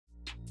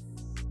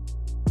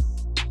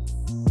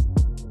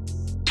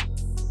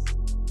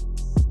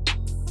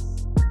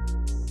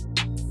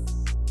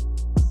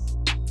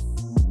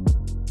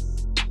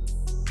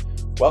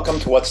Welcome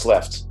to What's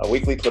Left, a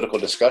weekly political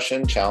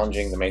discussion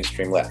challenging the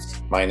mainstream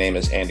left. My name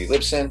is Andy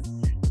Libson,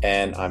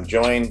 and I'm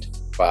joined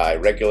by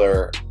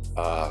regular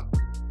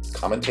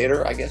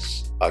commentator,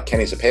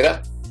 Kenny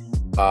Zepeda.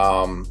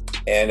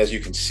 And as you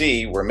can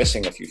see, we're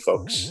missing a few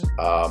folks.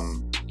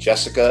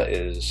 Jessica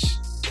is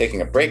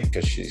taking a break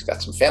because she's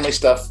got some family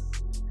stuff.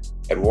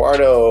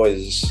 Eduardo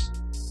he's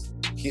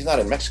not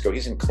in Mexico,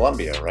 he's in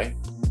Colombia, right?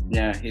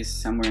 Yeah, he's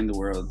somewhere in the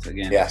world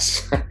again.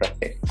 Yes,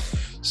 right.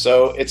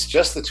 So it's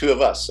just the two of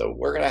us. So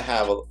we're going to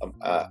have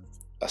a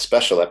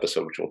special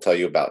episode, which we'll tell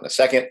you about in a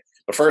second.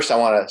 But first, I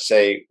want to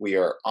say we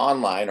are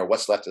online, or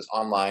What's Left is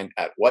online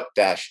at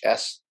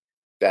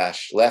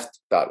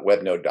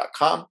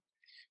what-s-left.webnode.com.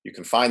 You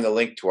can find the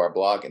link to our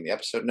blog in the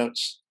episode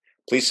notes.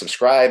 Please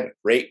subscribe,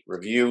 rate,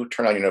 review,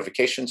 turn on your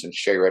notifications, and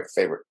share your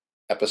favorite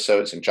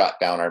episodes and jot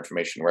down our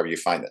information wherever you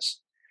find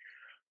this.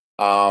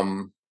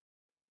 So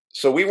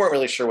we weren't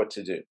really sure what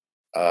to do,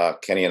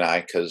 Kenny and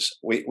I, because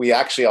we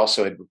actually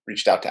also had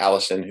reached out to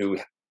Allison, who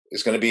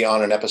is going to be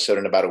on an episode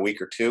in about a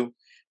week or two,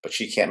 but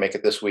she can't make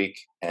it this week.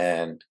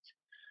 And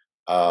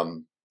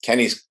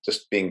Kenny's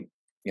just being,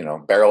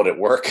 barreled at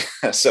work.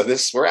 So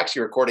we're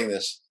actually recording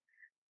this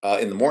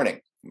in the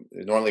morning.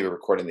 Normally we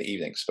record in the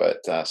evenings,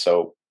 but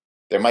so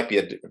there might be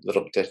a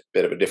little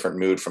bit of a different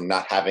mood from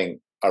not having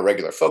our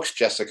regular folks,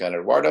 Jessica and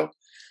Eduardo,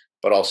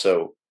 but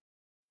also,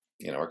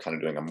 we're kind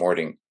of doing a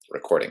morning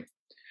recording.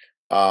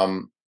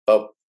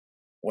 But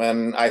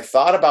when I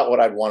thought about what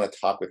I'd want to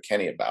talk with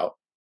Kenny about,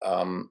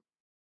 I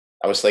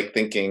was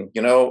thinking,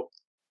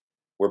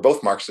 we're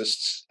both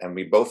Marxists and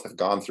we both have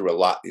gone through a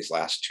lot these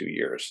last 2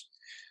 years.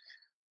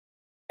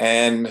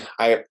 And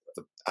I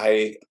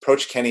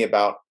approached Kenny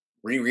about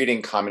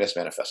rereading Communist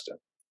Manifesto.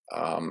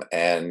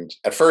 And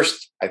at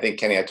first, I think,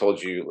 Kenny, I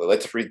told you,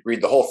 let's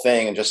read the whole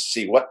thing and just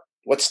see what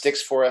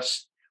sticks for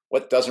us,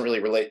 what doesn't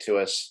really relate to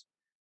us,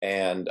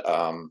 and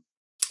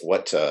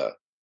what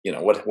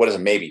is a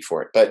maybe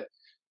for it. But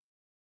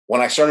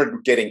when I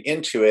started getting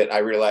into it, I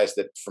realized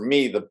that for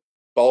me, the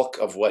bulk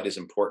of what is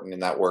important in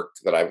that work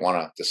that I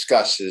want to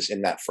discuss is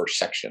in that first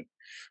section.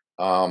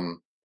 And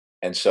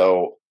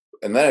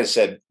then I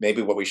said,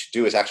 maybe what we should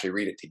do is actually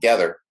read it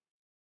together,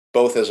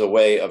 both as a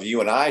way of you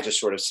and I just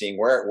sort of seeing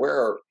where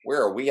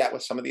are we at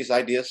with some of these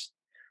ideas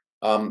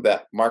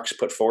that Marx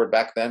put forward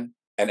back then,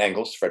 and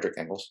Friedrich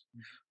Engels.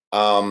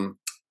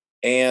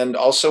 And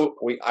also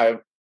I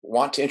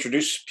want to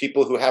introduce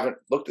people who haven't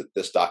looked at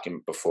this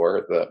document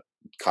before, the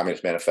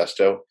Communist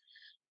Manifesto,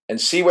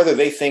 and see whether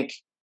they think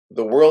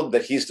the world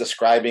that he's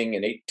describing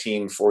in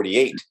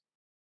 1848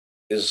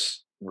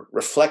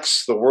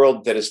 reflects the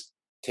world that is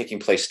taking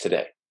place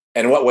today,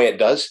 and in what way it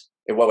does,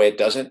 in what way it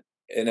doesn't,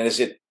 and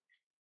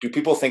do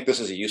people think this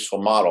is a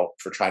useful model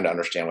for trying to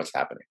understand what's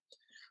happening?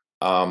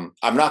 I'm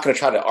not going to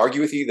try to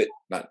argue with you that,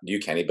 not you,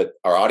 Kenny, but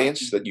our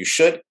audience, that you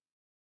should,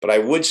 but I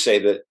would say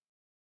that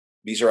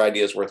these are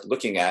ideas worth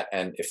looking at,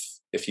 and if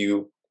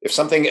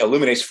something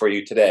illuminates for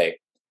you today,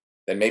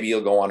 then maybe you'll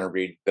go on and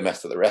read the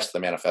rest of the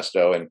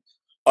manifesto and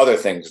other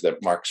things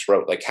that Marx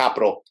wrote, like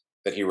Capital,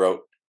 that he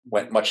wrote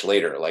went much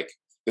later. Like,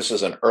 this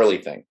is an early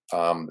thing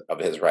of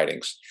his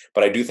writings,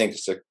 but I do think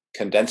it's a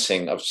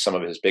condensing of some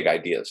of his big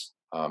ideas.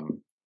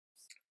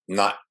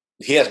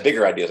 He has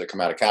bigger ideas that come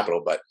out of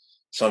Capital, but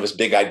some of his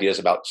big ideas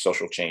about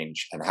social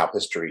change and how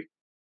history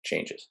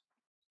changes.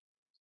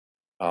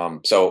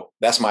 So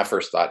that's my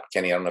first thought.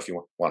 Kenny, I don't know if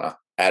you want to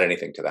add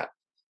anything to that.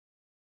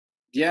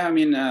 Yeah,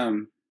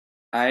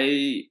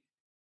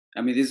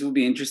 I mean, this will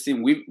be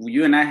interesting.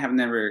 You and I have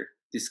never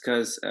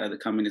discussed the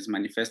Communist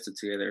Manifesto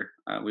together.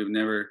 We've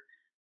never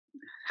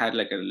had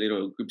like a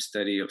little group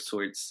study of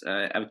sorts.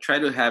 I've tried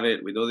to have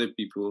it with other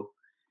people,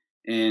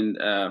 and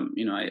I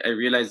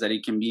realized that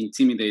it can be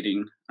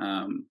intimidating,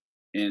 and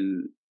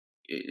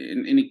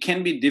it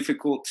can be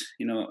difficult,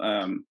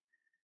 in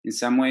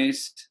some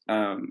ways.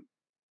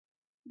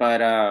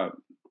 But I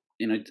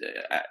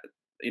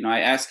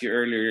asked you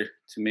earlier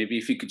to maybe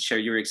if you could share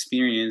your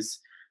experience.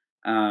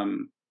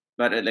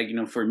 But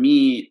for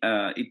me,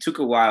 it took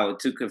a while. It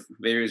took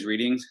various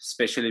readings,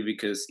 especially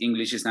because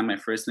English is not my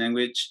first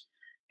language,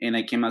 and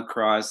I came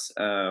across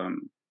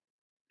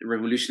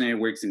revolutionary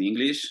works in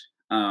English.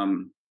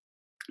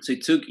 So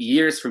it took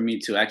years for me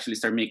to actually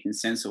start making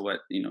sense of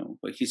what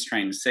he's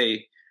trying to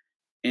say,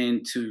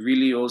 and to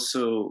really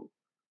also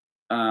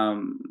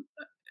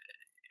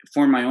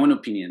form my own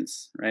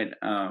opinions, right?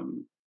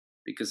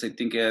 Because I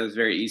think it's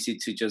very easy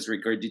to just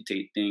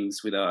regurgitate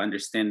things without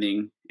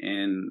understanding.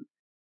 And,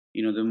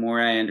 the more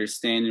I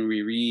understand and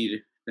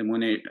reread, the more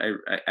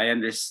I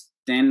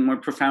understand more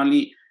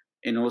profoundly,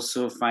 and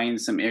also find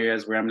some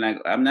areas where I'm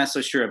like, I'm not so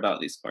sure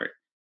about this part.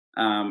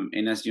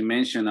 And as you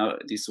mentioned,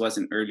 this was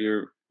an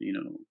earlier,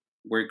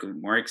 work of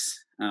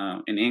Marx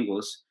and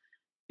Engels.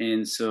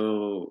 And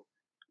so,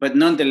 but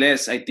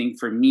nonetheless, I think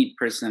for me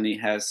personally,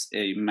 it has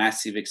a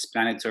massive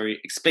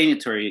explanatory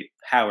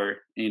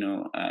power,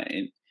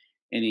 and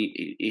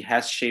it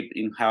has shaped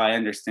in how I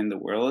understand the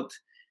world,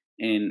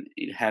 and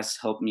it has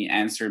helped me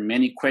answer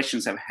many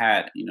questions I've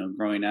had,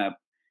 growing up,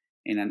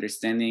 and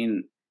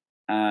understanding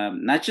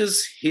not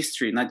just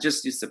history, not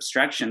just this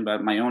abstraction,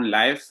 but my own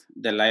life,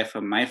 the life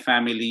of my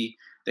family,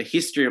 the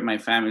history of my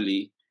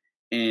family,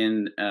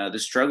 and the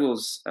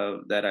struggles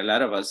that a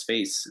lot of us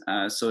face.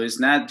 So it's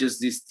not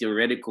just this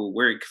theoretical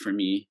work for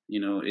me.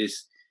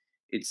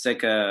 It's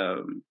like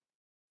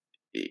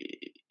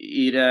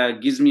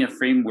it gives me a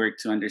framework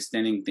to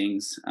understanding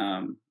things,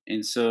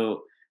 and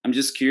so I'm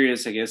just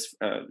curious, I guess,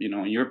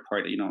 on your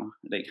part,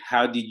 like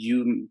how did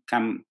you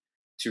come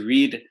to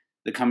read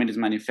the Communist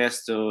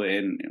Manifesto,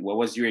 and what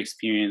was your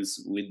experience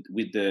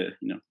with the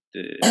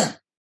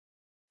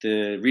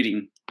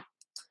reading?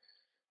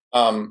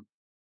 Um,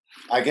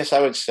 I guess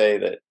I would say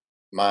that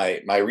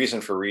my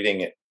reason for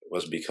reading it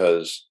was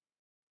because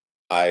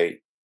I,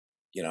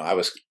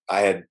 I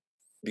had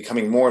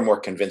becoming more and more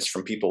convinced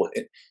from people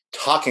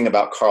talking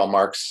about Karl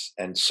Marx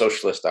and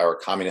socialist or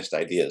communist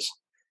ideas,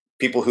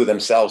 people who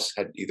themselves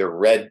had either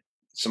read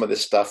some of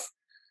this stuff,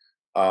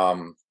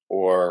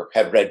 or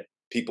had read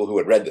people who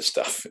had read this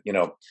stuff,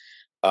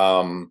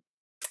 um,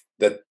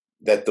 that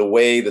the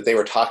way that they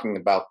were talking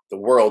about the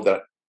world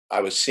that I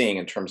was seeing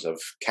in terms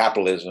of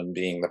capitalism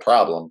being the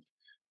problem,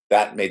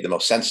 that made the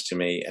most sense to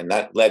me, and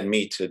that led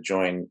me to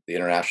join the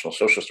International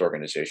Socialist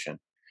Organization,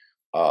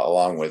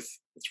 along with,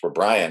 it's where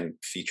Brian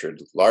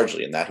featured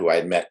largely in that, who I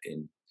had met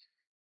in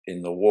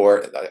the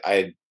war.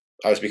 I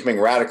was becoming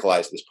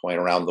radicalized at this point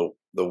around the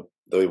war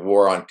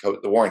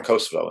the war in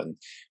Kosovo and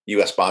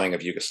U.S. bombing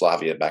of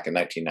Yugoslavia back in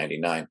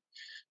 1999,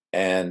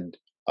 and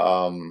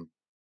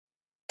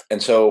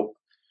so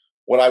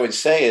what I would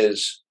say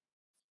is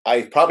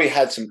I probably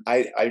had some.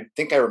 I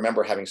think I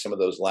remember having some of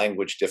those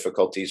language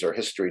difficulties or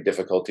history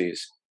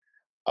difficulties,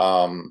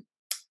 um,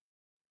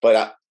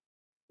 but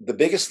the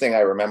biggest thing I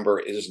remember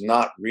is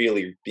not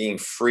really being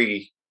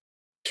free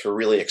to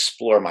really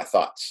explore my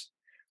thoughts,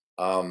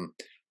 um,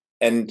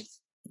 and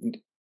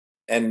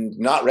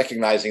not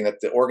recognizing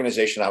that the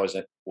organization I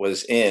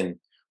was in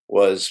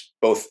was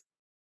both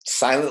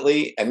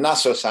silently and not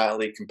so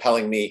silently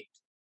compelling me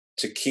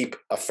to keep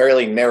a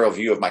fairly narrow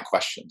view of my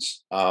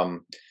questions.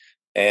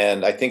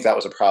 And I think that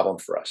was a problem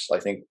for us.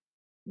 I think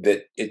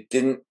that it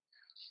didn't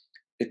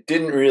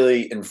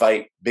really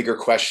invite bigger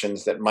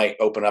questions that might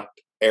open up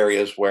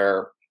areas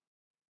where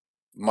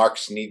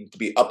Marx needed to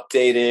be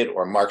updated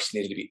or Marx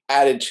needed to be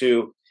added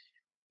to.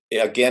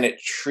 Again, it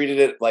treated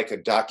it like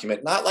a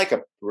document, not like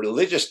a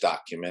religious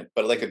document,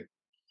 but like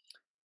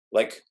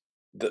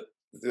the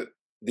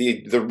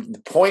the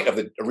the point of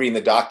reading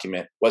the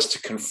document was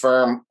to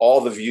confirm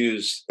all the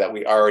views that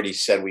we already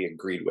said we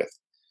agreed with,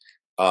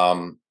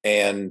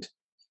 and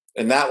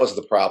that was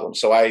the problem.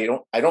 So I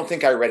don't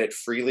think I read it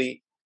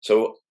freely.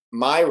 So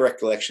my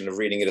recollection of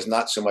reading it is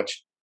not so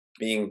much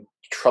being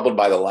troubled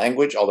by the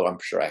language, although I'm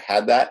sure I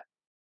had that,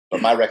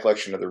 but my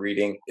recollection of the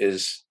reading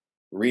is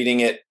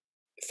reading it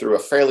through a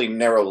fairly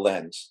narrow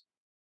lens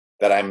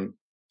that I'm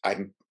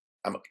I'm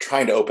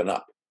trying to open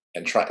up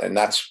and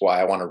that's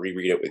why I want to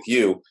reread it with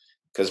you,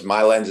 because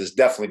my lens has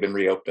definitely been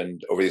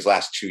reopened over these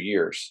last 2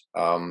 years,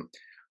 and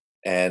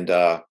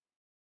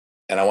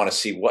I want to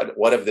see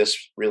what of this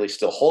really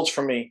still holds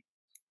for me,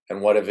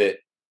 and what of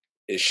it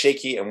is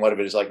shaky, and what of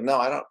it is like, no,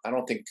 I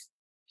don't think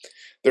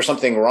there's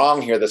something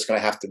wrong here that's going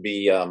to have to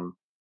be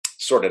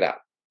sorted out.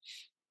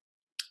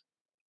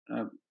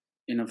 Uh,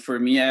 for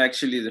me,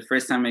 actually, the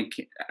first time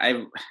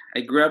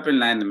I grew up in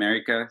Latin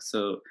America,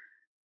 so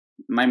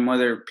my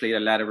mother played a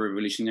lot of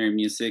revolutionary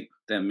music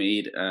that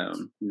made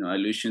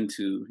allusion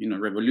to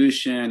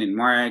revolution and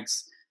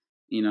Marx,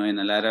 and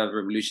a lot of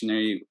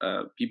revolutionary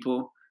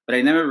people. But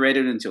I never read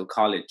it until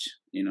college.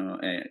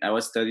 I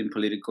was studying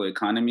political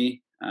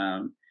economy,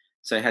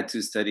 so I had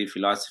to study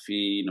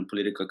philosophy,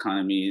 political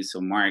economy. So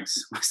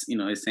Marx was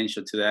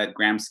essential to that,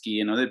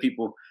 Gramsci and other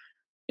people.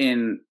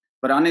 And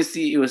but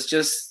honestly, it was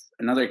just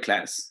another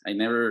class. I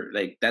never,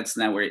 like, that's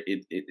not where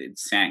it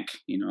sank.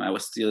 I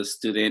was still a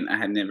student. I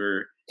had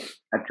never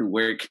had to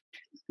work,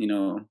 you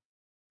know,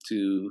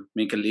 to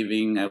make a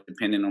living. I was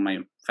dependent on my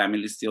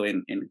family still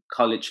in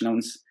college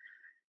loans.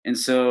 And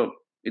so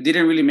it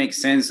didn't really make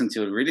sense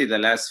until really the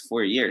last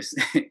 4 years.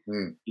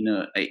 Mm.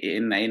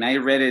 And I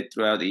read it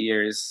throughout the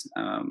years,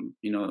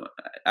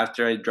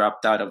 after I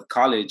dropped out of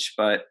college,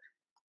 but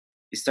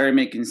it started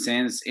making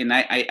sense. And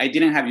I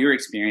didn't have your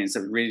experience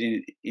of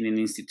reading in an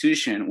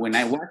institution. When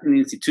I was in an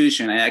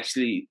institution, I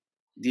actually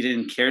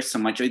didn't care so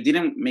much. It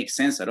didn't make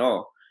sense at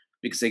all,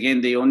 because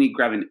again, they only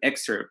grab an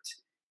excerpt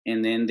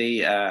and then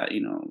they,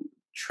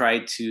 try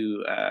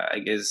to, I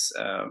guess,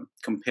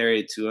 compare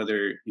it to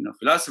other,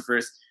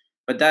 philosophers.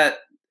 But that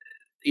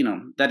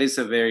is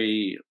a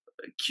very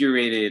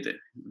curated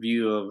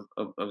view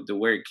of the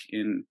work.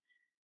 In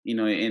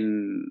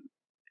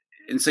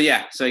and so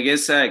yeah, so I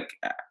guess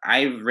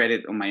I've read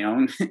it on my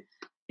own,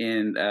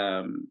 and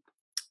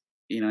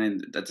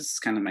and that's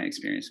kind of my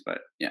experience.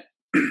 But yeah.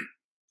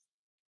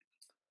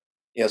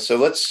 Yeah, so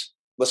let's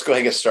go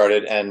ahead and get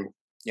started, and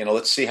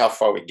let's see how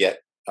far we get.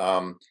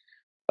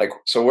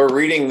 So we're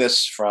reading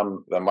this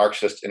from the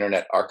Marxist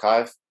Internet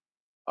Archive,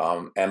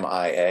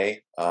 MIA,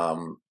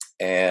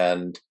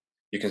 and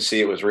you can see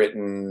it was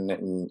written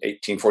in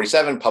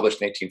 1847,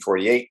 published in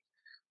 1848.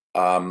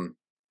 Um,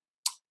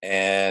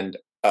 and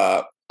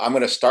I'm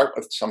going to start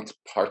with some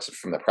parts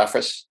from the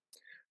preface.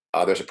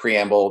 There's a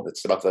preamble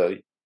that's about the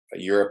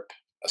Europe.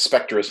 A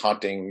specter is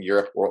haunting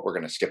Europe. We're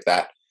going to skip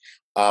that,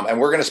 and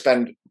we're going to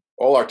spend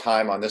all our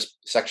time on this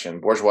section: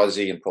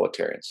 bourgeoisie and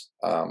proletarians,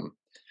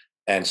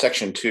 and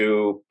section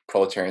 2,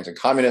 proletarians and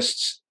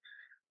communists.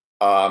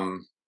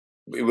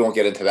 We won't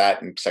get into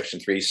that in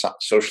section 3,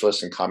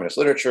 socialist and communist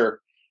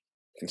literature.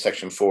 In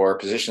section 4,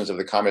 positions of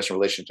the communists in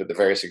relation to the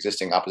various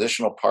existing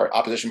opposition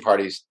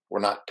parties. We're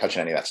not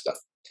touching any of that stuff.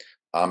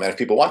 And if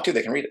people want to,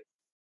 they can read it.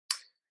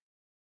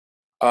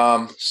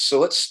 So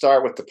let's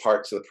start with the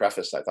parts of the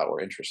preface I thought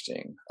were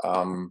interesting.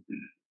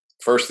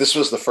 First, this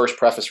was the first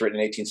preface written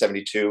in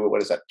 1872.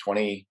 What is that,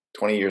 20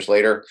 years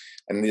later?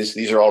 And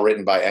these are all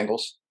written by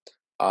Engels.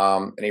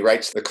 And he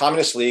writes, the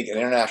Communist League, an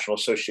international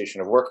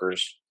association of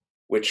workers,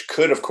 which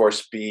could, of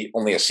course, be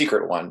only a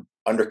secret one,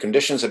 under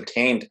conditions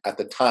obtained at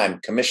the time,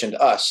 commissioned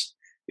us,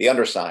 the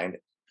undersigned,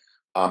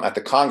 at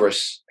the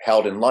Congress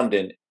held in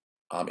London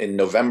in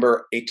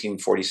November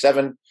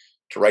 1847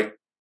 to write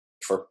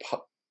for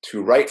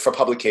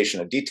publication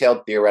a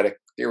detailed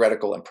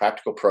theoretical and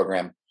practical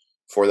program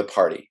for the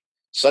party.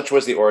 Such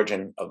was the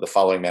origin of the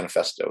following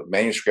manifesto,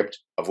 manuscript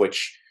of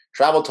which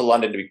traveled to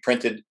London to be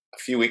printed a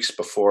few weeks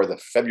before the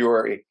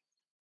February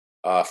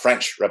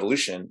French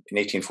Revolution in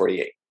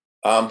 1848.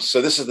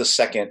 So this is the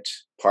second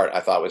part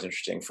I thought was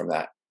interesting from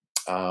that.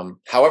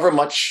 However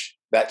much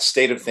that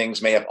state of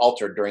things may have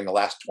altered during the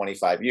last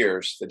 25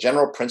 years, the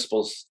general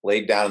principles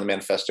laid down in the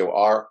manifesto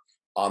are,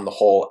 on the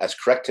whole, as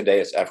correct today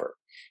as ever.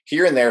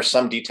 Here and there,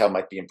 some detail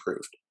might be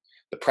improved.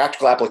 The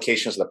practical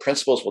applications of the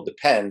principles will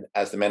depend,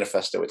 as the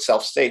manifesto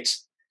itself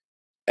states,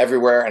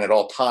 everywhere and at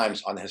all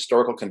times on the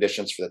historical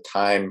conditions for the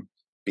time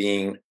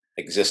being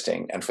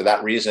existing. And for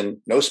that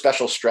reason, no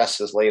special stress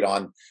is laid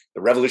on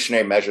the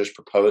revolutionary measures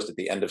proposed at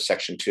the end of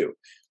section 2.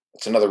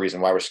 That's another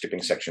reason why we're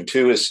skipping section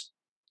 2, is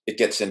it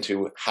gets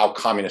into how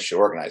communists should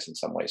organize in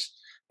some ways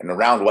and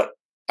around what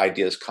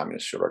ideas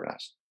communists should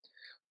organize.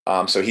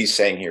 So he's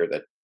saying here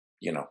that,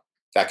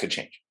 that could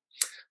change.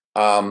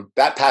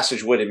 That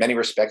passage would, in many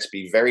respects,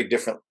 be very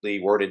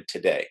differently worded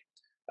today.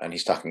 And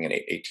he's talking in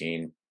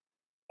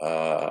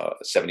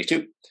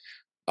 1872.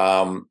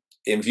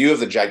 In view of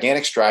the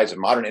gigantic strides of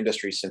modern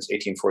industry since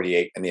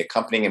 1848 and the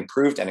accompanying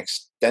improved and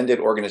extended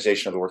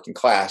organization of the working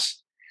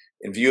class,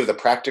 in view of the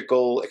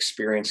practical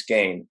experience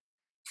gained,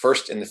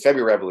 first in the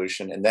February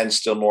Revolution and then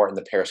still more in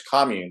the Paris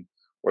Commune,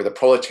 where the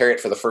proletariat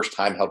for the first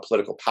time held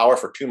political power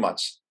for 2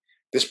 months,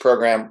 this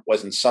program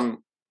has in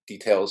some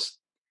details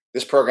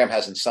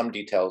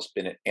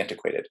been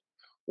antiquated.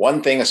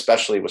 One thing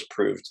especially was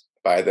proved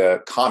by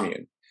the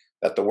Commune,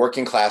 that the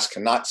working class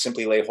cannot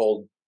simply lay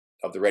hold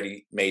of the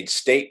ready-made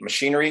state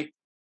machinery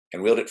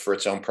and wield it for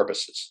its own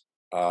purposes.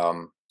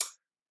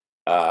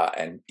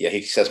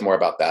 He says more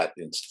about that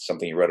in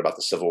something he wrote about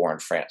the Civil War in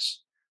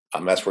France.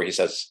 That's where he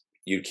says,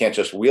 you can't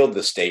just wield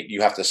the state,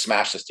 you have to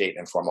smash the state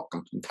and form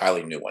an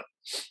entirely new one.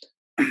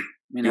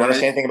 You want to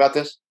say anything about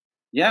this?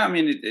 Yeah, I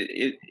mean,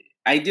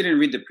 I didn't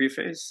read the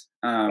preface,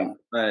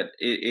 but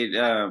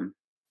it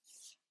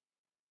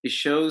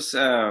shows.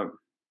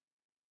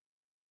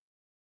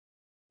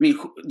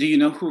 Do you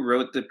know who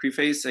wrote the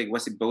preface? Like,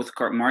 was it both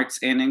Marx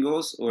and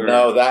Engels? Or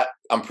no? That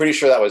I'm pretty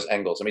sure that was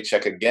Engels. Let me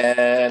check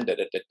again.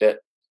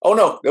 Oh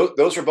no,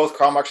 those are both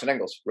Karl Marx and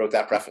Engels wrote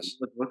that preface.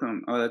 Both of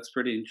them. Oh, that's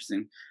pretty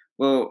interesting.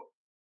 Well,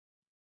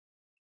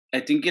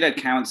 I think it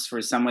accounts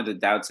for some of the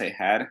doubts I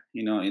had,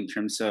 in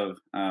terms of,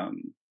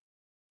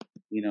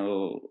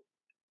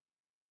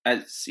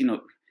 as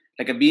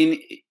like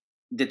being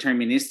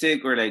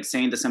deterministic, or like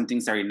saying that some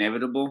things are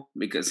inevitable,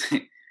 because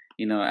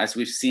as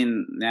we've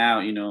seen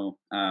now,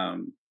 I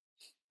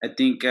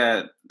think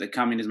the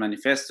Communist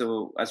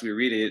Manifesto, as we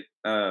read it,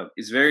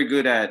 is very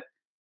good at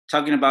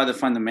talking about the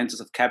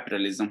fundamentals of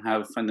capitalism, how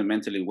it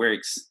fundamentally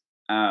works,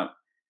 not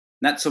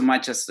so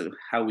much as to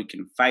how we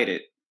can fight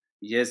it.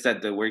 Yes,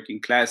 that the working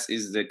class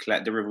is the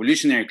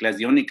revolutionary class,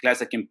 the only class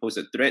that can pose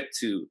a threat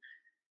to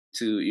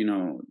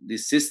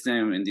this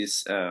system and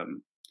this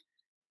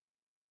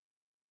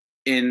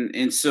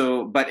and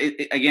so, but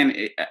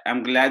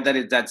I'm glad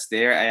that that's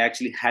there. I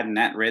actually had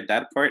not read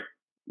that part,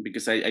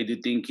 because I do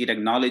think it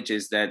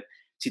acknowledges that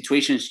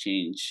situations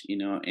change,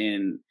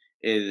 and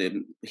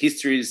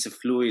history is a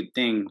fluid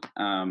thing,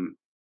 and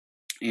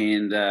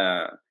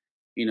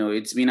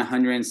it's been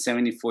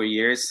 174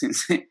 years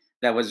since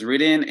that was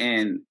written,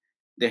 and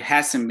there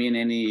hasn't been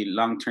any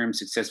long-term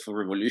successful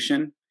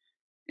revolution.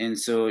 And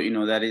so,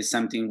 that is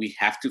something we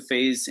have to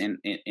face and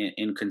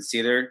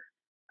consider,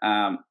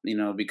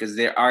 because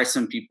there are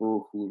some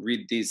people who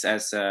read this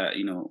as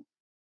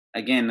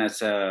again,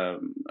 as I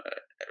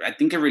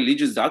think a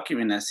religious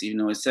document, as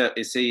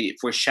it's a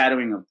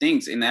foreshadowing of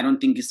things, and I don't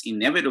think it's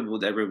inevitable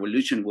that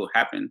revolution will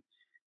happen.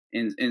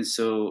 And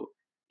so,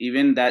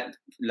 even that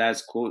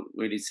last quote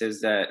where it says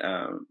that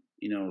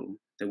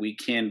that we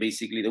can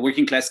basically, the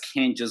working class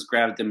can't just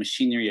grab the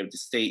machinery of the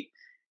state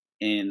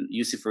and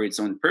use it for its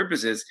own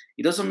purposes.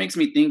 It also makes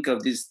me think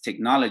of this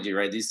technology,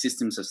 right? These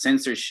systems of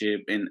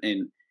censorship and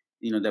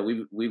that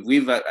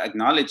we've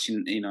acknowledged,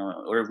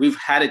 or we've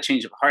had a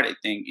change of heart, I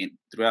think,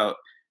 throughout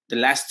the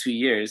last 2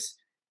 years,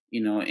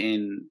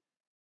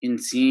 in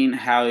seeing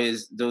how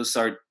is those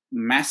are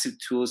massive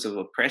tools of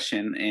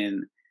oppression,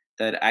 and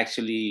that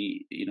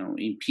actually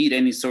impede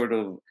any sort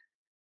of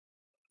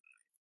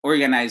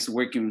organized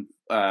working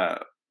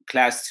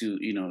class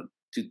to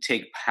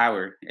take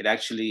power. It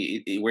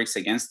actually it works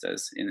against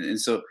us, and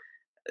so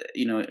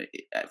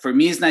for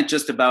me, it's not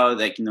just about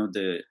like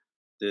the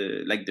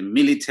like the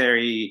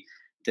military,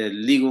 the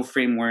legal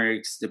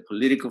frameworks, the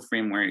political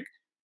framework.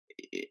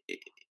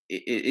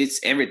 It's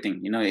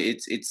everything. And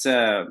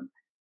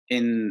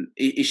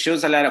it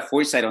shows a lot of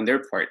foresight on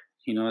their part.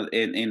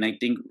 And I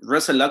think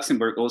Rosa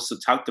Luxemburg also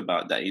talked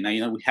about that.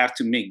 We have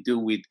to make do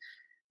with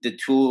the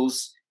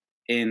tools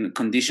and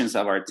conditions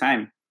of our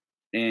time.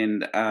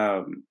 And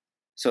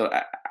so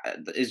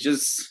it's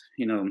just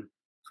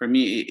for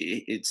me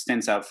it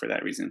stands out for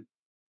that reason.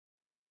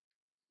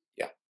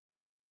 Yeah,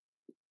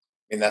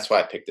 and that's why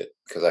I picked it,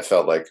 because I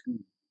felt like,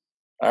 Mm.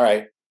 all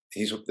right,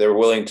 they're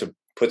willing to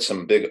put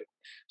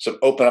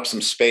open up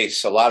some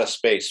space, a lot of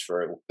space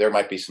for there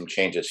might be some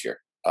changes here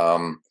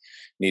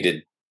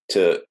needed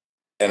to,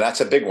 and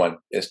that's a big one,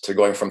 is to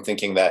going from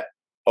thinking that,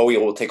 oh, we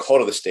will take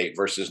hold of the state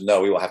versus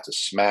no, we will have to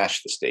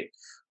smash the state.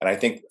 And I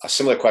think a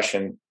similar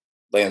question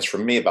lands for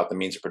me about the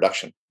means of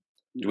production.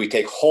 Do we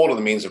take hold of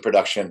the means of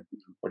production,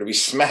 or do we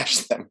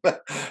smash them?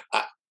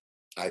 I,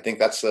 I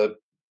think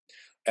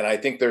and I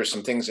think there's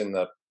some things in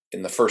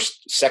the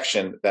first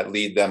section that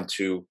lead them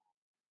to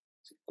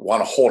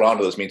want to hold on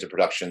to those means of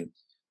production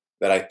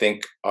that I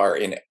think are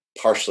in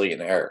partially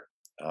in error,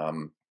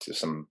 to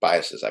some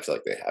biases I feel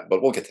like they have.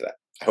 But we'll get to that.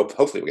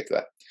 Hopefully we'll get to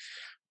that.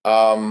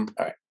 All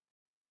right.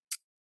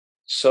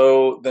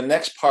 So the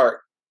next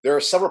part, there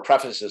are several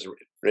prefaces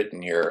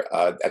written here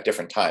at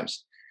different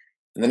times,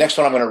 and the next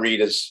one I'm going to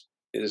read is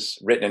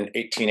written in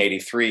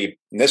 1883.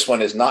 And this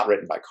one is not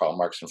written by Karl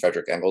Marx and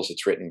Frederick Engels.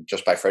 It's written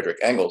just by Frederick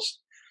Engels.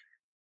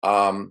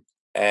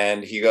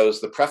 And he goes,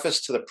 "The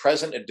preface to the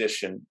present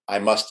edition I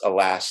must,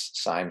 alas,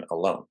 sign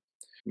alone.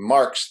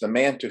 Marx, the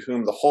man to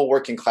whom the whole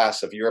working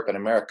class of Europe and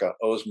America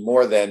owes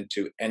more than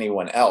to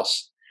anyone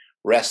else,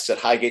 rests at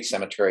Highgate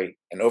Cemetery,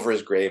 and over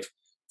his grave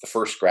the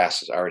first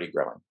grass is already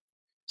growing.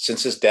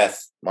 Since his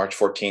death, March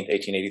 14th,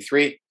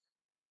 1883,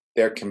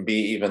 there can be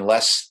even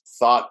less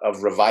thought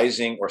of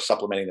revising or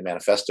supplementing the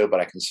manifesto, but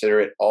I consider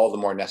it all the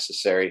more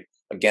necessary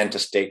again to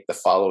state the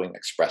following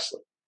expressly."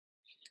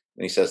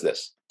 And he says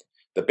this: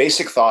 "The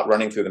basic thought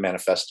running through the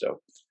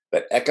manifesto,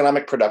 that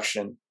economic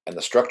production and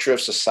the structure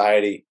of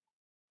society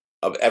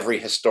of every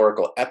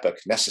historical epoch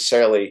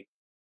necessarily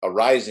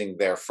arising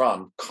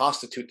therefrom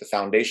constitute the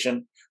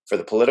foundation for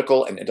the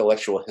political and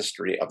intellectual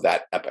history of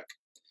that epoch.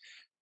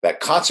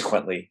 That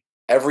consequently,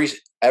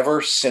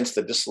 ever since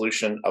the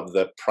dissolution of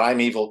the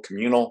primeval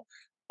communal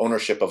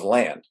ownership of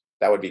land,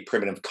 that would be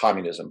primitive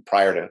communism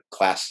prior to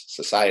class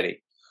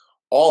society,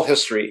 all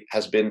history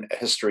has been a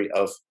history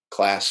of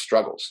class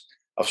struggles,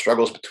 of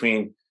struggles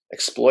between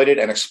exploited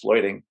and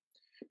exploiting,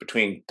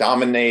 between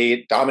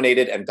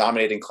dominated and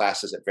dominating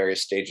classes at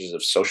various stages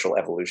of social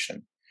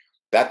evolution.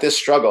 That this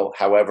struggle,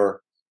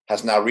 however,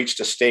 has now reached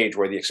a stage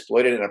where the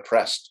exploited and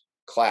oppressed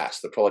class,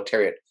 the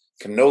proletariat,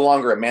 can no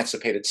longer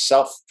emancipate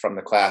itself from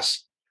the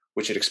class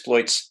which it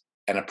exploits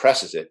and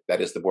oppresses it, that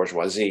is the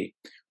bourgeoisie,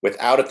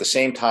 without at the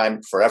same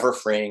time forever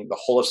freeing the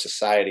whole of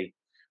society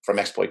from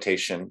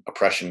exploitation,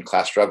 oppression,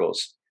 class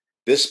struggles.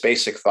 This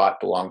basic thought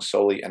belongs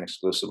solely and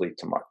exclusively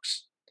to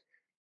Marx."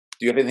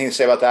 Do you have anything to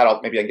say about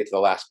that? Maybe I can get to the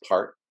last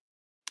part.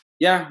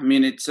 Yeah, I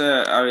mean, it's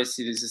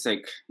obviously this is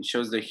like it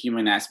shows the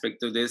human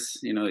aspect of this.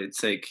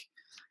 It's like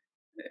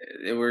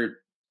there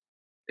were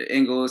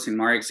Engels and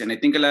Marx, and I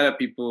think a lot of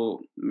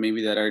people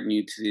maybe that are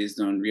new to this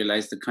don't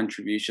realize the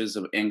contributions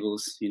of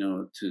Engels,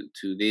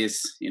 to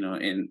this,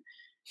 and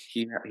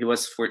he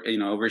was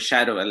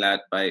overshadowed a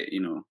lot by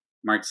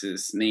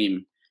Marx's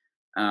name,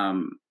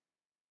 um,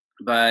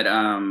 but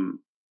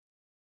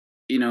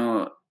you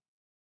know,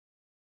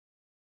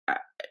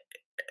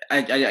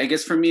 I, I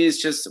guess for me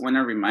it's just want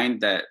to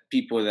remind that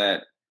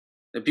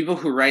the people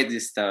who write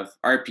this stuff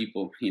are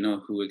people,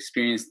 who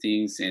experience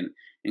things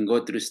and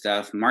go through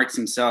stuff. Marx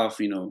himself,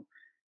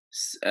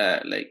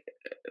 like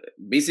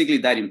basically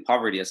died in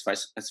poverty, as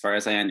far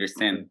as I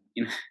understand.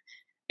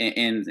 And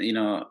and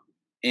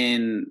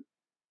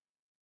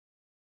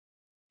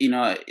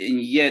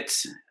and yet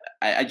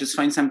I just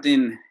find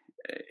something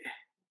uh,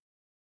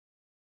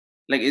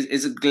 like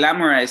it's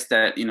glamorized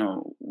that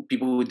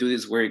people who do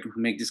this work,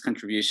 who make these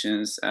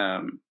contributions,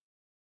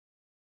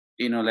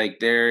 like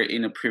they're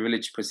in a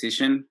privileged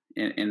position,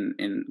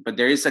 and but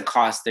there is a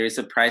cost, there is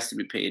a price to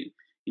be paid,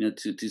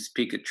 to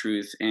speak the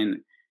truth,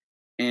 and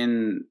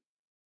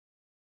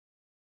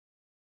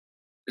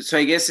so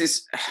I guess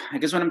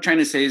what I'm trying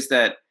to say is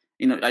that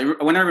I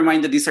want to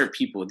remind that these are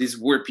people, these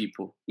were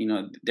people,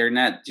 they're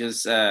not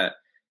just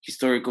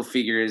historical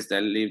figures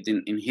that lived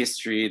in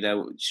history that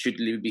should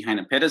live behind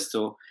a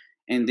pedestal,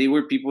 and they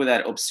were people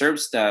that observed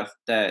stuff,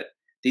 that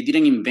they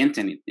didn't invent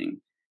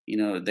anything,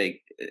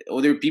 like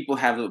other people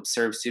have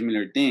observed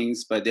similar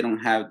things, but they don't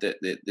have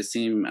the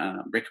same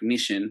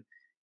recognition.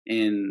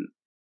 And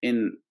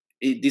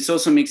this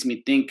also makes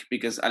me think,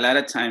 because a lot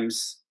of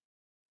times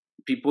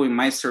people in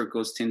my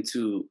circles tend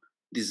to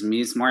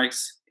dismiss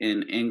Marx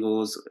and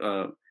Engels,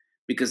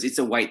 because it's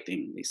a white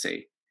thing. They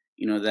say,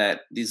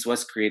 that this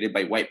was created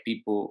by white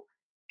people,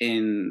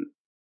 and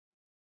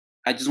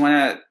I just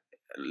want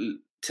to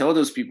tell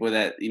those people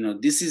that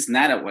this is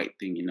not a white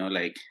thing.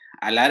 Like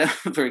a lot of,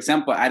 for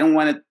example, I don't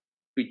want to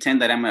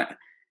pretend that I'm a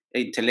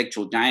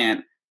intellectual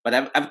giant, but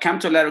I've come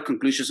to a lot of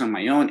conclusions on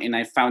my own, and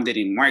I found it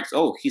in Marx.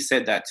 Oh, he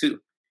said that too.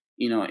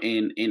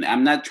 And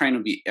I'm not trying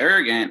to be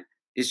arrogant.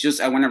 It's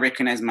just I want to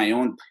recognize my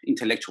own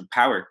intellectual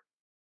power.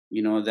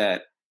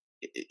 That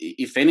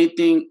if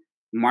anything,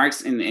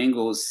 Marx and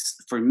Engels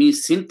for me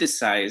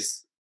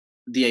synthesized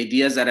the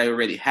ideas that I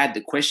already had,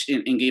 the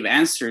question, and gave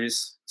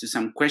answers to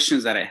some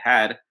questions that I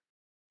had.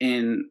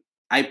 And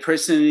I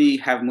personally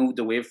have moved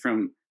away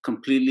from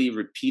completely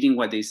repeating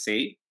what they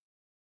say.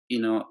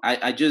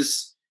 I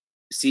just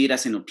see it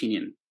as an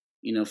opinion,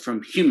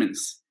 from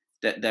humans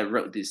that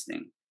wrote this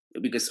thing.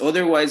 Because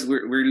otherwise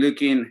we're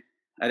looking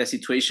at a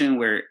situation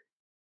where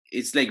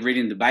it's like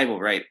reading the Bible,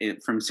 right?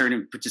 From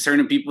certain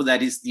people,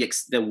 that is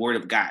the word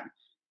of God.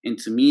 And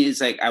to me,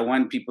 it's like I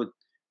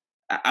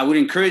would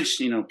encourage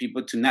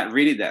people to not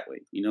read it that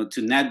way,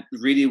 to not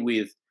read it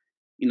with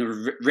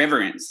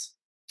reverence,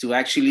 to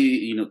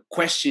actually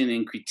question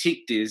and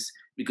critique this,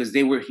 because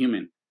they were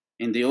human,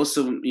 and they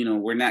also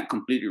were not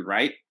completely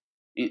right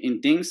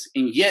in things,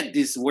 and yet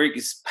this work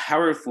is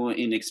powerful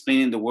in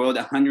explaining the world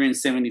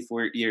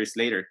 174 years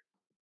later.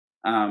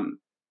 um,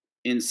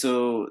 and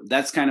so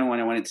that's kind of what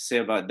I wanted to say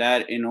about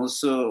that. And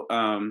also,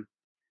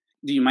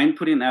 do you mind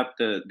putting up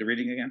the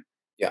reading again?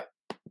 Yeah.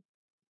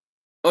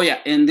 Oh yeah,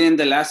 and then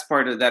the last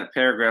part of that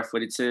paragraph,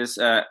 what it says,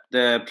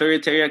 the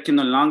proletariat can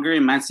no longer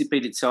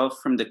emancipate itself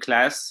from the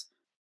class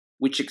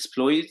which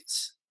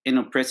exploits and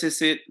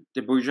oppresses it,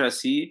 the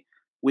bourgeoisie,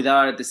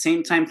 without at the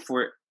same time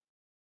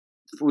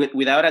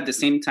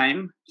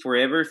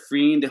forever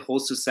freeing the whole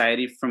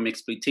society from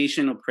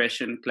exploitation,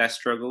 oppression, class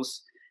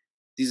struggles.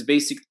 This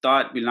basic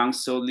thought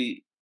belongs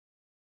solely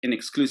and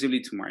exclusively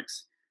to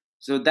Marx.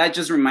 So that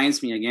just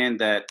reminds me again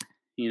that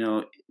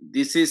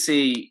this is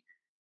a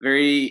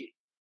very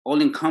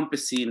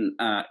all-encompassing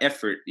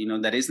effort.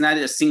 That is not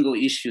a single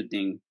issue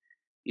thing.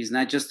 It's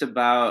not just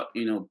about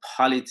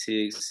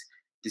politics.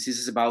 This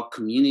is about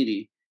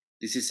community.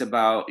 This is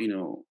about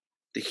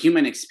the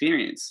human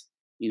experience.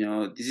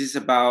 This is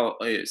about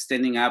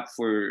standing up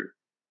for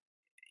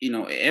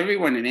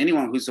everyone and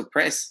anyone who's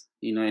oppressed,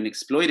 and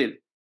exploited.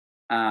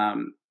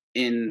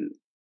 In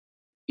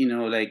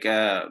like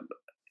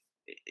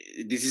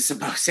this is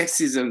about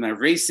sexism and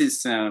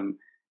racism,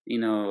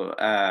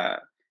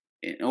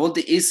 and all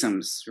the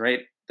isms, right?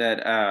 That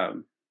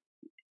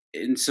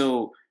and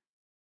so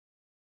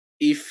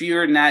if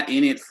you're not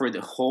in it for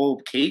the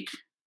whole cake,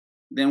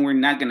 then we're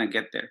not gonna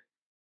get there.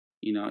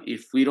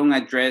 If we don't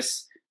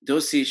address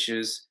those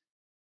issues,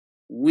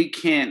 we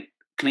can't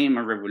claim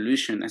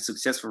a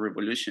successful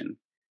revolution,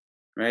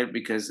 right?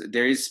 Because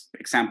there is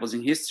examples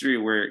in history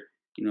where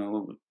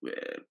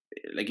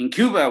like in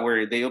Cuba,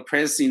 where they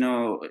oppress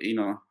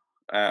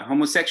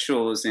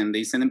homosexuals, and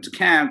they send them to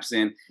camps,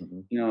 and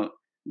Mm-hmm.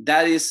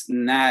 that is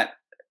not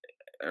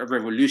a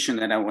revolution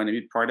that I want to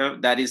be part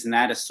of. That is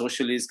not a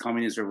socialist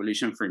communist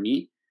revolution for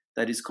me.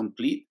 That is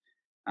complete.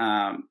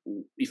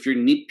 If you're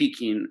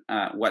nitpicking,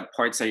 what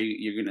parts are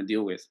you're going to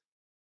deal with?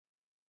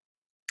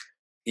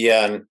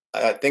 Yeah, and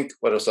I think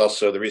what was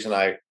also the reason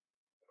I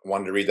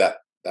wanted to read that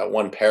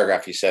one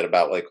paragraph you said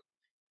about, like,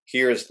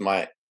 here's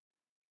my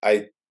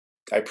I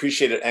I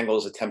appreciated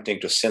Engels attempting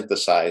to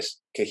synthesize.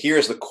 Okay,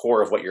 here's the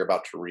core of what you're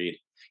about to read.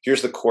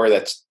 Here's the core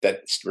that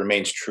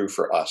remains true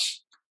for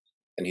us,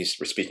 and he's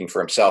speaking for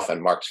himself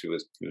and Marx, who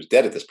was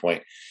dead at this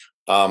point.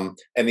 And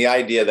the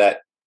idea that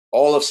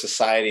all of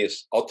society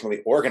is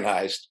ultimately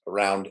organized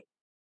around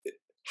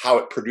how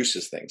it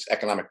produces things,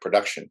 economic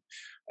production,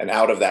 and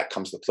out of that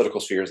comes the political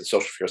spheres, the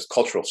social spheres, the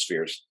cultural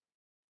spheres.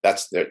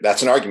 That's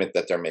an argument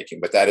that they're making,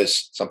 but that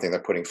is something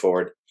they're putting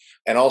forward,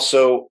 and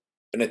also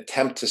an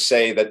attempt to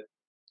say that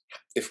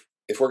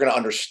if we're going to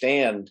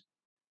understand,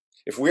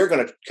 if we're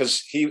going to,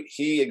 because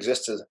he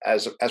exists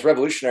as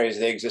revolutionaries,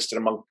 they existed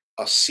among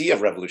a sea of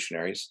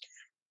revolutionaries.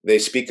 They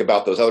speak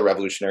about those other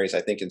revolutionaries,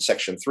 I think, in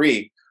section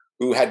 3,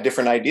 who had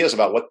different ideas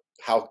about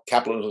how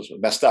capitalism was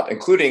messed up,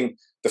 including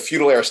the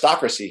feudal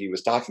aristocracy he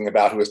was talking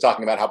about, who was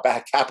talking about how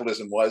bad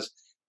capitalism was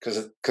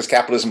because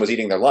capitalism was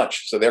eating their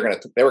lunch. So they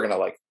were gonna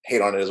like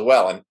hate on it as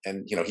well.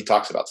 And he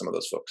talks about some of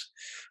those folks.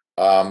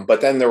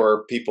 But then there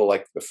were people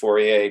like the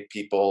Fourier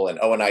people and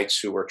Owenites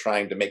who were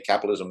trying to make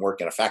capitalism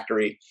work in a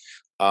factory.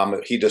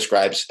 He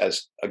describes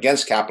as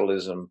against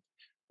capitalism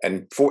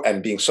and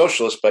being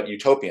socialist, but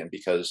utopian,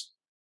 because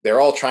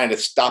they're all trying to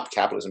stop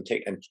capitalism,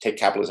 take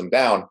capitalism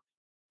down.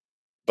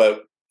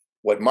 But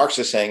what Marx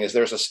is saying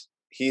is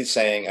he's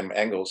saying, and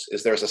Engels,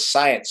 is there's a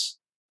science,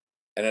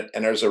 and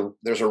there's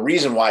a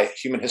reason why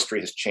human history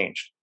has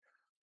changed,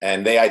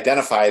 and they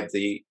identified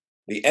the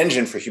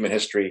engine for human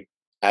history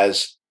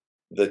as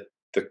the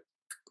the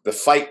the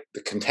fight,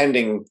 the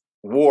contending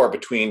war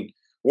between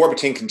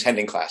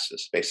contending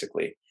classes,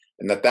 basically,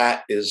 and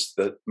that is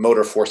the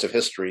motor force of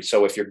history.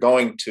 So if you're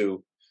going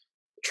to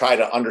try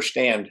to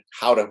understand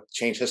how to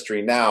change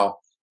history now,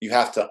 you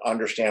have to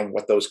understand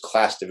what those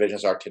class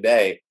divisions are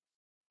today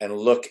and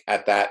look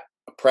at that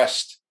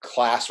oppressed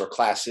class or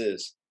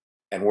classes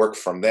and work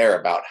from there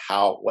about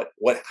how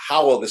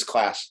will this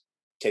class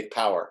take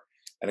power.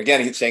 And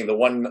again, he's saying the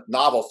one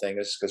novel thing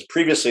is because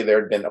previously there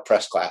had been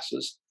oppressed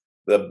classes.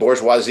 The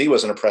bourgeoisie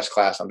was an oppressed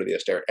class under the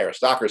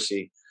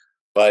aristocracy,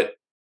 but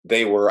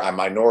they were a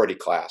minority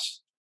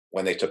class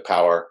when they took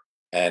power,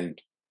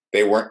 and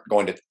they weren't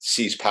going to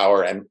seize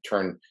power and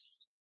turn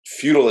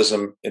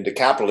feudalism into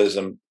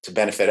capitalism to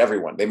benefit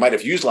everyone. They might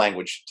have used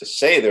language to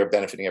say they're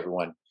benefiting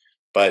everyone,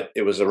 but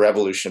it was a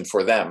revolution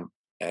for them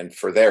and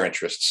for their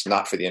interests,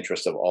 not for the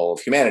interest of all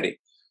of humanity.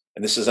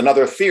 And this is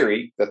another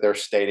theory that they're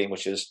stating,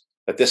 which is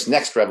that this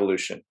next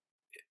revolution,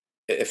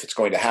 if it's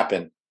going to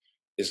happen,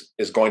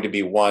 is going to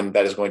be one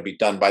that is going to be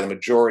done by the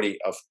majority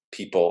of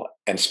people,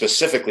 and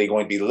specifically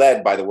going to be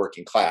led by the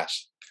working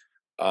class.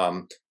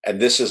 And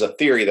this is a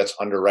theory that's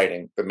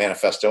underwriting the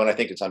manifesto, and I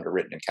think it's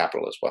underwritten in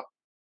Capital as well.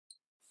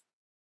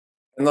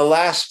 And the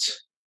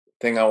last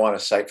thing I want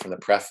to cite from the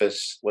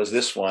preface was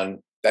this one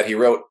that he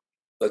wrote.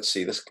 Let's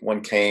see, this one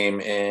came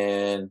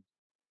in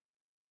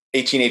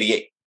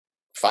 1888,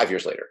 5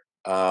 years later.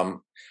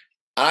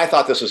 I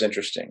thought this was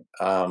interesting.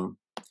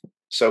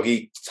 So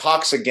he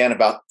talks again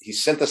about, he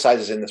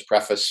synthesizes in this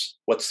preface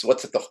what's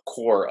at the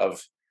core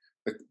of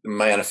the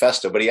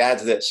manifesto, but he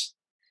adds this.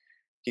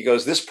 He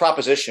goes, this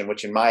proposition,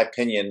 which in my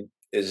opinion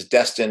is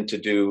destined to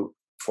do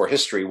for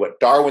history what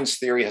Darwin's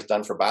theory has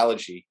done for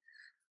biology,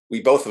 we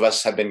both of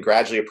us have been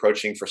gradually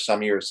approaching for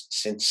some years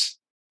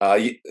before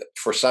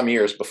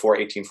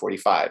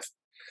 1845.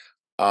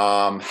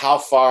 How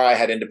far I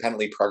had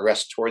independently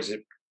progressed towards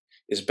it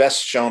is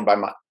best shown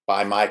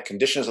by my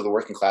conditions of the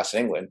working class in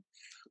England.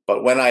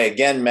 But when I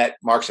again met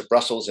Marx at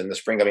Brussels in the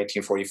spring of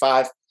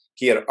 1845,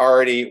 he had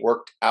already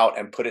worked out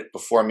and put it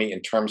before me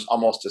in terms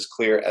almost as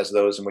clear as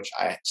those in which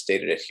I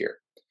stated it here.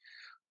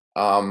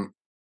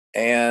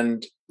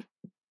 And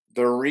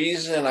the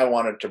reason I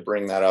wanted to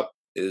bring that up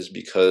is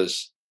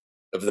because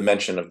of the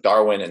mention of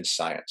Darwin and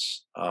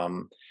science,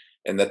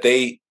 and that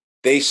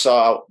they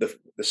saw the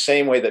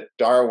same way that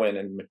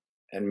Darwin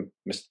and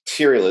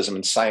materialism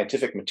and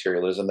scientific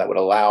materialism that would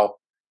allow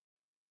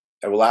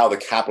the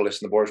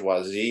capitalists and the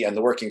bourgeoisie and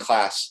the working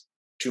class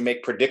to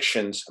make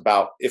predictions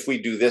about, if we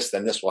do this,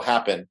 then this will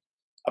happen,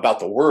 about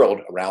the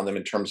world around them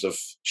in terms of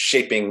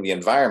shaping the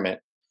environment.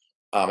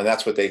 And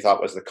that's what they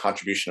thought was the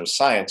contribution of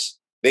science.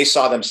 They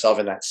saw themselves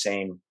in that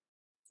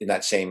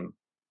same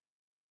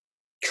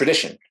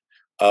tradition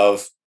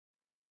of,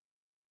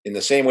 in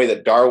the same way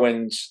that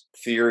Darwin's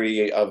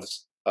theory of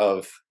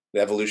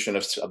the evolution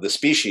of the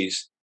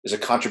species is a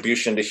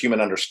contribution to human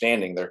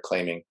understanding, they're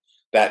claiming,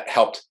 that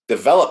helped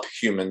develop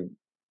human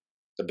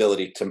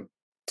ability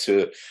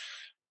to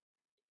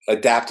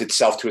adapt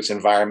itself to its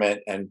environment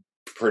and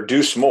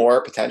produce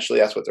more, potentially,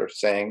 that's what they're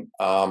saying.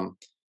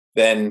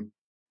 Then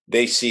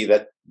they see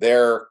that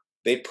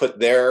they put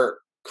their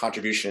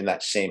contribution in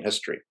that same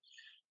history.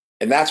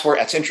 And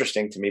that's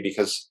interesting to me,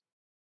 because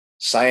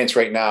science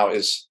right now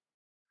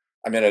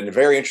I'm in a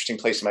very interesting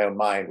place in my own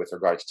mind with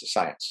regards to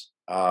science,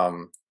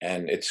 and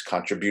its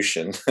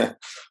contribution.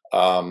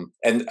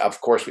 And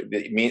of course,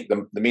 the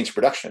means of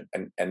production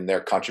and their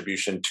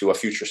contribution to a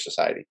future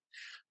society.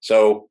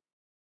 So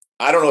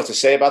I don't know what to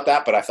say about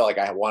that, but I felt like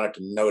I wanted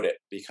to note it,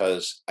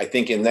 because I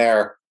think in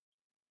their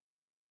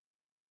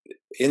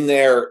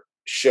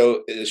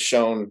show is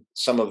shown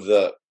some of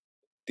the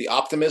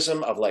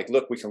optimism of, like,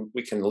 look, we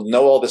can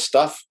know all this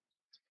stuff,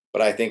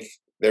 but I think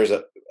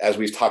as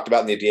we've talked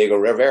about in the Diego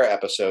Rivera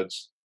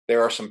episodes,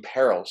 there are some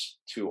perils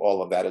to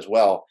all of that as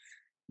well,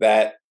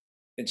 that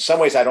in some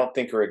ways I don't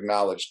think are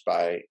acknowledged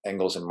by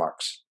Engels and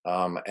Marx,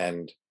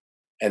 and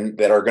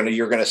that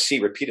you're going to see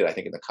repeated, I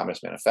think, in the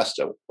Communist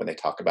Manifesto when they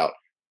talk about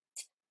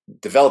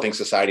developing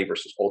society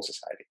versus old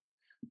society.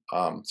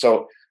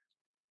 So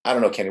I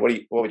don't know, Kenny,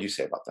 what would you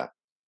say about that?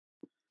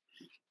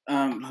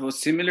 Well,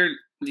 similarly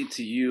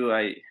to you,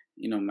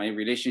 my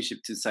relationship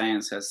to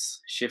science has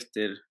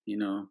shifted,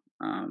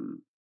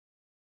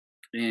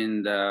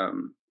 and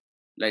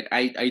like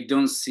I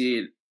don't see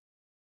it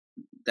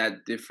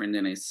that different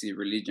than I see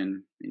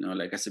religion,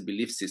 like as a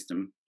belief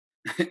system,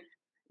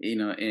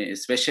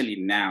 especially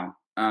now.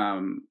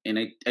 And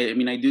I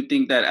mean, I do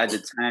think that at the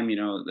time,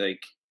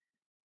 like,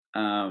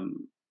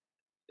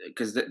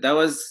 because that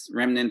was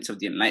remnants of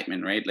the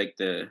Enlightenment, right? Like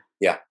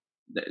Yeah.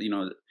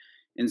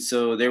 and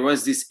so there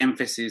was this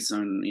emphasis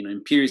on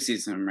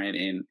empiricism, right,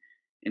 and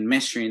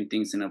measuring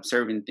things and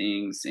observing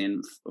things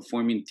and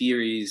forming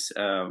theories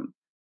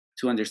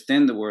to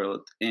understand the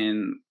world.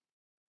 And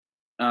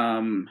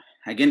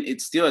again,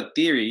 it's still a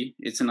theory;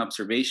 it's an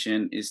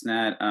observation. It's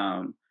not.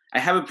 I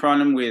have a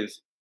problem with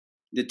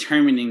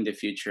determining the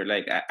future.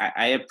 Like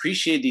I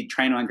appreciate the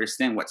trying to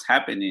understand what's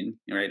happening,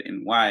 right,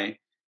 and why,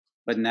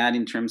 but not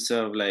in terms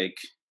of like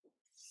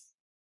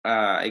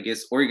I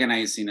guess,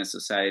 organizing a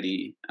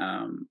society.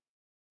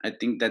 I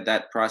think that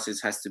that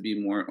process has to be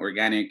more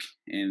organic,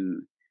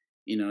 and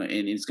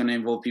and it's going to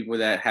involve people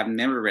that have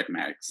never read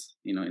Marx,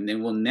 and they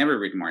will never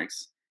read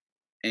Marx,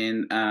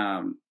 and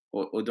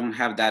or don't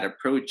have that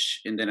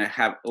approach, and then I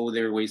have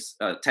other ways,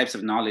 types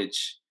of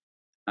knowledge,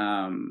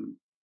 and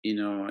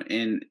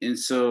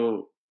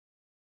so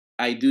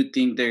I do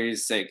think there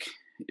is like,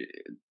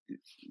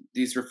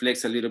 this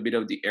reflects a little bit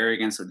of the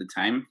arrogance of the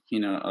time,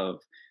 of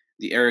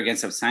the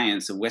arrogance of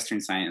science, of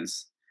Western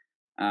science.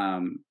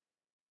 Um,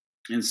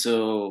 and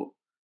so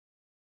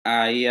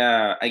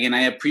again,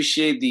 I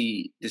appreciate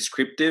the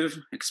descriptive,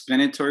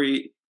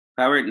 explanatory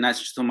power, not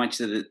so much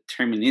the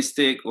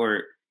deterministic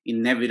or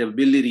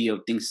inevitability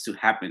of things to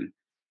happen,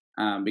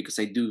 because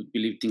I do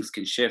believe things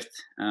can shift.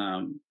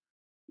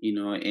 You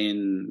know,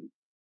 and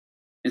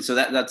so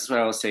that's what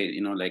I'll say.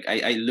 Like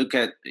I look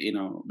at,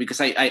 because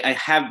I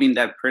have been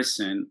that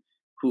person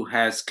who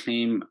has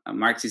claimed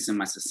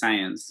Marxism as a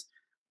science,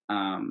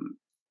 um,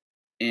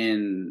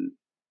 and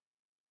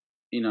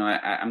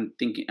I'm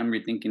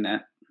rethinking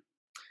that.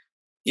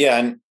 Yeah,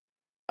 and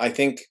I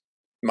think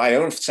my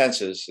own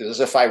sense is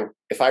if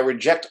I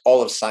reject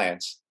all of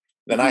science,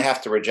 then I Hmm.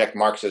 have to reject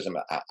Marxism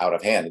out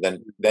of hand.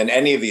 Then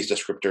any of these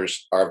descriptors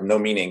are of no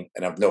meaning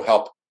and of no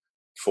help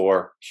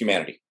for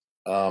humanity.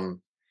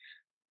 Um,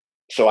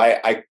 so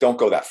I don't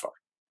go that far.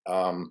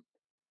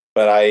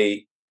 But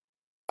I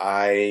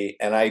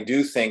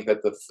do think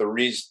that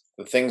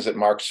the things that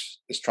Marx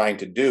is trying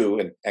to do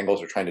and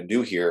Engels are trying to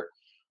do here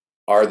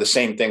are the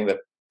same thing that,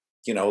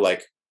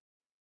 like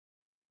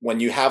when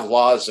you have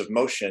laws of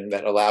motion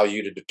that allow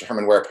you to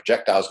determine where a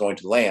projectile is going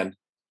to land.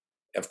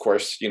 Of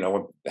course,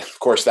 of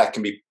course that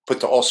can be put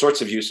to all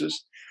sorts of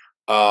uses.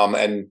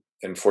 And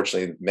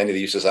unfortunately, many of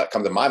the uses that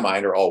come to my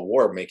mind are all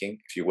war making,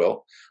 if you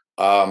will.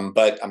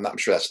 But I'm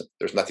sure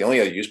there's not the only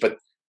other use, but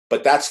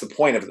that's the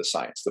point of the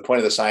science. The point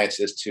of the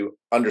science is to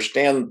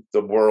understand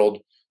the world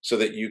so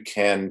that you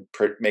can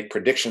make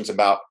predictions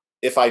about,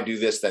 if I do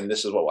this, then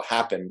this is what will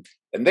happen,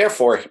 and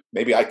therefore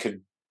maybe I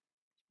could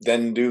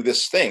then do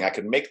this thing. I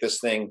could make this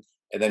thing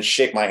and then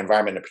shape my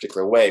environment in a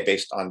particular way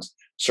based on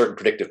certain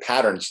predictive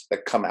patterns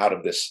that come out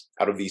of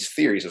these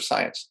theories of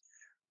science.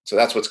 So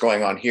that's what's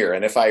going on here.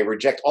 And if I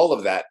reject all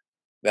of that,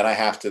 then I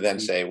have to then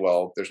say,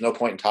 well, there's no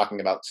point in talking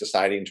about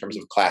society in terms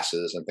of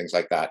classes and things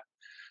like that.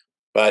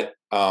 But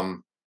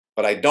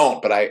I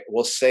don't. But I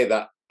will say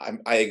that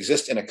I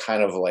exist in a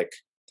kind of like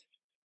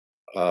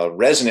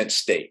resonant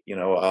state.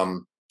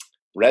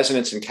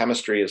 Resonance in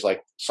chemistry is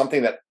like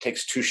something that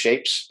takes two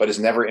shapes, but is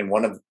never in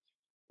one of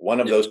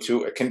Yeah, those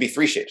two. It can be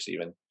three shapes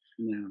even.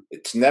 yeah,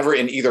 It's never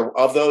in either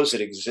of those. It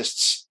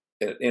exists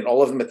in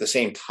all of them at the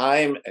same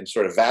time and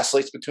sort of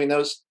vacillates between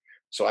those.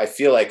 So I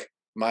feel like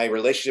my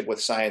relationship with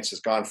science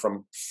has gone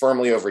from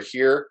firmly over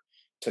here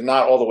to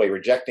not all the way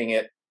rejecting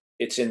it.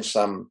 It's in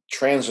some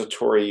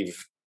transitory,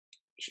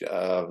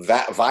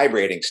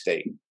 vibrating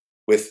state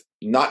with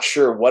not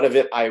sure what of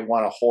it I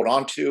want to hold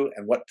on to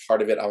and what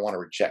part of it I want to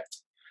reject.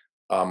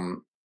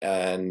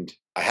 And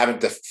I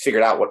haven't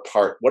figured out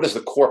what is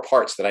the core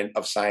parts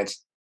of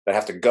science that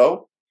have to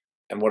go,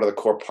 and what are the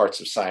core parts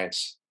of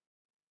science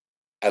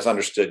as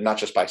understood not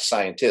just by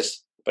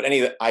scientists, but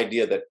any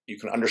idea that you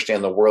can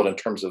understand the world in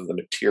terms of the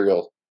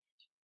material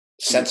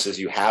yeah, senses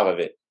you have of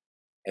it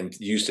and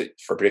use it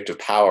for predictive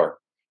power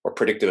or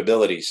predictive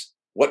abilities.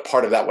 What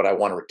part of that would I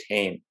want to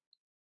retain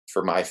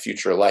for my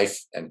future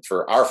life and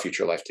for our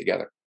future life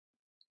together?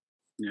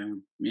 yeah. I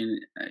mean,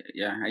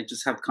 yeah, I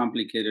just have a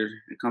complicated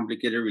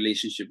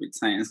relationship with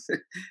science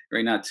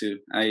right now too.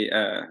 I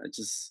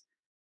just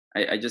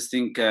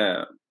think,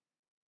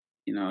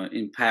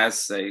 in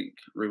past like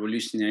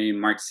revolutionary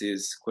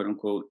Marxist quote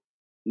unquote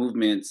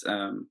movements,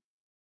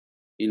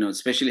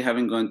 especially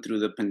having gone through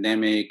the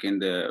pandemic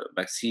and the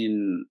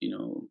vaccine,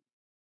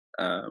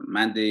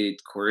 mandate,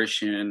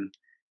 coercion,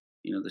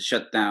 the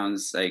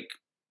shutdowns, like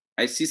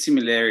I see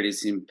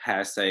similarities in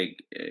past like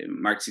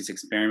Marxist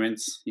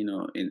experiments,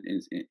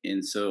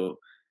 and so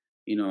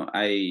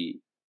I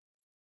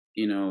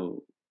you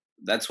know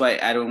that's why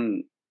I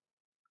don't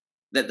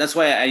that's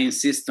why I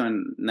insist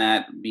on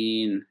not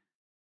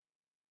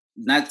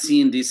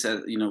seeing this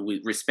as,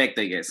 with respect,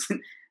 I guess.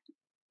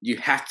 You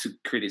have to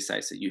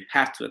criticize it, you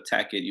have to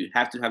attack it, you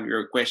have to have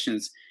your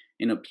questions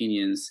and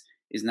opinions.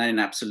 It's not an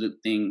absolute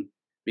thing,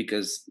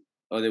 because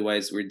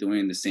otherwise we're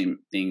doing the same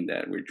thing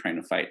that we're trying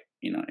to fight,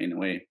 in a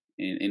way.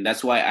 And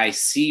that's why I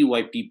see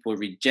why people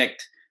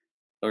reject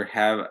or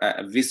have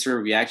a visceral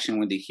reaction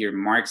when they hear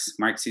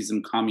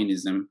Marxism,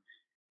 communism,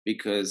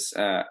 because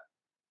I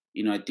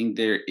think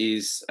there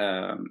is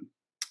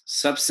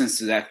substance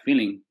to that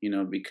feeling,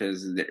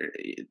 because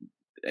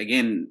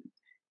again,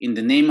 in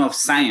the name of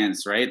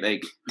science, right?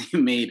 Like they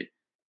made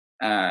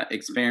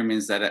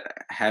experiments that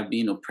have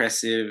been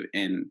oppressive,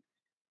 and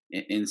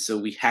so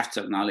we have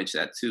to acknowledge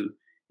that too.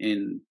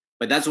 And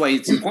but that's why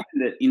it's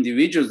important that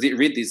individuals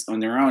read this on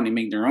their own and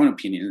make their own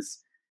opinions,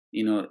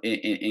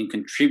 and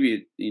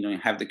contribute,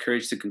 and have the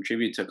courage to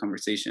contribute to a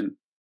conversation.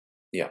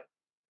 Yeah.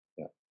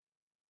 Yeah.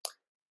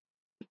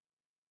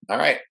 All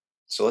right.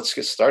 So let's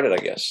get started, I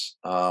guess.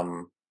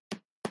 All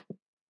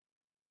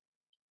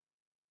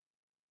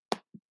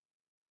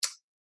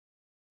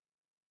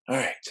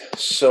right.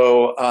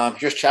 So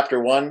here's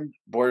chapter one: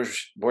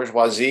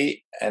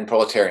 bourgeoisie and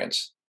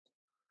proletarians.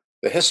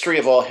 The history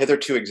of all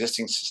hitherto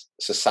existing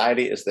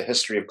society is the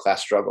history of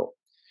class struggle.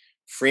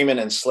 Freeman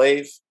and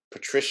slave,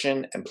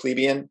 patrician and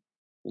plebeian,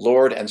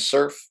 lord and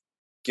serf,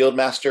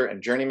 guildmaster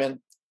and journeyman,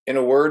 in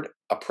a word,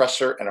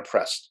 oppressor and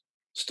oppressed,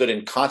 stood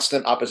in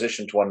constant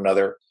opposition to one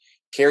another,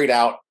 carried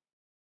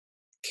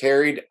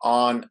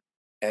on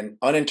an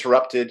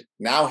uninterrupted,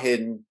 now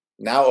hidden,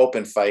 now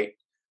open fight,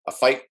 a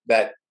fight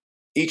that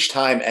each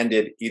time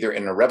ended either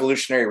in a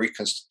revolutionary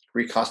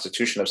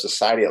reconstitution of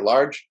society at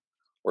large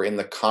or in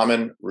the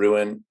common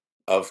ruin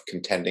of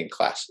contending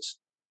classes.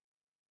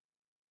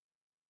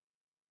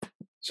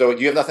 So,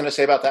 do you have nothing to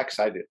say about that? Because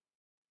I do.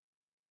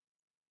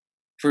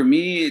 For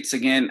me, it's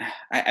again,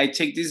 I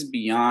take this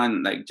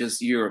beyond like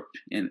just Europe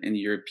and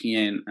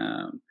European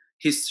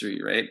history,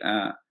 right?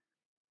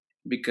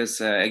 Because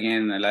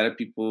again, a lot of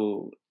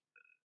people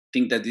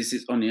think that this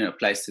is only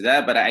applies to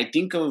that, but I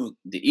think of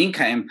the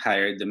Inca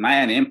Empire, the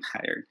Mayan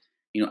Empire,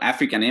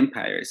 African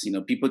empires.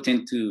 People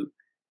tend to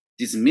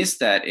dismiss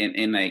that,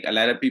 and like a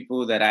lot of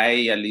people that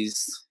I at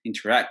least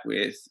interact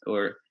with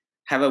or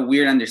have a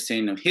weird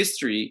understanding of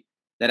history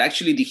that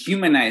actually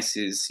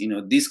dehumanizes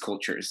these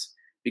cultures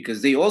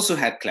because they also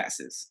had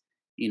classes,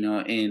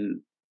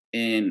 and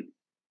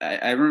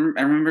I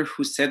remember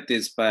who said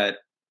this, but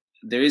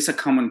there is a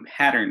common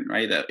pattern,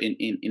 right?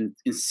 In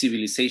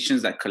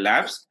civilizations that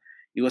collapsed,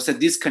 it was a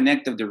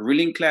disconnect of the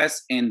ruling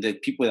class and the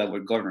people that were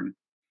governed.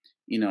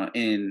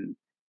 And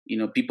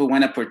people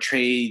want to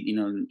portray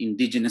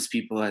indigenous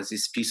people as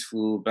this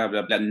peaceful, blah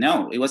blah blah.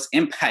 No, it was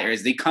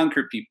empires. They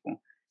conquered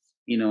people.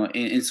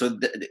 And so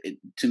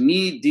to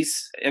me,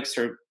 this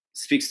excerpt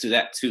speaks to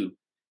that too.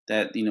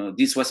 That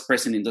this was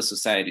present in those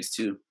societies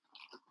too.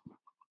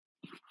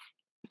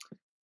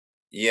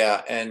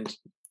 Yeah, and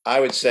I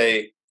would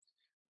say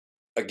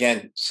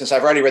again, since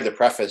I've already read the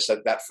preface,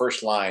 that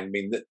first line, I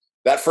mean,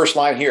 that first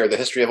line here, the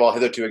history of all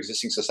hitherto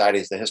existing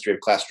societies, the history of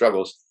class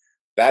struggles,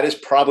 that is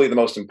probably the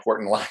most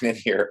important line in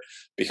here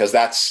because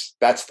that's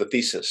the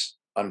thesis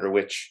under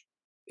which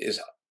is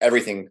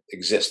everything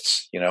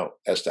exists,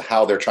 as to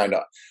how they're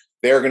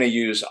going to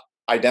use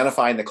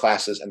identifying the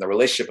classes and the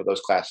relationship of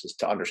those classes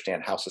to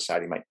understand how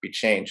society might be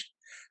changed.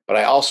 But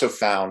I also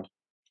found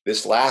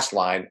this last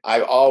line,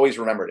 I've always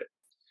remembered it.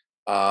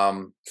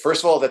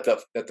 First of all, that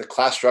the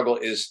class struggle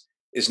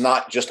is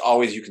not just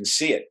always you can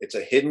see it. It's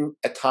a hidden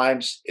at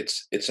times.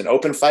 It's an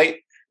open fight,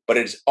 but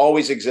it's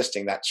always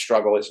existing. That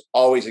struggle is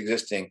always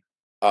existing,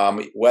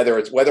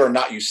 whether or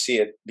not you see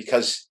it,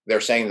 because they're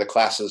saying the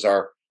classes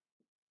are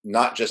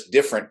not just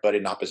different, but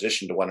in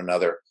opposition to one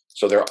another.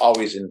 So they're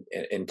always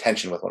in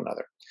tension with one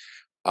another,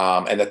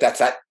 and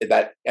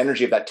that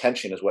energy of that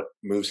tension is what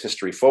moves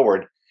history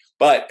forward.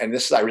 But and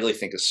this I really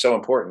think is so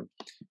important.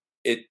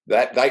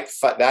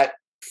 That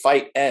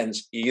fight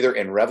ends either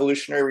in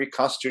revolutionary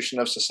reconstitution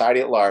of society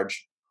at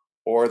large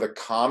or the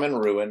common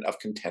ruin of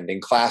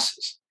contending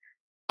classes.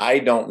 I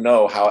don't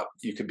know how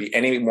you could be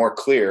any more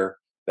clear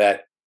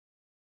that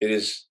it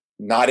is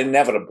not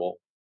inevitable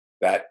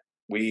that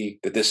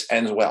this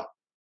ends well.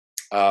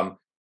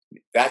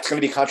 That's going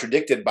to be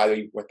contradicted by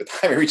the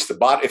time we reach the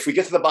bottom. If we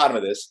get to the bottom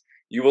of this,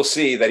 you will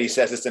see that he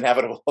says it's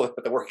inevitable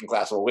that the working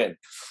class will win.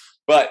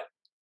 But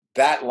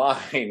that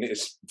line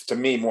is, to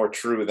me, more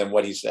true than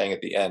what he's saying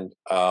at the end.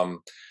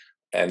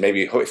 And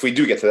maybe if we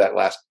do get to that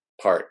last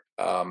part,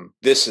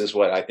 this is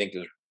what I think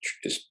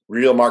is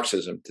real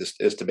Marxism,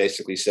 is to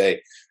basically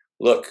say,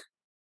 look,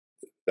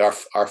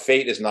 our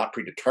fate is not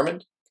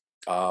predetermined,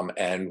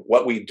 and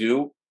what we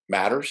do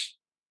matters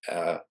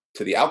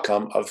to the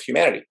outcome of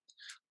humanity.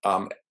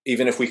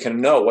 Even if we can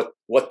know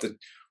what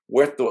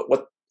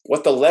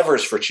the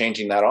levers for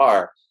changing that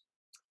are,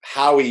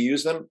 how we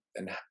use them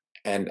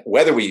and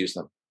whether we use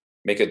them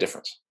make a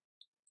difference.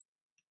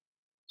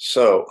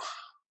 So,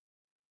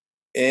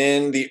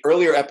 in the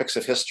earlier epochs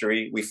of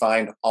history, we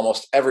find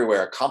almost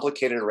everywhere a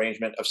complicated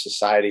arrangement of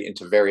society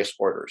into various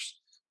orders,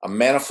 a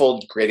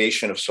manifold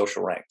gradation of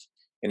social rank.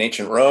 In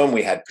ancient Rome,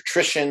 we had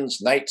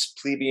patricians, knights,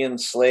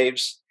 plebeians,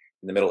 slaves.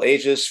 In the Middle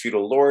Ages,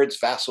 feudal lords,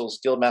 vassals,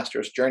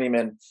 guildmasters,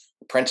 journeymen,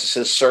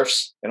 apprentices,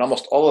 serfs. In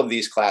almost all of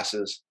these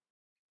classes,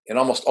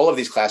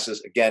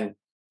 again,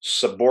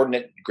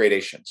 subordinate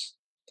gradations.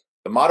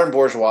 The modern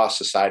bourgeois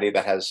society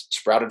that has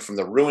sprouted from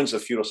the ruins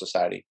of feudal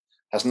society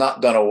has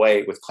not done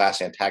away with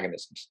class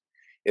antagonisms.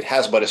 It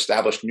has but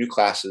established new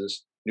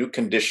classes, new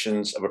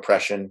conditions of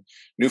oppression,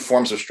 new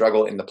forms of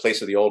struggle in the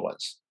place of the old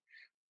ones.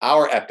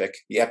 Our epoch,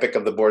 the epoch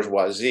of the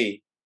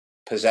bourgeoisie,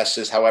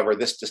 possesses, however,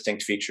 this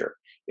distinct feature.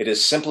 It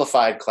is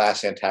simplified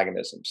class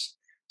antagonisms.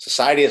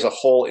 Society as a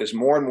whole is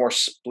more and more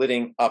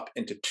splitting up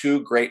into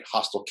two great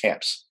hostile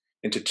camps,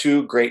 into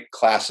two great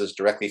classes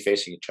directly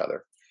facing each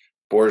other,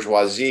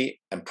 bourgeoisie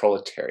and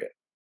proletariat.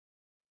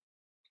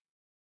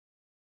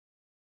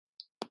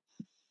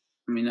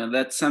 I mean,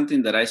 that's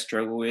something that I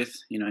struggle with,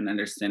 in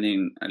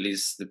understanding at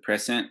least the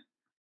present.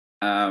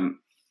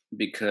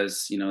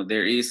 because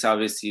there is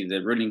obviously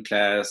the ruling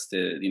class,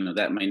 the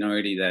that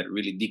minority that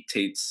really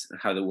dictates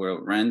how the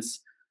world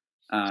runs.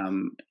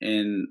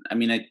 And I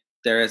mean, I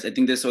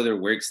think there's other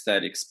works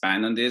that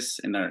expand on this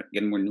and are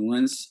get more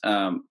nuanced.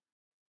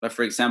 But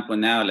for example,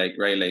 now, like,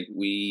 right, like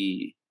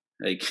we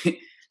like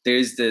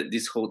there's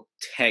this whole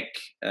tech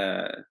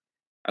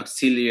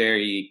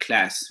auxiliary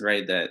class,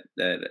 right,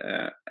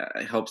 that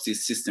helps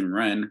this system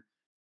run.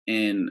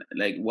 And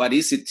like, what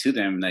is it to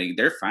them? Like,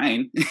 they're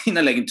fine,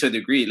 like, to a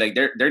degree, like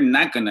they're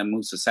not gonna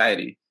move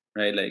society,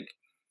 right? Like,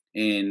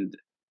 and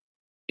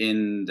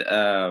and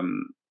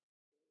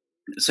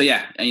so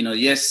yeah,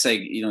 yes,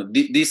 like,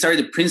 these are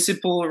the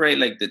principle, right?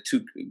 Like the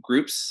two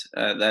groups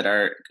that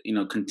are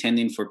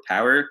contending for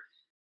power.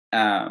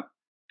 uh,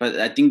 but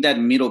I think that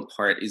middle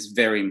part is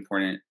very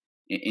important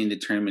in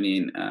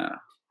determining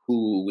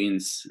who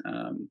wins,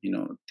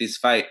 this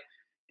fight.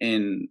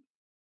 And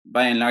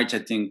by and large, I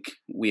think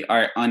we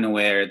are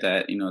unaware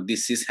that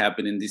this is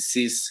happening. This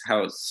is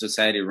how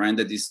society runs.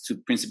 That these two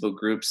principal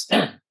groups,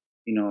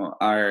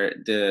 are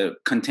the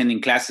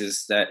contending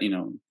classes that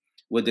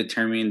will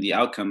determine the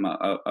outcome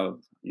of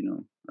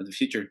the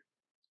future.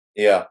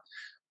 Yeah,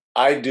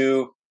 I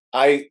do.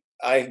 I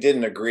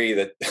didn't agree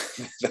that.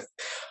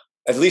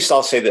 At least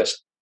I'll say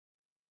this: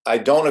 I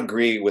don't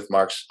agree with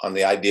Marx on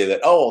the idea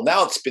that, oh, well,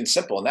 now it's been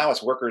simple. Now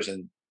it's workers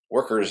and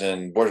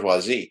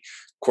bourgeoisie.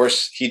 Of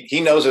course, he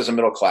knows there's a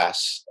middle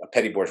class, a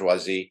petty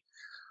bourgeoisie.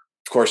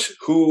 Of course,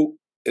 who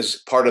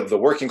is part of the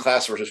working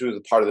class versus who is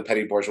part of the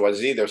petty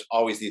bourgeoisie? There's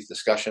always these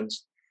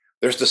discussions.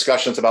 There's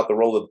discussions about the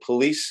role of the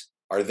police.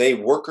 Are they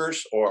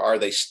workers or are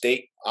they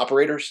state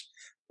operators?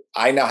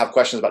 I now have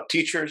questions about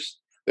teachers.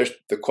 There's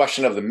the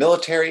question of the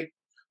military.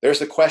 There's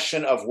the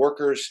question of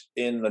workers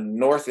in the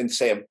North in,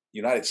 say,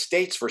 United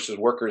States versus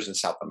workers in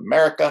South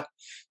America.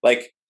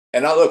 Like,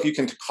 and now look, you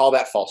can call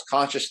that false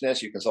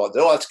consciousness. You can say,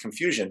 oh, that's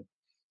confusion.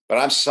 But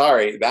I'm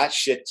sorry, that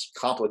shit's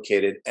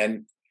complicated.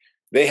 And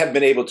they have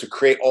been able to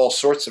create all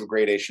sorts of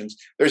gradations.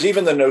 There's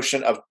even the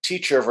notion of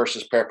teacher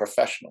versus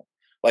paraprofessional.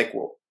 Like,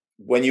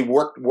 when you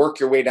work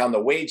your way down the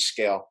wage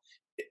scale,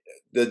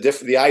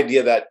 the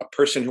idea that a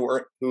person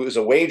who is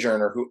a wage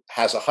earner who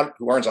earns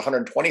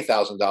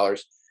 $120,000,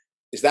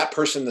 is that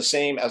person the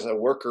same as a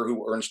worker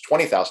who earns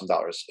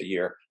 $20,000 a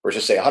year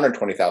versus, say,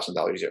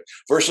 $120,000 a year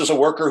versus a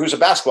worker who's a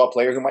basketball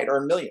player who might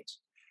earn millions?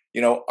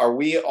 Are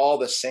we all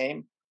the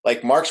same?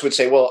 Like Marx would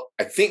say, well,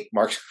 I think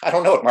Marx, I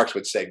don't know what Marx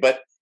would say,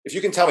 but if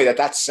you can tell me that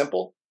that's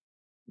simple,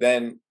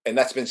 then, and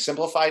that's been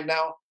simplified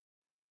now,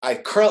 I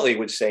currently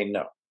would say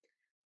no.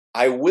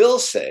 I will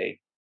say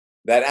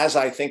that as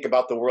I think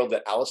about the world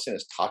that Allison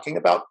is talking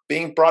about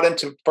being brought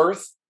into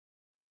birth,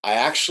 I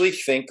actually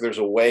think there's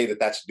a way that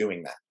that's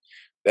doing that.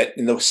 That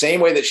in the same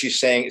way that she's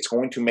saying it's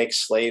going to make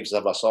slaves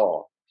of us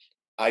all,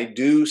 I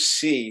do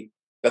see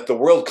that the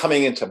world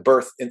coming into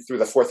birth through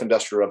the fourth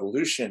industrial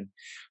revolution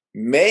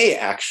may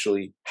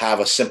actually have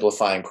a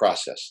simplifying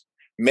process,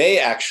 may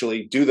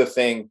actually do the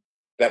thing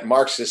that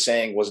Marx is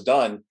saying was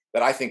done,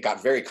 that I think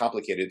got very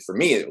complicated for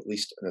me, at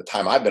least in the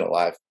time I've been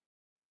alive.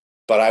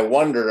 But I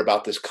wondered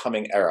about this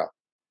coming era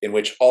in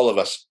which all of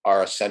us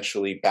are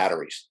essentially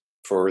batteries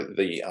for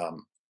the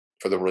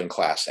ruling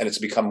class, and it's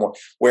become more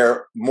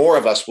where more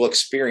of us will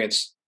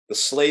experience the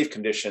slave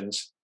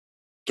conditions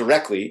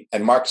directly.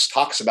 And Marx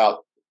talks about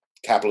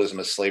capitalism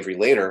as slavery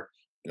later,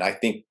 and I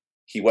think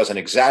he wasn't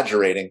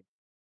exaggerating,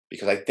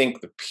 because I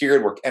think the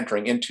period we're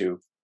entering into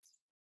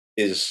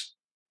is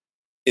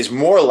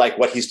more like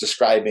what he's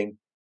describing,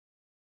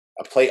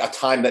 a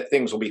time that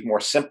things will be more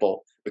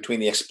simple between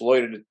the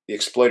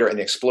exploiter and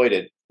the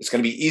exploited. It's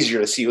going to be easier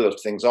to see who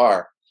those things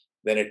are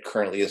than it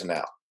currently is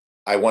now.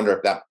 I wonder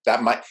if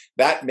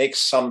that makes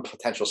some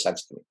potential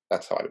sense to me.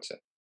 That's how I would say.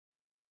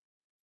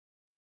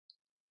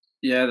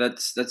 Yeah,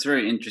 that's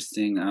very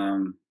interesting. I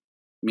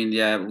mean,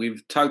 yeah,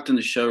 we've talked on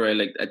the show, right?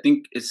 Like, I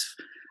think I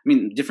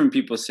mean, different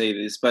people say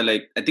this, but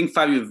like, I think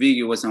Fabio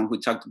Vigi was someone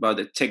who talked about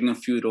the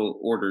techno-feudal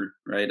order,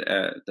 right?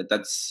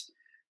 That's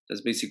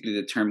basically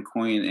the term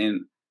coined.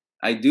 And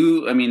I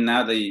mean,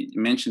 now that you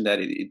mentioned that,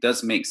 it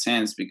does make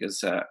sense,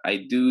 because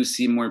I do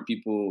see more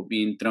people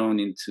being thrown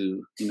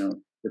into,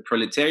 the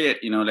proletariat,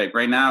 like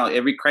right now,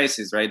 every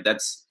crisis, right?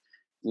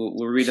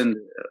 We'll read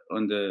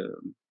on the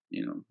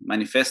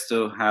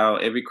manifesto, how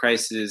every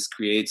crisis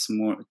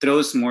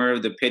throws more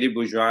of the petty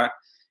bourgeois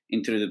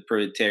into the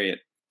proletariat,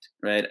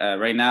 right?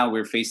 Right now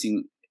we're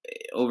facing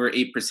over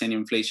 8%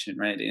 inflation,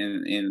 right?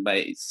 And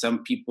by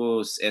some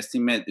people's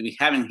estimate, we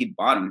haven't hit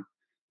bottom.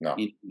 No.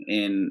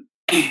 And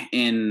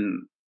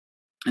and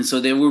and so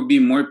there will be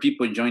more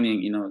people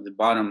joining, the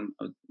bottom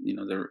of,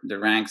 the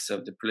ranks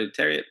of the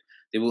proletariat.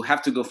 They will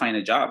have to go find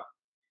a job,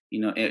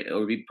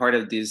 or be part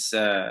of this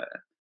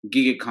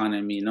gig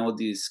economy and all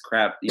this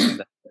crap,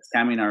 that's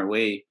coming our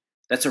way.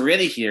 That's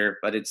already here,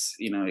 but it's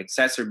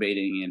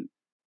exacerbating.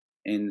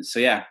 And so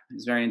yeah,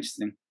 it's very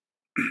interesting.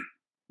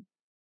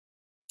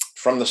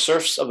 From the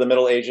serfs of the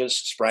Middle Ages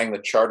sprang the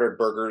chartered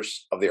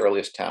burghers of the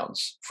earliest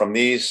towns. From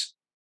these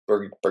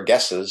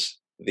burgesses,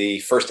 the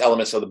first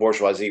elements of the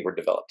bourgeoisie were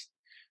developed.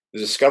 The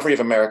discovery of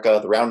America,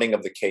 the rounding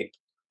of the Cape,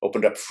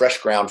 opened up fresh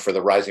ground for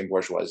the rising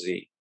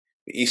bourgeoisie.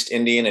 The East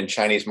Indian and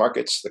Chinese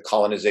markets, the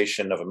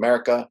colonization of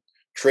America,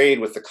 trade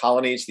with the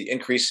colonies, the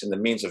increase in the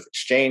means of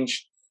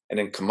exchange, and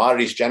in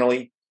commodities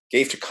generally,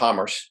 gave to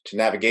commerce, to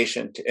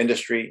navigation, to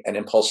industry, an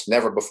impulse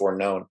never before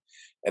known,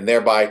 and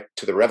thereby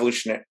to the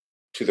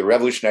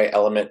revolutionary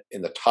element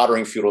in the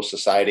tottering feudal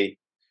society,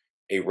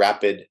 a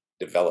rapid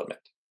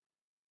development.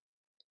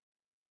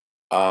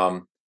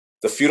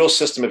 The feudal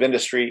system of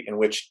industry, in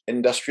which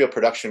industrial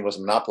production was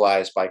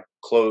monopolized by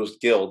closed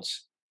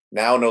guilds,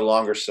 now no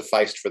longer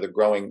sufficed for the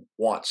growing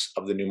wants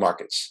of the new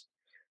markets.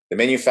 The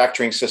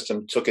manufacturing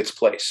system took its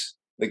place.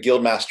 The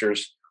guild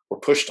masters were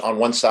pushed on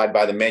one side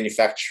by the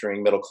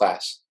manufacturing middle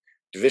class.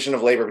 Division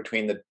of labor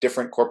between the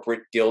different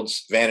corporate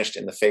guilds vanished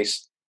in the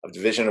face of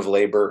division of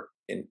labor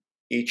in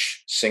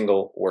each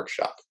single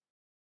workshop.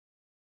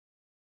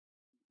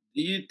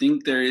 Do you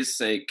think there is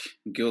like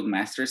guild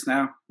masters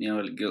now?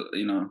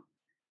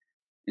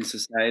 In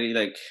society,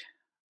 like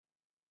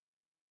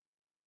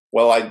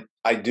Well,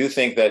 I do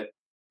think that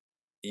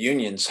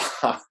unions,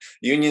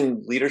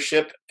 union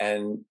leadership,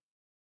 and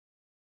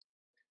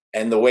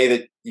the way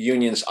that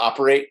unions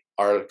operate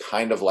are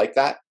kind of like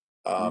that,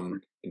 Mhm.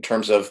 in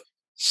terms of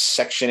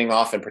sectioning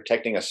off and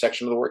protecting a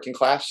section of the working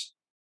class,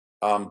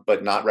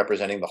 but not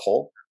representing the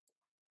whole.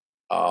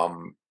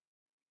 Um,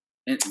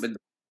 But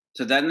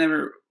so that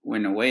never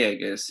went away, I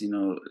guess.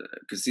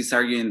 Because he's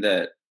arguing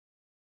that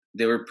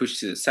they were pushed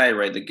to the side,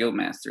 right? The guild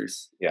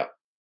masters. yeah,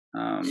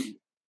 Um,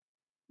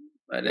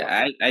 but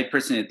yeah, I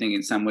personally think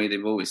in some way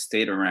they've always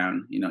stayed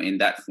around, in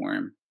that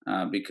form,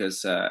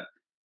 because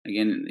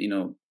again,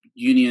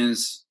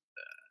 unions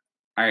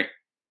are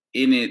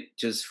in it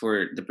just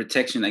for the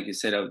protection, like you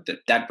said, of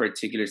that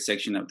particular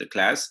section of the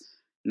class,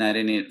 not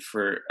in it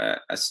for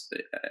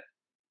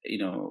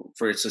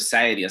for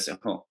society as a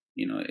whole.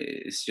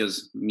 It's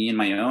just me and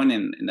my own,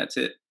 and that's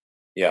it.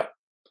 yeah,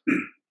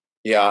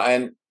 yeah.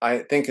 And I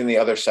think in the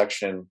other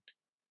section,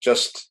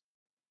 just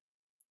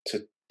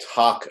to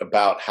talk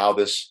about how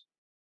this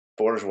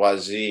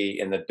bourgeoisie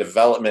and the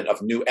development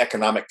of new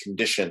economic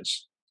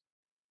conditions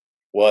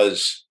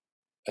was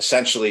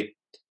essentially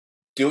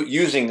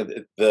using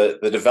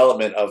the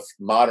development of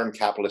modern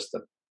capitalist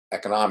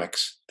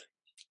economics,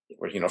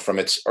 from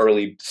its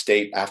early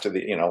state after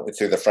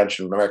through the French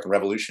and American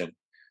Revolution,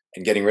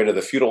 and getting rid of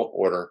the feudal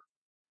order,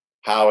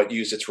 how it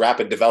used its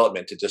rapid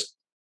development to just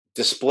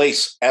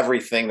displace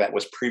everything that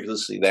was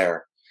previously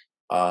there.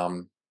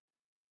 um,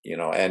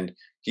 and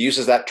he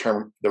uses that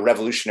term, the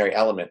revolutionary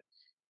element.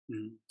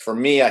 Mhm. For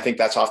me, I think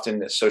that's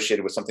often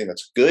associated with something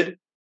that's good,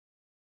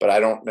 but I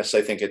don't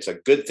necessarily think it's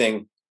a good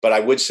thing. But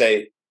he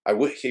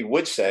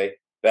would say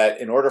that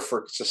in order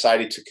for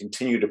society to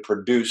continue to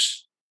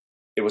produce,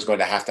 it was going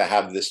to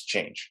have this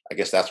change. I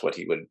guess that's what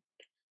he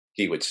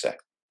would say.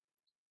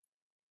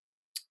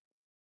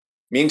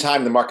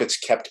 Meantime, the markets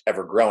kept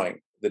ever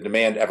growing, the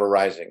demand ever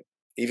rising.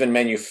 Even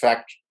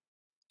manufacture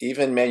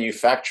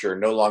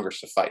no longer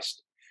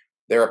sufficed.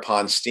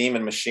 Thereupon, steam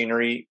and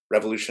machinery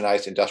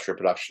revolutionized industrial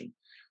production.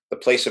 The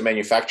place of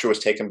manufacture was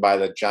taken by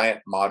the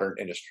giant modern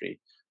industry,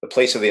 the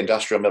place of the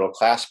industrial middle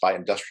class by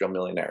industrial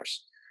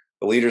millionaires,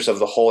 the leaders of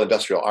the whole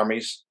industrial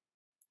armies,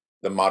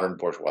 the modern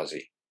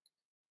bourgeoisie.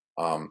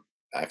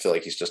 I feel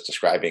like he's just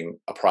describing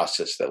a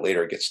process that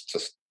later gets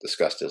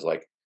discussed as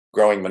like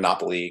growing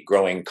monopoly,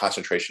 growing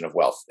concentration of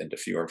wealth into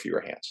fewer and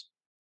fewer hands.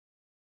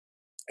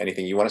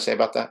 Anything you want to say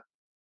about that?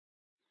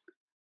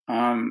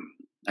 Um,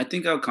 I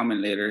think I'll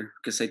comment later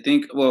because I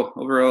think, well,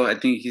 overall, I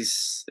think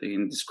he's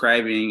in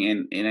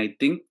describing, and I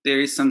think there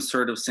is some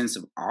sort of sense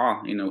of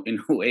awe, in a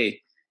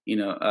way,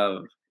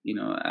 of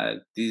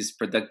these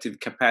productive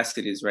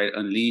capacities, right, Yeah,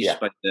 unleashed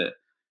by the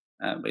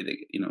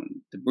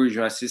the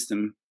bourgeois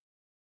system.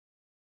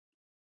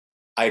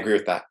 I agree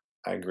with that.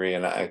 I agree,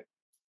 and I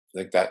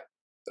think that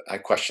I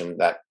question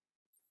that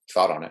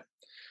thought on it.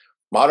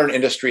 Modern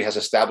industry has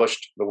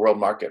established the world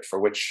market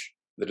for which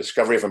the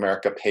discovery of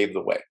America paved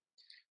the way.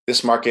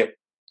 This market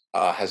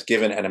has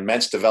given an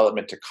immense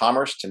development to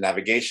commerce, to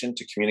navigation,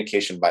 to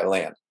communication by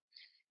land.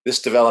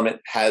 This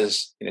development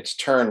has, in its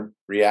turn,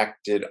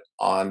 reacted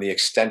on the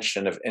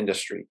extension of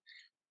industry.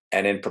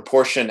 And in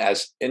proportion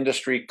as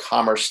industry,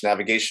 commerce,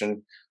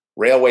 navigation,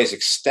 railways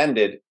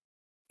extended,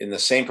 in the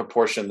same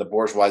proportion the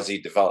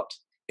bourgeoisie developed,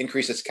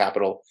 increased its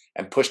capital,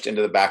 and pushed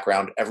into the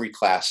background every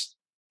class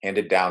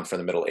handed down from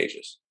the Middle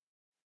Ages.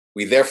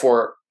 We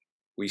therefore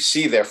we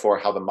see therefore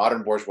how the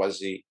modern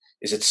bourgeoisie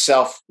is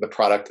itself the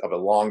product of a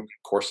long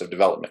course of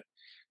development,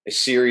 a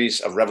series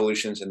of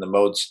revolutions in the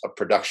modes of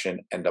production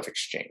and of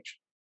exchange.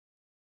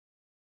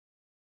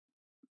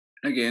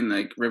 Again,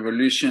 like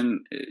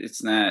revolution,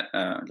 it's not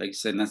like you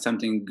said, not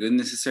something good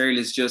necessarily.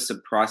 It's just a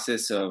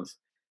process of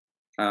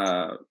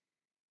uh,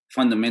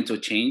 fundamental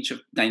change of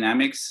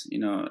dynamics.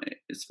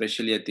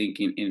 Especially I think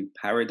in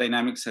power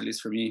dynamics, at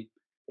least for me.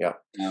 Yeah.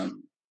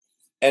 Um,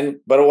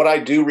 But what I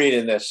do read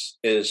in this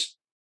is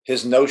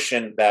his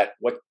notion that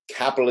what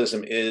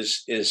capitalism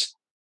is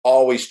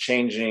always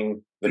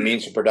changing the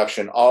means of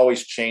production,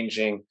 always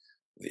changing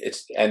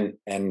it's and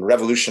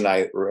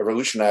revolutionizing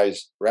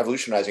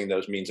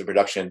those means of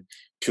production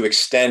to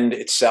extend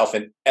itself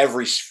in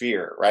every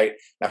sphere. Right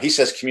now, he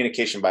says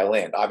communication by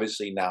land.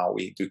 Obviously, now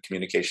we do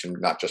communication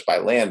not just by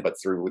land, but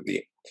through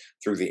the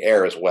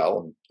air as well,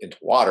 and into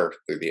water,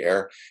 through the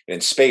air, and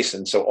in space.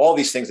 And so all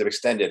these things have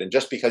extended. And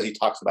just because he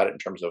talks about it in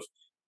terms of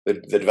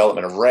the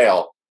development of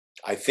rail,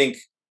 I think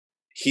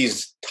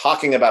he's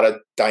talking about a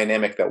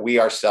dynamic that we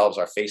ourselves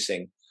are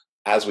facing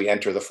as we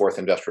enter the fourth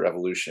industrial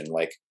revolution,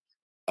 like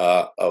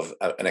of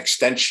an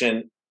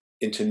extension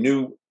into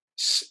new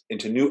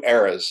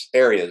areas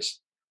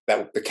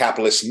that the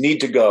capitalists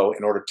need to go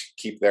in order to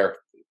keep their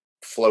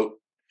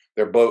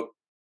boat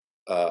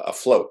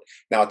afloat.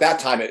 Now, at that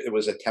time, it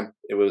was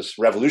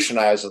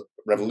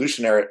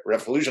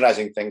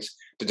revolutionizing things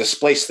to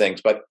displace things,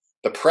 but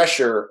the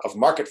pressure of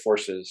market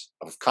forces,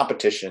 of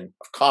competition,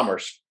 of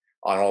commerce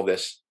on all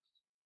this,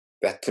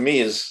 that to me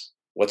is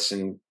what's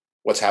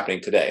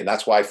happening today. And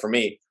that's why, for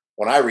me,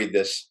 when I read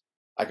this,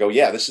 I go,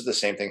 yeah, this is the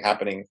same thing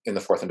happening in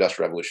the fourth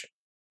industrial revolution.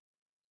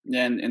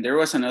 Yeah, and there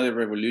was another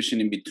revolution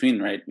in between,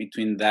 right?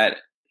 Between that,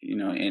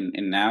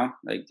 and now,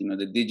 like,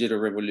 the digital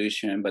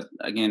revolution. But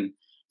again,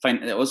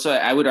 also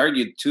I would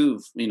argue too,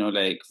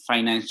 like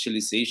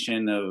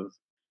financialization of,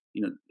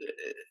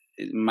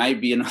 it might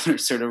be another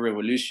sort of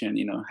revolution,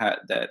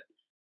 that,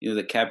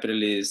 the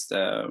capitalist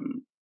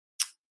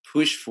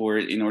push for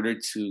it in order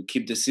to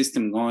keep the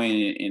system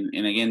going,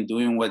 and again,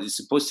 doing what it's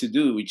supposed to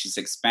do, which is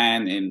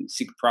expand and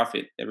seek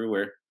profit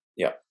everywhere.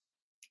 Yeah.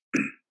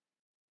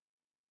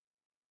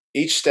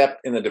 Each step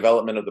in the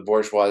development of the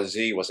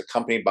bourgeoisie was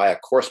accompanied by a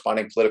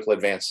corresponding political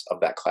advance of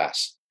that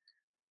class.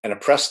 An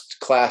oppressed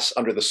class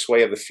under the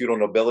sway of the feudal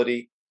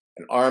nobility,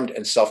 an armed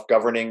and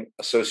self-governing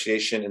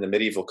association in the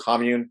medieval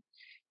commune,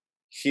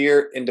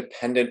 here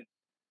independent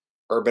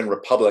urban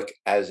republic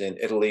as in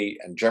Italy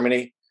and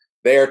Germany,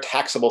 there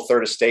taxable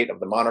third estate of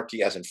the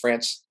monarchy as in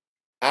France,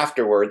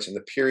 afterwards in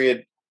the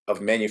period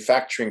of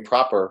manufacturing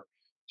proper,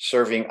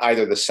 serving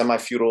either the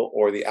semi-feudal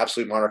or the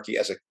absolute monarchy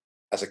as a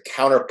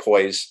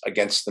counterpoise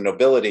against the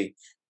nobility,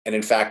 and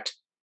in fact,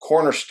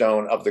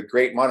 cornerstone of the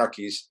great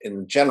monarchies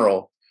in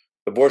general,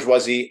 the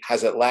bourgeoisie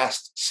has at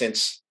last,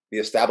 since the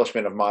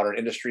establishment of modern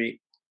industry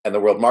and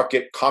the world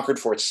market, conquered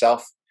for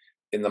itself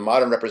in the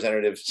modern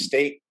representative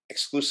state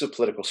exclusive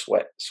political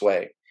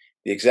sway.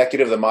 The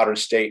executive of the modern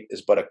state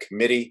is but a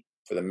committee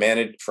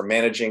for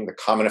managing the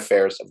common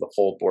affairs of the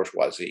whole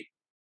bourgeoisie.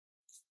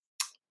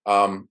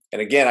 And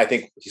again, I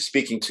think he's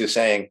speaking to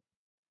saying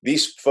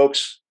these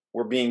folks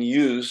were being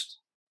used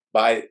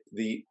by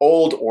the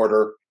old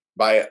order,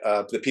 by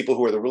the people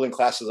who were the ruling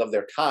classes of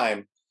their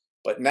time.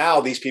 But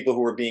now these people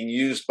who were being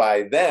used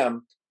by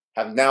them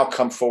have now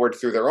come forward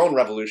through their own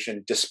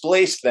revolution,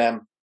 displaced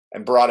them,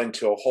 and brought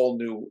into a whole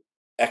new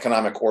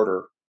economic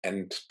order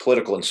and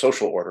political and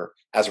social order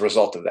as a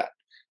result of that.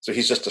 So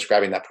he's just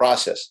describing that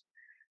process.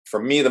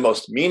 For me, the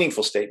most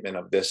meaningful statement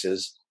of this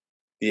is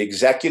the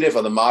executive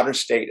of the modern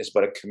state is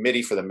but a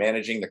committee for the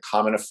managing the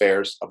common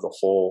affairs of the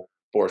whole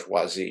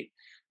bourgeoisie.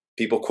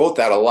 People quote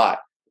that a lot,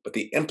 but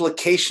the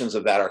implications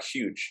of that are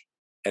huge.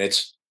 And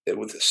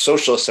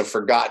socialists have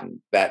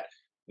forgotten that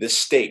this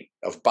state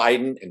of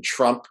Biden and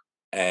Trump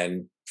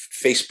and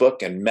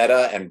Facebook and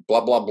Meta and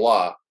blah, blah,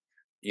 blah,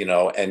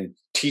 and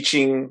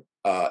teaching,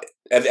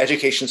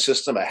 education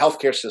system, a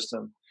healthcare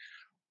system,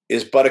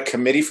 is but a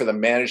committee for the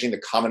managing the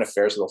common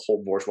affairs of the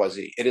whole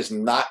bourgeoisie. It is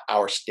not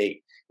our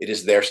state. It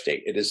is their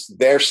state. It is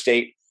their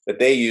state that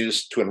they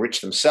use to enrich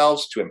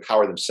themselves, to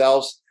empower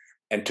themselves,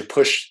 and to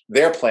push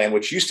their plan,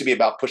 which used to be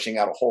about pushing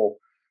out a whole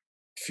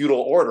feudal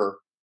order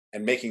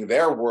and making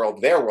their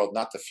world,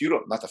 not the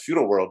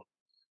feudal world.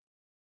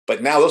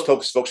 But now those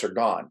folks are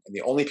gone. And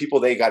the only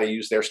people they got to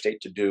use their state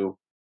to do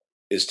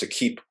is to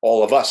keep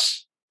all of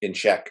us in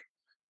check,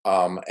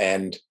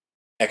 and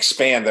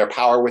expand their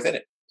power within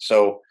it.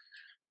 So,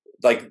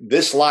 like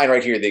this line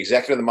right here, the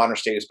executive of the modern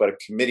state is but a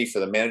committee for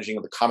the managing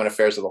of the common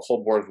affairs of the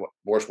whole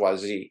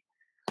bourgeoisie.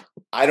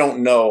 I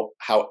don't know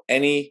how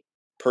any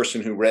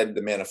person who read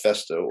the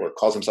manifesto or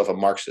calls himself a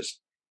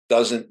Marxist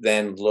doesn't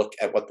then look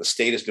at what the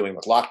state is doing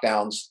with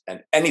lockdowns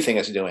and anything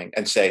it's doing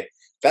and say,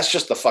 that's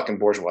just the fucking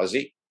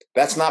bourgeoisie.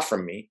 That's not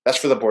from me. That's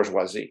for the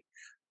bourgeoisie.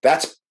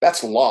 That's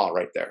law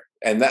right there.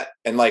 And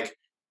like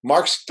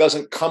Marx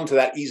doesn't come to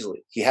that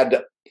easily. He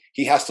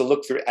has to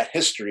look through at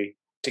history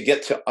to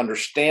get to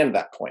understand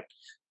that point.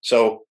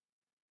 So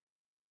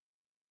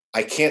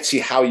I can't see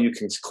how you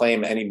can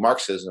claim any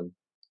Marxism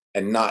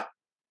and not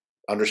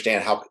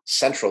understand how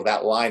central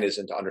that line is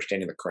into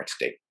understanding the current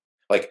state,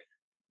 like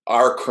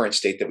our current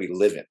state that we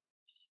live in.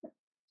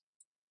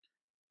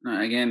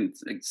 Again,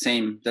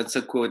 same. That's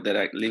a quote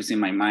that lives in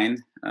my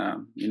mind.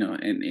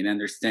 In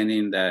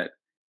understanding that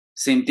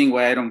same thing.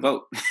 Why I don't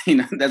vote.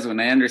 That's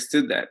when I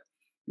understood that.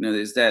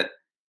 There's that.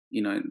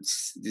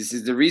 This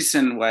is the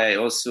reason why I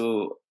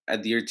also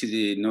adhere to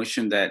the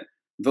notion that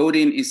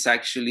voting is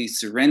actually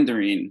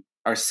surrendering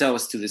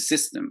ourselves to the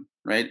system,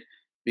 right?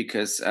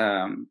 Because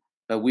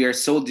but we are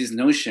sold this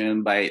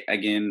notion by,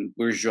 again,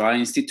 bourgeois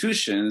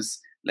institutions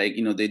like,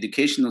 the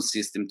educational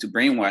system to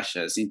brainwash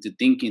us into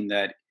thinking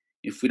that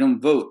if we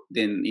don't vote,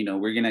 then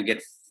we're gonna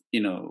get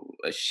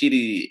a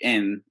shitty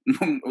end,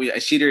 a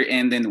shitter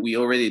end than we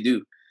already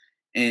do.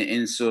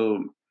 And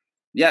so,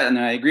 yeah, and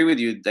I agree with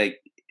you. Like,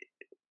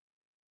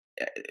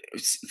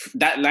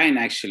 that line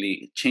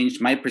actually changed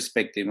my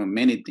perspective on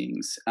many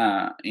things.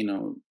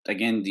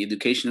 Again, the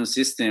educational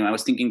system. I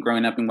was thinking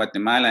growing up in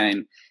Guatemala,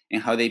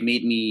 and how they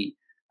made me,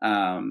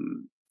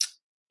 um,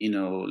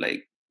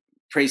 like,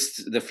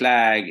 praise the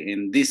flag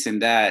and this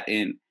and that,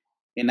 and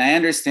I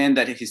understand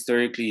that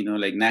historically,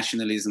 like,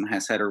 nationalism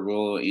has had a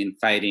role in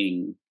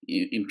fighting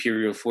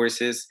imperial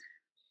forces,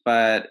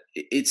 but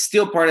it's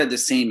still part of the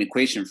same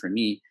equation for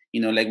me.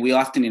 Like, we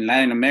often in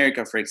Latin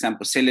America, for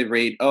example,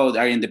 celebrate, oh,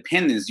 our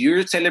independence.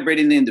 You're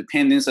celebrating the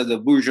independence of the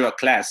bourgeois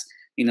class,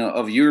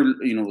 of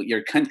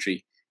your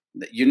country.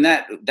 You're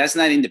not. That's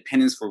not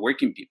independence for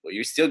working people.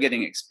 You're still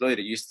getting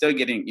exploited. You're still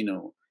getting,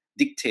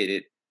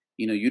 dictated.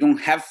 You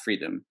don't have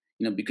freedom.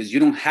 Because you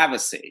don't have a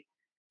say.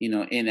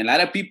 And a lot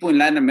of people in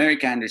Latin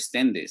America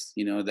understand this.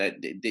 That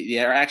they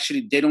are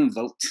actually, they don't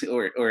vote,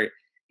 or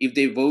if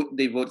they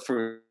vote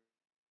for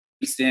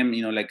them,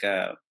 like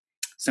a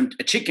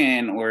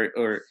chicken,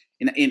 or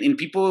and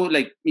people,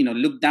 like,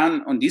 look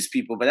down on these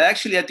people, but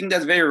actually I think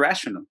that's very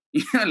rational.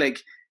 Like,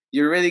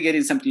 you're already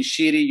getting something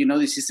shitty,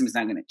 the system is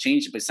not going to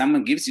change, but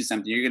someone gives you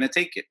something, you're going to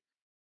take it.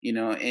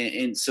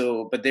 And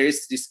so, but there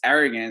is this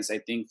arrogance, I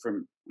think,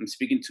 from I'm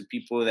speaking to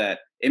people that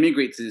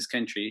immigrate to this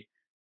country,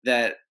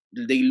 that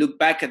they look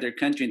back at their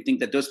country and think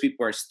that those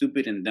people are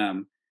stupid and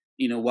dumb,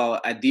 while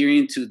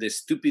adhering to the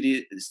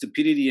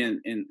stupidity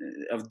and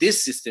of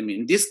this system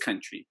in this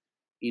country,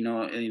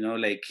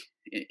 like,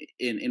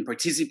 in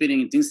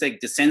participating in things like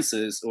the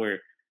census, or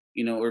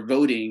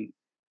voting,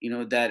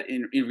 that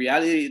in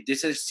reality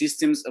these are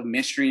systems of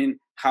measuring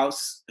how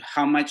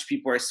much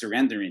people are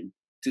surrendering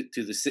to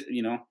the,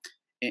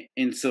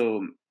 and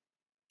so,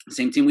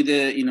 same thing with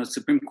the,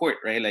 Supreme Court,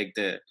 right? Like,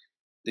 the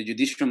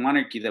judicial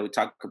monarchy that we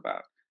talk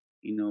about.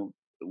 you know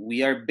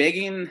we are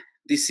begging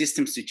these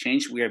systems to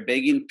change. We are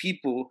begging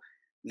people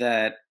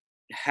that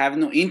have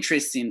no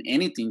interest in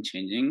anything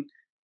changing.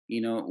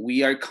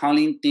 We are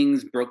calling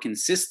things broken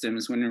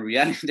systems, when in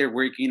reality they're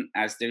working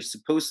as they're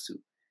supposed to. you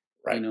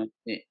Right. know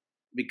eh,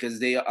 because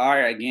they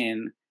are,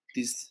 again,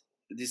 these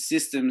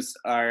systems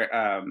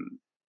are,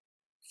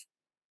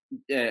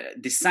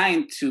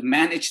 designed to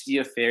manage the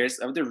affairs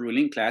of the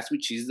ruling class,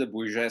 which is the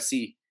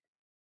bourgeoisie.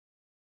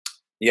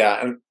 Yeah,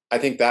 and I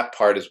think that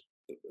part is,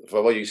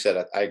 for what you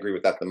said, I agree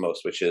with that the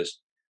most, which is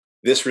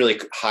this really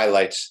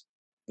highlights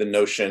the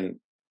notion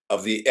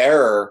of the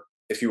error,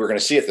 if you were going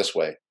to see it this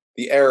way,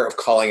 the error of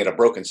calling it a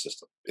broken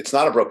system. It's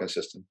not a broken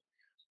system.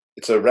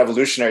 It's a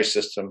revolutionary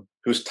system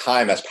whose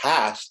time has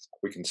passed,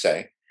 we can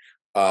say.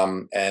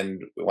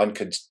 And one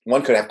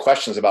could have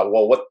questions about,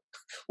 well, what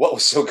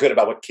was so good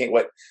about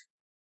what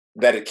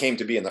that it came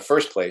to be in the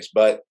first place.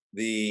 But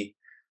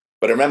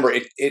remember,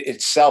 it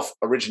itself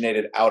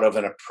originated out of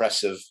an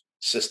oppressive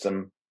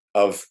system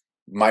of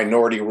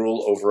minority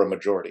rule over a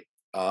majority.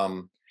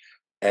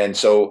 And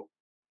so,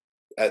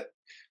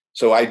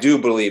 so I do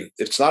believe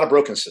it's not a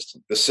broken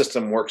system. The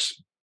system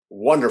works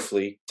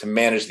wonderfully to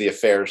manage the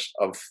affairs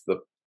of the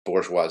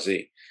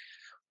bourgeoisie.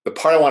 The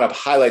part I want to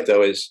highlight,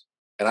 though, is,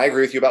 and I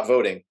agree with you about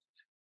voting,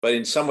 but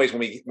in some ways,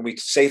 when we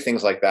say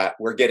things like that,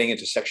 we're getting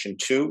into Section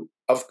 2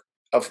 of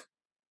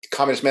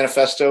Communist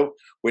Manifesto,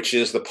 which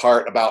is the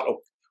part about,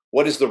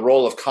 what is the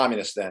role of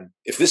communists then?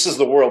 If this is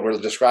the world we're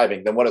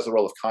describing, then what is the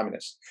role of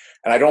communists?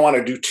 And I don't want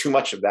to do too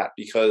much of that,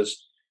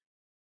 because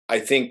I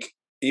think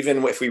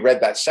even if we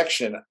read that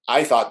section,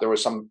 I thought there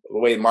was the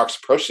way Marx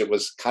approached it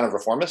was kind of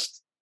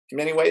reformist in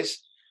many ways.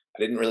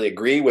 I didn't really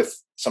agree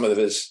with some of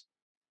his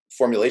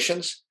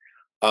formulations.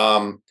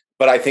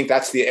 But I think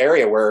that's the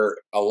area where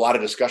a lot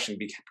of discussion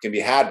can be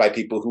had by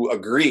people who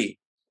agree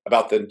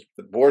about the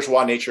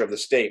bourgeois nature of the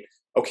state.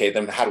 Okay,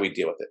 then how do we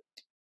deal with it?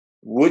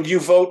 Would you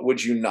vote?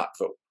 Would you not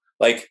vote?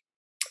 Like,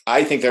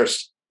 I think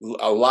there's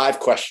a live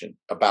question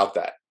about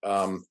that.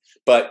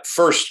 But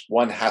first,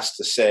 one has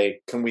to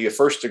say, can we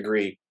first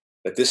agree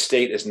that this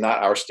state is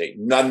not our state?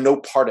 No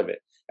part of it.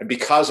 And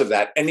because of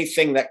that,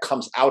 anything that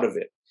comes out of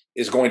it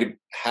is going to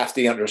have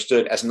to be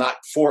understood as not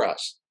for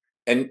us.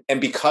 And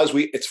because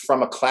it's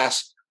from a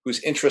class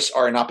whose interests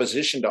are in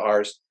opposition to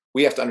ours,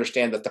 we have to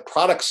understand that the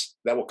products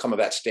that will come of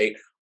that state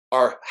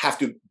have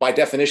to, by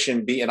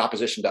definition, be in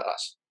opposition to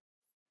us.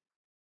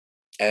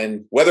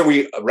 And whether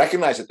we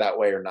recognize it that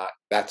way or not,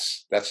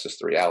 that's just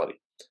the reality.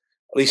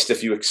 At least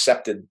if you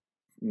accepted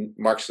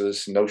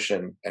Marx's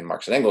notion and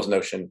Marx and Engels'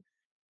 notion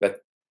that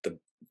the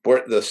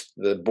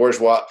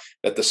bourgeois,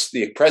 that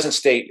the present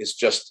state is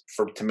just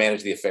to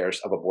manage the affairs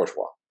of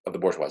the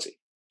bourgeoisie.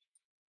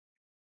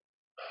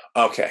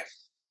 Okay.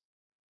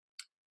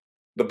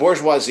 The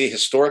bourgeoisie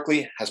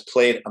historically has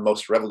played a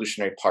most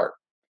revolutionary part.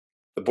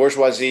 The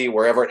bourgeoisie,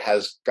 wherever it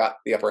has got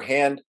the upper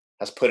hand,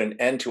 has put an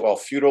end to all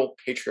feudal,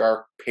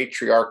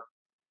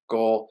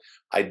 patriarchal,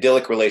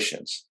 idyllic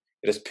relations.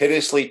 It has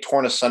pitilessly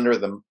torn asunder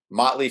the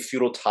motley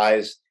feudal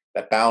ties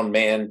that bound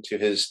man to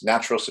his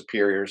natural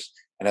superiors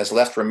and has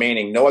left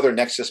remaining no other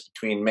nexus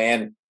between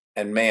man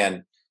and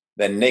man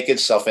than naked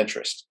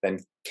self-interest, than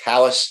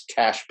callous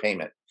cash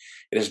payment.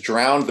 It has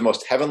drowned the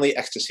most heavenly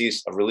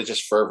ecstasies of religious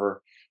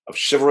fervor, of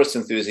chivalrous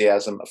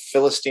enthusiasm, of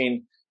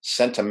Philistine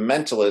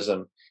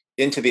sentimentalism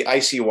into the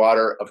icy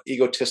water of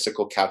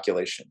egotistical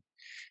calculation.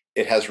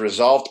 It has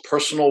resolved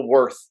personal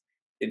worth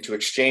into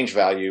exchange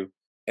value,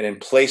 and in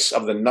place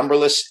of the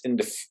numberless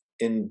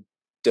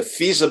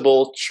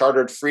indefeasible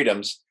chartered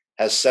freedoms,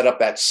 has set up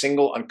that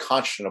single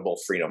unconscionable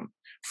freedom,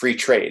 free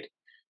trade.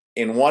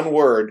 In one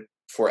word,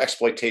 for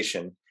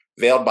exploitation,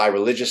 veiled by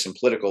religious and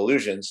political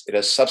illusions, it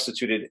has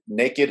substituted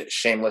naked,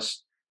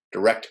 shameless,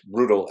 direct,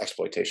 brutal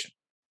exploitation.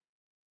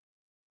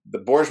 The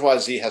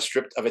bourgeoisie has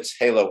stripped of its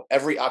halo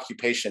every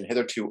occupation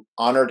hitherto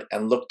honored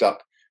and looked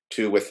up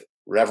to with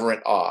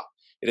reverent awe.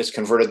 It has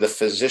converted the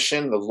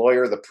physician, the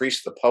lawyer, the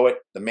priest, the poet,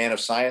 the man of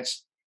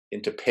science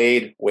into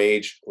paid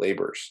wage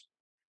laborers.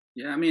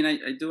 Yeah, I mean, I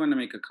do want to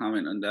make a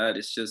comment on that.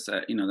 It's just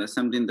that, that's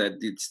something that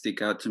did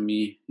stick out to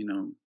me,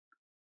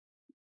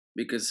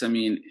 because I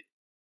mean,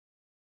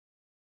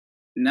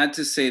 not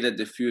to say that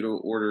the feudal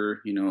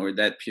order, or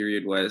that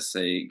period was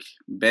like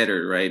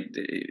better, right?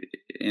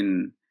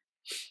 And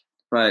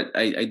but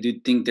I do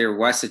think there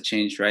was a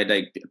change, right?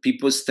 Like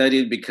people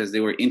studied because they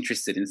were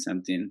interested in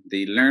something.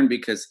 They learned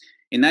because,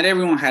 and not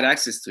everyone had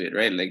access to it,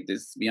 right? Like,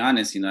 this, to be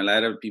honest, a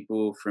lot of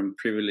people from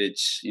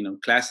privileged,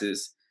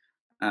 classes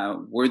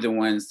were the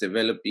ones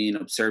developing,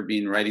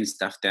 observing, writing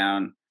stuff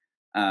down.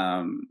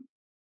 Um,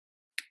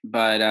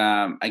 but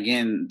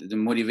again, the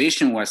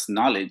motivation was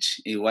knowledge.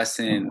 It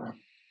wasn't,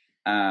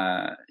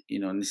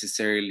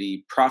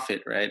 necessarily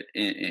profit, right?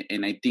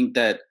 And I think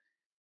that,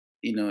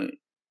 you know,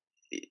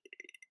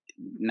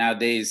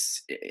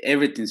 nowadays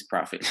everything's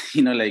profit.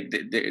 Like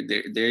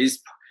there is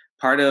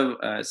part of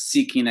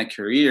seeking a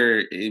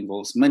career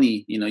involves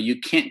money. You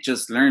can't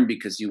just learn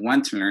because you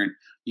want to learn.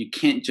 You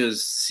can't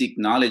just seek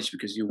knowledge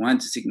because you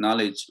want to seek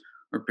knowledge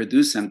or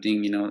produce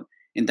something.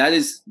 And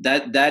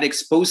that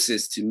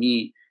exposes to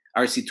me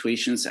our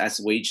situations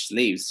as wage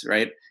slaves,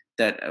 right?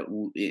 That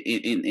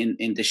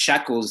in the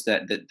shackles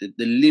that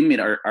limit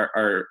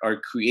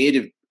our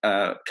creative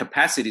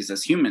capacities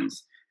as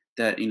humans,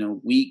 that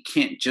we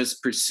can't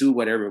just pursue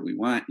whatever we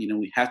want.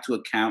 We have to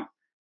account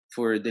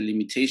for the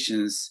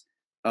limitations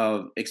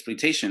of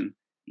exploitation,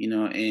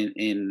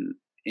 and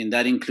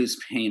that includes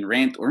paying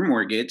rent or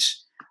mortgage,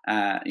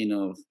 having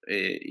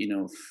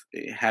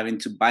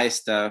to buy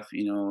stuff,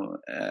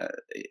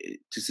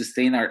 to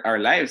sustain our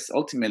lives,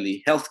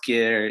 ultimately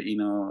healthcare,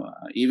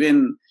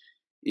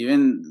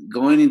 even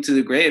going into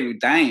the grave,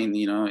 dying.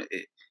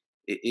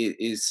 It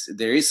is,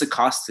 there is a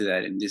cost to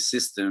that in this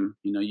system.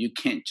 You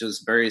can't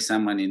just bury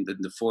someone in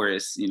the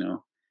forest.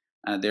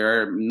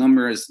 There are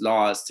numerous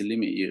laws to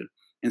limit you,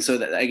 and so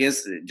that, I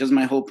guess, just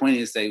my whole point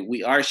is that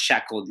we are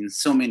shackled in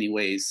so many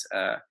ways,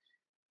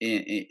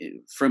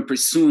 from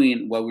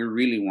pursuing what we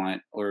really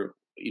want, or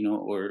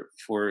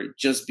for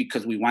just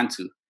because we want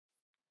to.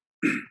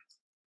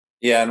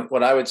 Yeah, and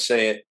what I would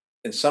say,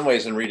 in some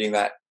ways, in reading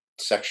that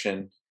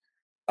section,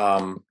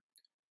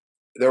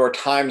 there were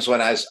times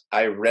when, as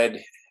I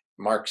read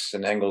Marx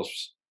and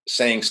Engels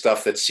saying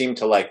stuff that seemed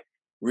to like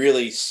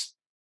really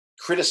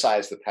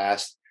criticize the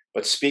past,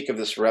 but speak of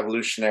this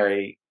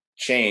revolutionary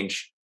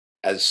change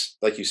as,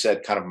 like you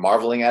said, kind of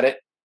marveling at it.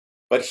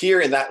 But here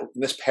in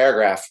this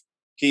paragraph,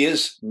 he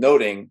is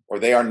noting, or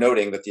they are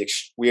noting, that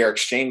we are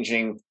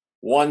exchanging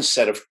one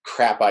set of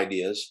crap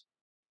ideas,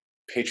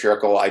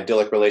 patriarchal,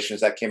 idyllic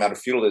relations that came out of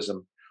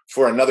feudalism,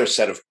 for another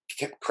set of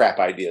crap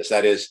ideas.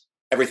 That is,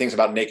 everything's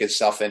about naked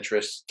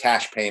self-interest,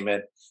 cash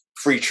payment,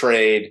 free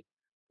trade,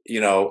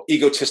 the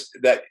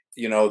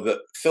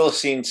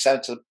Philistine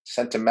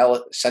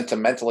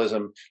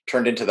sentimentalism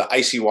turned into the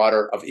icy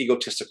water of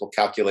egotistical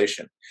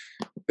calculation.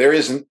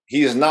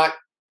 He's not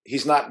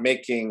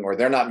making, or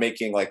they're not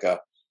making, like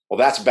well,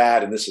 that's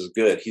bad and this is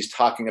good. He's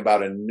talking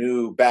about a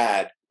new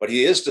bad, but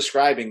he is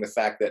describing the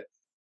fact that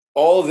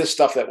all of this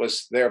stuff that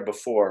was there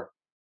before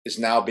is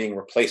now being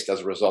replaced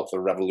as a result of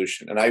the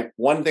revolution. And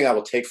one thing I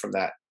will take from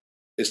that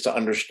is to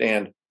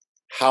understand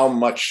how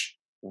much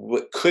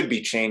could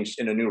be changed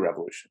in a new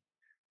revolution,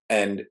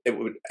 and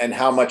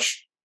how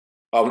much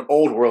an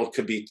old world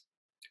could be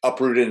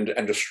uprooted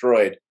and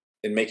destroyed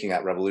in making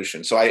that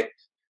revolution. So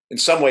in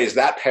some ways,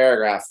 that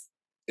paragraph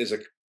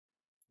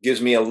gives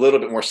me a little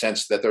bit more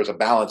sense that there's a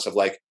balance of,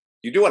 like,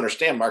 you do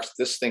understand, Marx,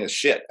 this thing is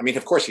shit. I mean,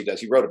 of course he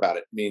does. He wrote about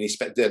it. I mean, he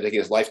dedicated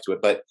his life to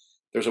it. But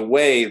there's a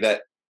way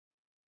that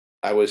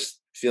I was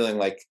feeling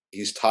like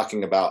he's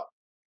talking about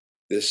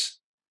this.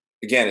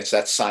 Again, it's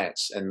that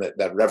science and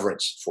that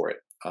reverence for it.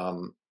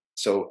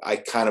 So I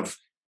kind of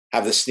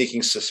have this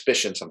sneaking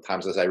suspicion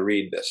sometimes as I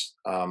read this.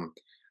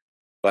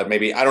 But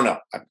maybe, I don't know.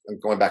 I'm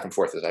going back and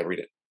forth as I read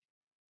it.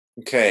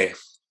 Okay.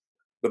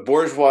 The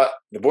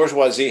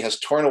bourgeoisie has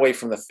torn away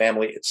from the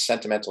family its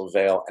sentimental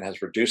veil and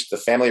has reduced the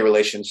family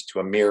relations to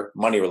a mere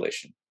money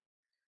relation.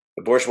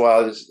 The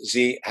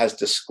bourgeoisie has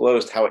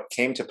disclosed how it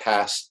came to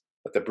pass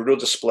that the brutal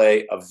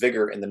display of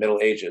vigor in the Middle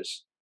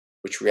Ages,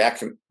 which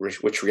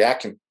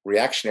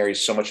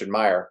reactionaries so much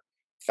admire,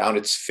 found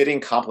its fitting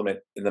complement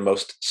in the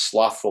most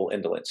slothful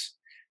indolence.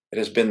 It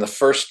has been the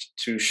first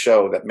to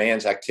show that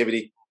man's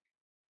activity,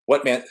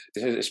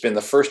 it's been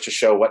the first to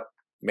show what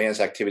man's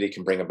activity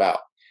can bring about.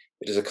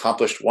 It has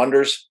accomplished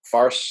wonders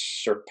far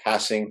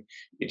surpassing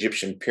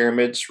Egyptian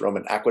pyramids,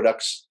 Roman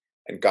aqueducts,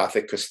 and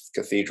Gothic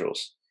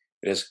cathedrals.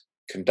 It has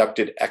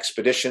conducted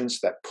expeditions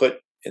that put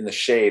in the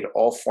shade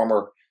all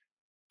former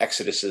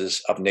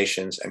exoduses of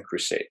nations and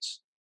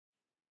crusades.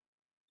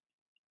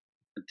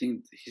 I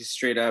think he's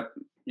straight up,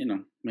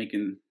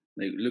 making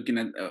like looking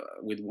at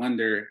with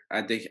wonder.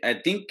 I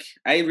think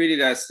I read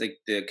it as like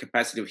the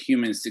capacity of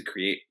humans to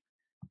create.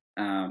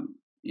 Um,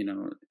 you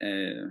know,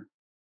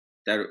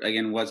 that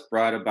again was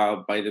brought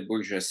about by the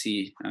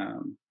bourgeoisie.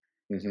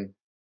 Hmm.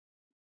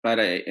 But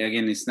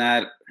again, it's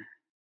not.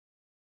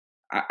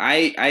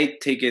 I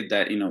take it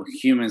that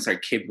humans are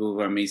capable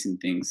of amazing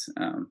things.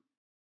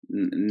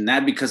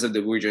 Not because of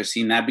the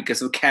bourgeoisie, not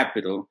because of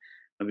capital,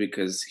 but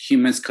because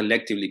humans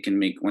collectively can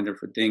make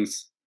wonderful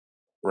things.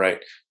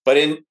 Right. But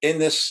in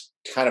this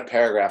kind of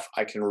paragraph,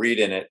 I can read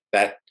in it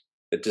that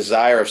the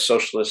desire of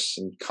socialists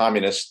and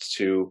communists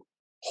to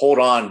hold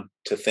on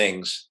to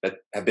things that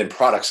have been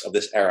products of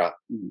this era,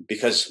 Mhm.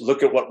 because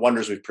look at what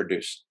wonders we've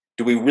produced.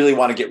 Do we really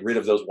want to get rid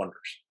of those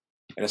wonders?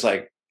 And it's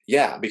like,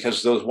 yeah,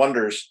 because those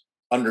wonders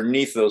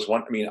underneath those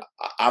one, I mean,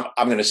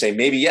 I'm going to say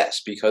maybe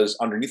yes, because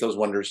underneath those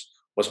wonders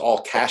was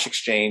all cash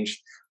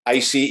exchange,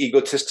 icy,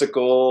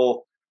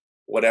 egotistical,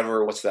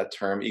 whatever, what's that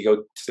term?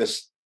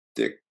 Egotistic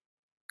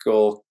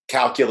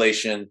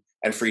calculation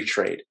and free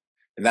trade,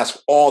 and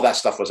that's all that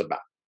stuff was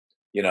about.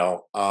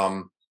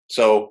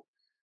 So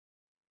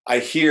I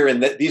hear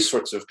in these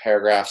sorts of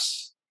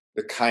paragraphs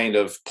the kind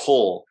of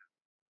pull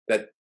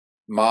that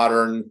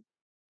modern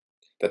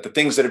that the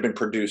things that have been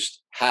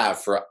produced have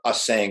for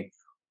us saying,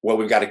 well,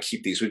 we've got to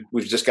keep these,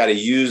 we've just got to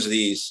use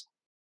these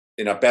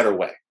in a better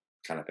way,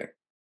 kind of thing.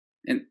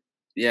 And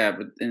yeah,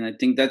 but and I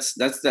think that's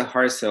the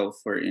hard sell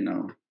for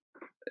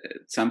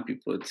some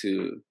people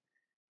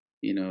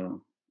you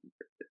know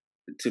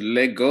to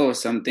let go of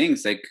some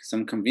things, like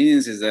some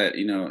conveniences that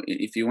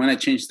if you want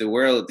to change the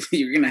world,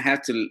 you're gonna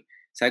have to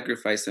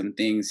sacrifice some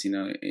things,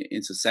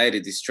 in society,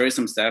 destroy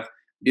some stuff,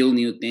 build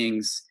new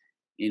things,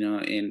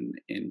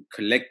 and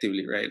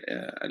collectively, right?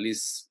 At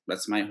least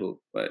that's my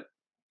hope. But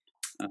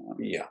um,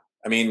 Yeah,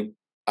 I mean,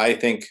 I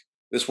think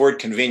this word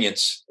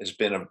convenience has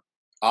been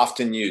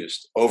often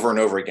used over and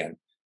over again.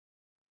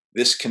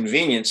 This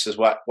convenience is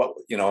what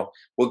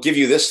we'll give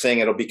you this thing.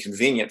 It'll be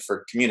convenient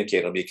for communicate.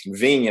 It'll be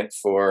convenient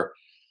for,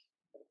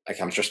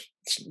 like, I'm just,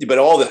 but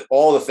all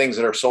the things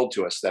that are sold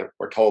to us that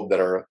we're told that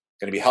are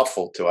going to be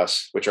helpful to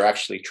us, which are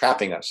actually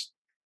trapping us.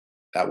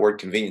 That word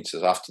convenience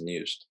is often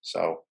used.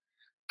 So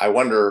I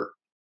wonder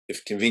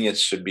if convenience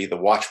should be the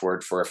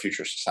watchword for a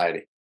future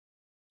society.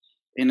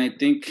 and I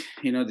think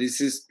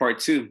this is part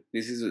two.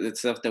 This is the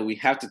stuff that we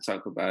have to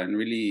talk about and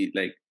really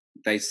like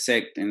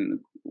dissect and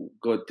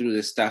go through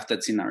the stuff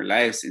that's in our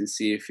lives and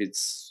see if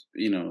it's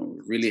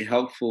really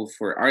helpful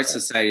for our Right.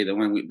 society, the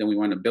one that we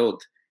want to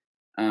build.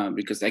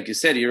 Because like you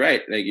said, you're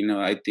right. Like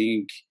I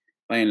think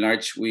by and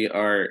large we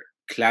are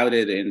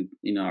clouded, and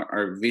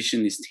our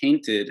vision is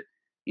tainted.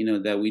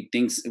 That we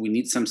think we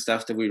need some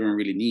stuff that we don't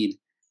really need,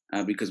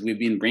 because we've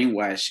been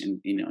brainwashed,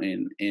 and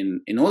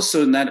and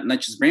also not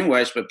just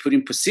brainwashed, but put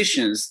in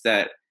positions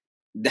that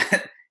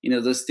that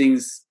those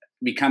things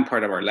become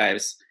part of our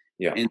lives.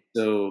 Yeah. And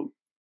so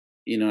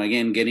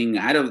again, getting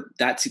out of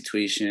that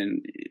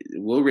situation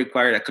will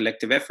require a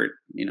collective effort.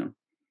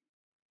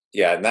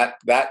 Yeah. And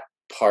that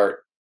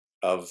part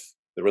of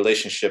the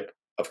relationship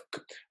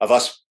of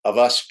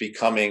us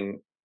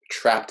becoming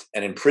trapped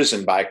and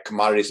imprisoned by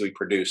commodities that we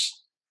produce,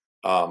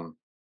 um,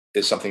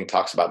 is something he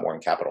talks about more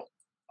in Capital.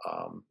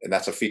 And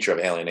that's a feature of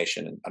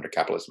alienation and under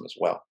capitalism as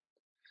well.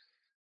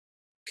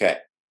 Okay.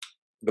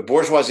 The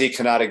bourgeoisie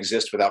cannot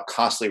exist without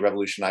constantly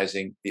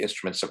revolutionizing the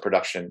instruments of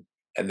production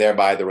and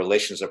thereby the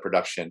relations of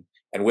production,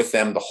 and with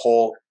them, the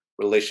whole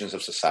relations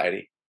of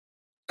society.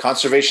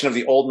 Conservation of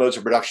the old modes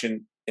of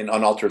production in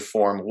unaltered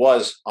form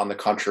was, on the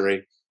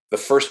contrary, the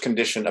first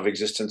condition of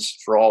existence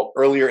for all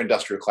earlier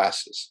industrial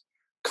classes.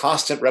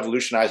 Constant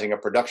revolutionizing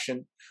of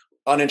production,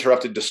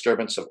 uninterrupted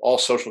disturbance of all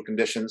social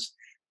conditions,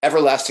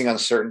 everlasting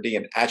uncertainty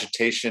and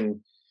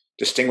agitation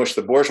distinguish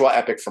the bourgeois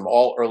epoch from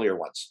all earlier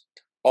ones.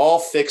 All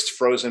fixed,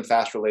 frozen,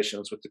 fast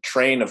relations with the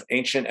train of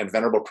ancient and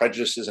venerable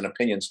prejudices and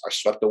opinions are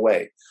swept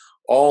away.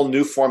 All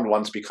new formed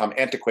ones become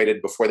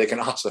antiquated before they can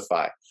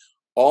ossify.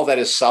 All that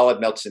is solid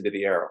melts into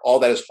the air. All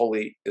that is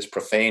holy is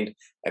profaned,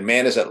 and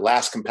man is at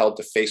last compelled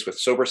to face with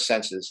sober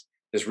senses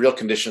his real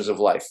conditions of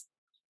life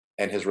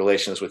and his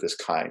relations with his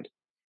kind.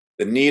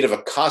 The need of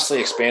a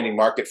constantly expanding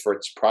market for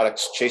its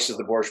products chases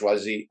the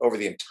bourgeoisie over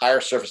the entire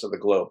surface of the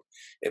globe.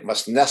 It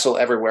must nestle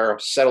everywhere,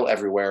 settle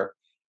everywhere,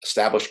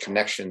 establish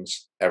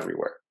connections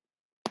everywhere.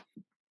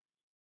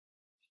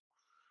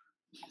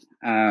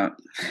 uh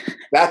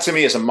That to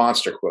me is a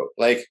monster quote.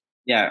 Like,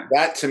 yeah.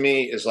 that to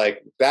me is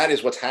like, that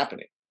is what's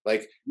happening.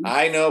 Like,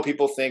 I know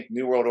people think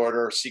New World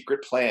Order,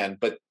 secret plan,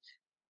 but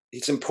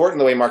it's important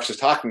the way Marx is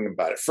talking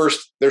about it.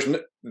 First,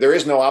 there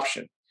is no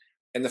option.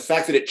 and the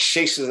fact that it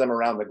chases them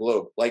around the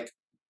globe, like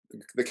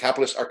the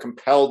capitalists are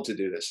compelled to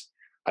do this.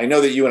 I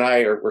know that you and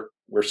I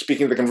we're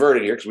speaking the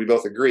converted here because we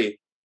both agree,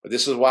 but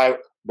this is why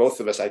both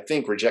of us, I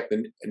think, reject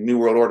the New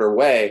World Order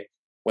way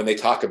when they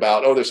talk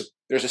about, oh,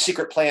 there's a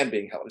secret plan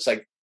being held. It's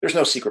like there's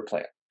no secret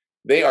plan.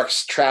 They are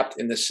trapped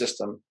in this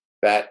system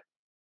that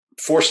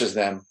forces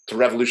them to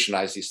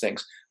revolutionize these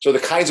things. So the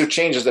kinds of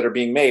changes that are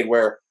being made,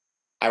 where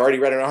I already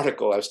read an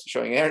article I was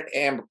showing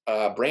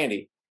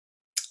Brandy.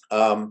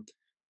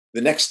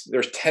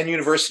 There's 10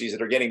 universities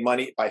that are getting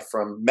money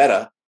from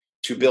Meta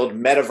to build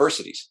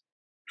metaversities.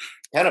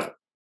 10 of them,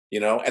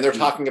 and they're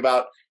talking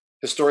about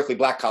historically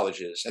Black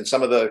colleges and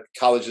some of the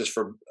colleges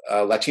for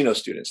Latino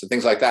students and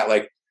things like that.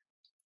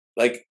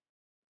 Like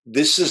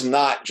this is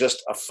not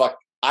just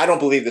I don't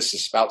believe this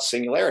is about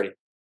singularity.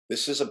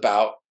 This is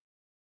about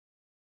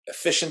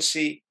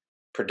efficiency,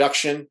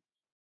 production,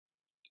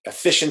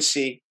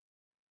 efficiency,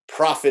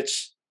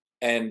 profits,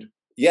 and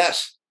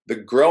yes, the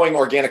growing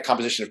organic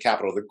composition of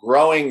capital, the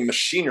growing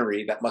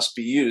machinery that must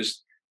be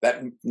used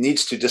that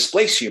needs to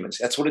displace humans.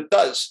 That's what it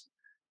does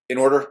in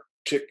order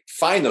to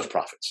find those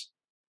profits.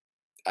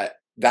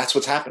 That's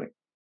what's happening.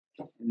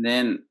 And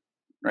then,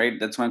 right,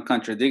 that's one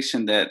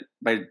contradiction, that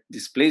by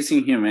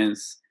displacing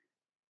humans,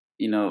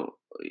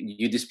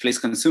 you displace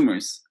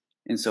consumers.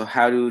 And so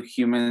how do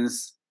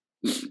humans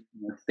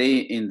stay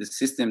in the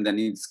system that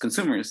needs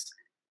consumers?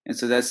 And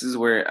so this is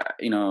where,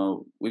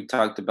 we've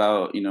talked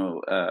about,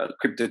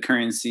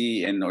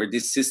 cryptocurrency or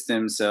these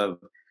systems of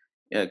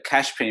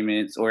cash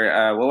payments, or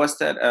what was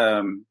that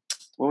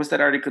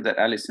article that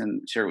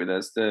Allison shared with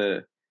us?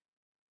 The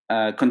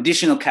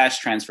conditional cash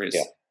transfers.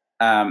 Yeah.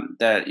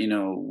 That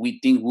we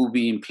think will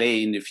be in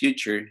play in the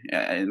future.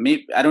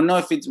 Maybe, I don't know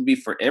if it will be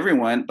for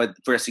everyone, but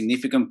for a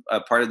significant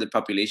part of the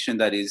population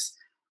that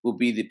will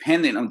be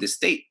dependent on the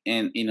state.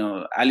 And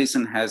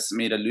Allison has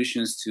made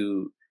allusions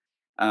to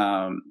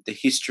the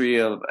history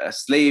of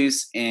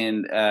slaves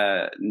and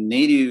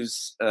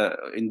natives,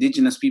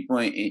 indigenous people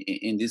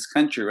in this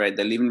country, right,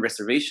 that live in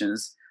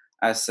reservations,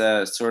 as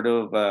a sort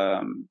of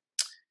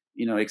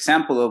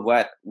example of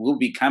what will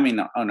be coming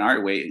on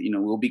our way.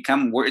 Will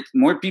become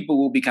more people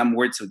will become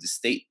wards of the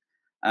state,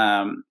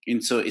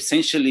 and so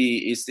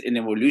essentially it's an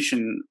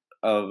evolution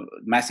of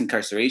mass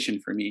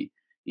incarceration for me.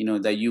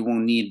 That you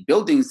won't need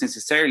buildings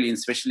necessarily,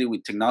 especially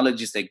with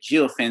technologies like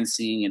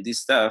geofencing and this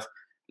stuff.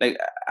 Like,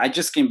 I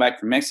just came back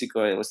from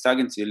Mexico. I was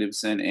talking to you,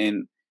 Libsyn,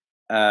 and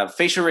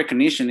facial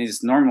recognition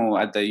is normal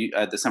at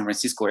the San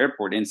Francisco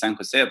airport in San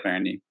Jose.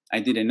 Apparently, I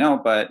didn't know,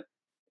 but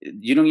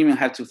you don't even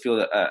have to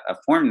fill a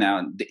form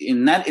now.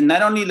 In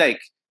not only, like,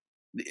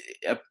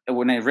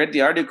 when I read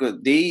the article,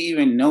 they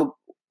even know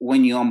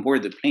when you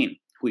onboard the plane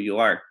who you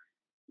are,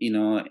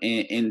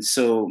 and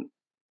so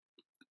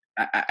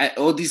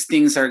all these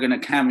things are going to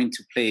come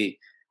into play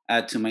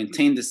to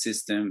maintain the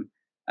system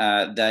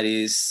that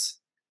is,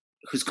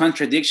 whose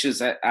contradictions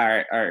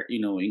are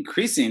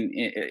increasing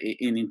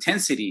in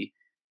intensity.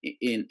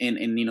 In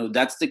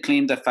that's the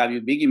claim that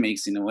Fabio Biggi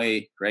makes, in a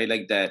way, right?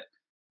 Like that.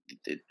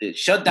 The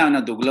shutdown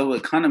of the global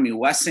economy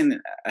wasn't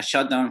a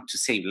shutdown to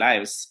save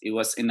lives. It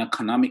was an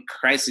economic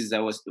crisis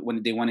that was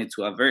when they wanted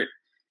to avert.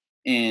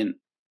 And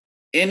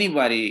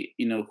anybody,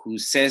 who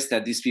says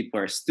that these people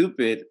are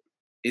stupid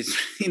is,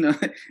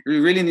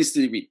 really needs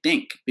to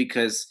rethink,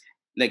 because,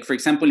 like, for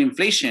example,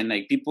 inflation,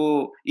 like,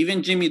 people,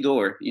 even Jimmy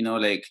Dore,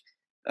 like,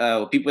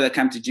 people that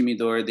come to Jimmy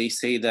Dore, they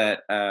say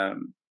that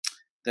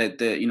that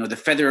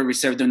the Federal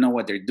Reserve don't know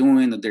what they're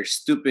doing, that they're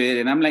stupid.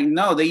 And I'm like,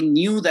 no, they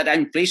knew that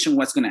inflation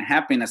was going to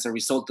happen as a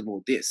result of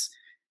all this.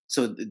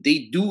 So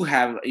they do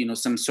have,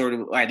 some sort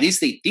of, or at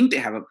least they think they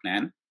have a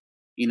plan.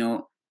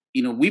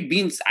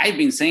 I've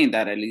been saying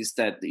that, at least,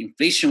 that the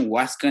inflation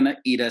was going to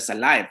eat us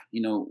alive.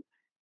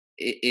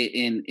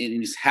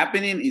 It's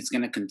happening. It's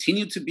going to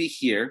continue to be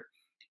here.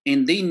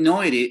 And they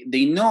know it.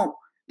 They know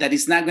that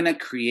it's not going to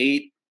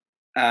create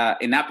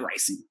an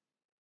uprising,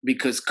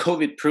 because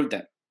COVID proved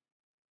that.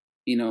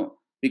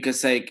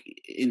 Because, like,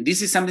 and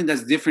this is something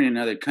that's different in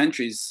other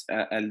countries,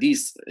 at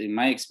least in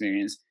my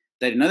experience,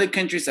 that in other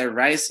countries, a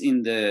rise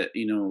in the,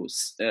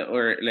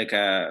 or like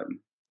a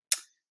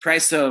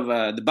price of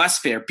the bus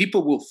fare,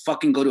 people will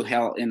fucking go to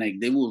hell, and, like,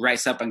 they will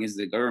rise up against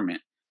the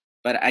government.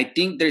 But I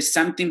think there's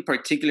something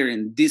particular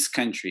in this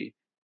country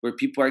where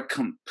people are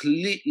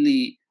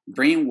completely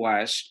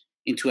brainwashed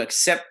into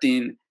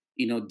accepting,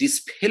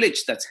 this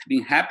pillage that's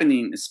been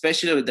happening,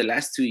 especially over the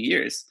last 2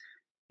 years.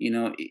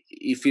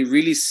 If we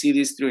really see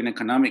this through an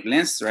economic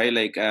lens, right?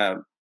 Like,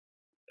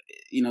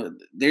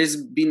 there's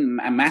been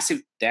a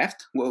massive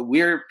theft. Well,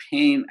 we're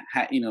paying,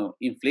 high.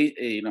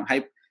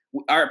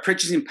 Our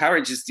purchasing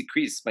power just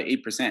decreased by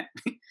 8%.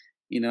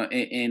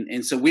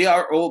 And so we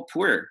are all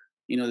poor.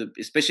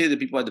 Especially the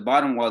people at the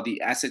bottom, while the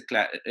asset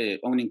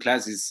owning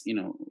class is,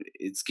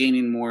 it's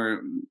gaining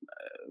more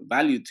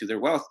value to their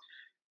wealth.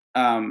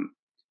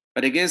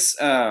 But I guess,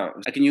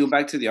 can you go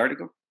back to the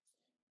article?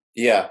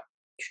 Yeah.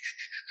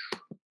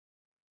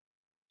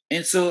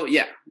 And so,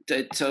 yeah,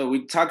 so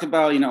we talked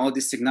about, all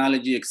this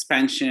technology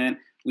expansion.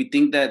 we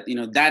think that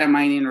data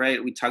mining,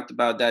 right? We talked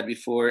about that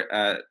before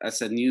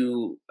as a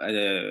new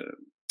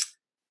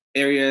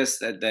areas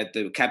that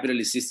the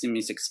capitalist system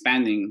is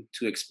expanding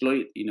to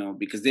exploit,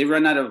 because they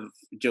run out of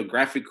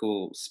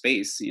geographical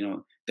space.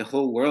 The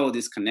whole world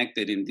is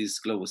connected in this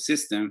global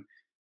system,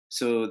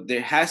 so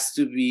there has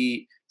to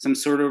be some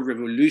sort of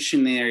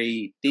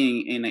revolutionary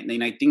thing,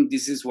 and I think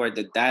this is where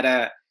the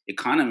data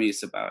economy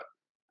is about.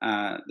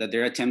 That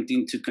they're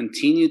attempting to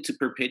continue to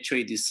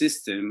perpetuate this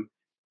system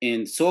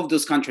and solve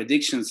those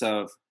contradictions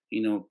of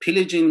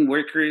pillaging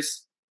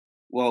workers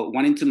while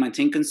wanting to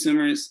maintain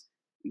consumers.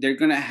 They're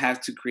gonna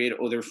have to create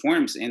other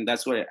forms, and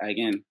that's what,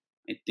 again,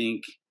 I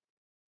think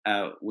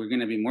we're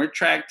gonna be more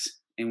tracked,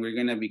 and we're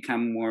gonna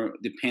become more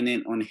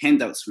dependent on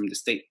handouts from the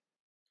state.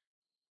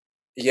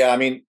 Yeah, I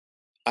mean,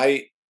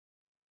 I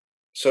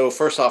so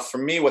first off, for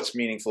me, what's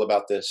meaningful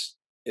about this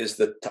is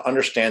that to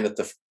understand that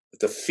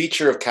the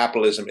feature of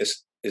capitalism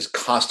is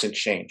constant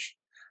change,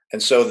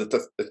 and so that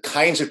the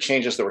kinds of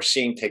changes that we're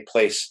seeing take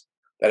place,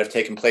 that have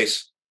taken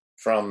place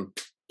from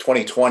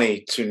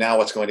 2020 to now,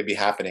 what's going to be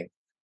happening.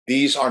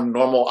 These are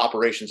normal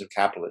operations of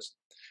capitalism.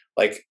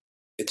 Like,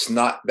 it's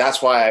not.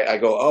 That's why I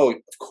go, oh,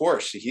 of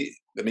course.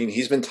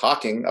 He's been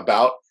talking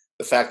about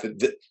the fact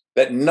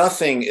that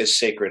nothing is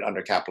sacred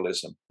under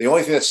capitalism. The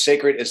only thing that's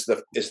sacred is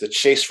the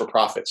chase for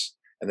profits,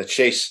 and the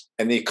chase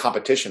and the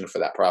competition for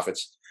that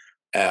profits,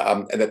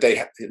 and that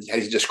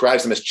he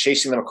describes them as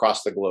chasing them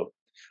across the globe.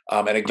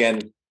 And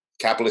again,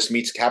 capitalist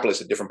meets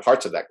capitalist at different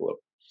parts of that globe.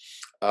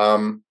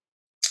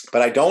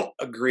 But I don't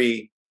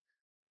agree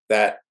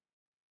that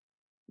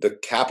the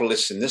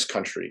capitalists in this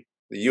country,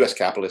 the U.S.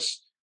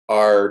 capitalists,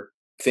 it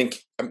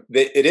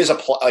is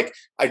like,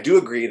 I do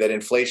agree that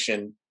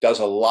inflation does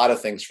a lot of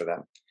things for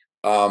them,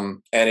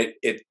 and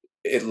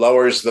it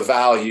lowers the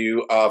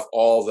value of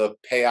all the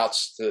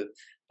payouts to,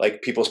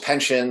 like, people's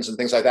pensions and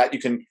things like that. You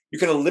can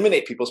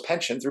eliminate people's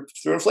pension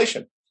through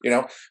inflation.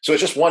 So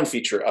it's just one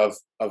feature of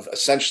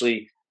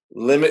essentially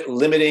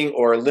limiting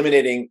or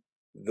eliminating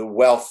the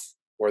wealth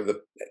or the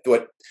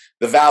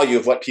value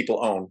of what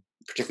people own,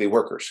 particularly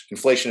workers.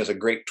 Inflation is a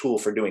great tool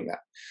for doing that.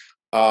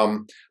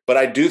 But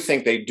I do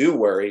think they do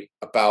worry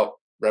about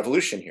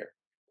revolution here.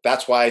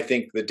 That's why I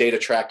think the data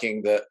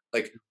tracking,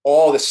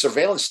 all the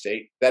surveillance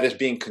state that is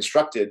being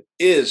constructed,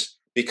 is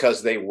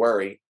because they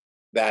worry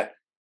that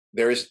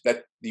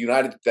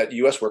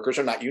U.S. workers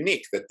are not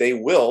unique, that they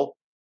will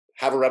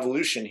have a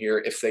revolution here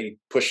if they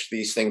push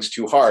these things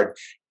too hard,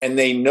 and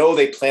they know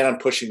they plan on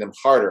pushing them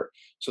harder.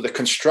 So the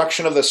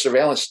construction of the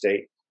surveillance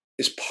state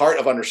is part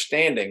of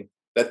understanding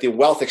that the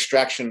wealth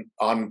extraction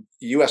on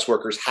U.S.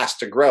 workers has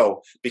to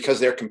grow, because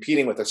they're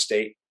competing with a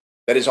state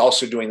that is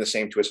also doing the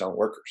same to its own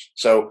workers.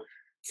 So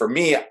for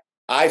me,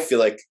 I feel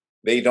like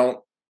they don't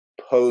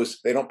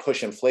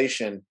push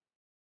inflation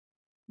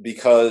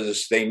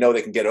because they know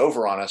they can get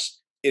over on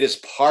us. It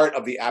is part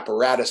of the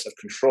apparatus of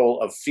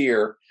control, of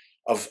fear,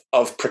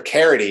 of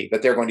precarity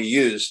that they're going to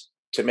use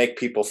to make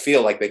people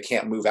feel like they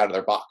can't move out of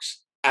their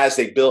box as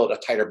they build a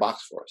tighter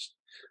box for us.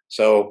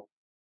 So,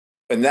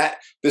 and that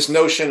this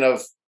notion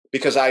of,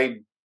 because I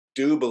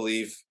do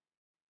believe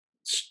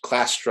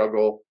class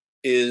struggle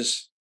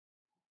is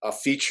a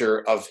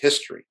feature of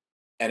history,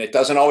 and it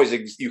doesn't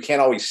always, you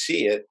can't always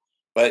see it,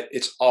 but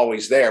it's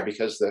always there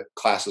because the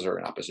classes are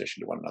in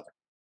opposition to one another.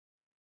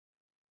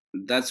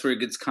 That's where it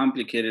gets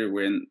complicated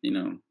when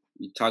you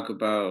talk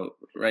about,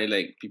 right,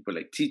 like people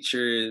like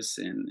teachers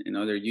and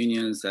other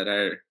unions that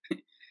are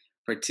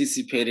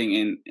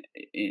participating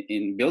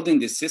in building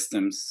these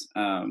systems.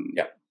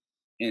 Yeah.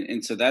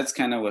 And so that's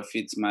kind of what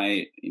fits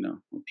my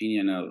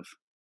opinion of,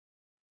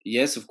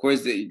 yes, of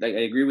course, I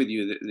agree with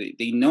you.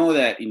 They know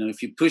that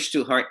if you push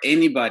too hard,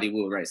 anybody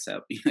will rise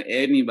up.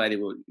 Anybody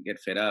will get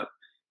fed up,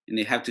 and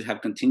they have to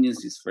have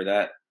contingencies for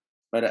that.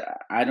 But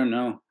I don't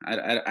know.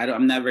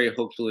 I'm not very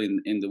hopeful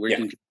in the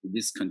working class of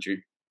this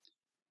country.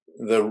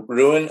 The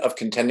ruin of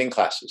contending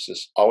classes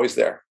is always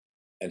there,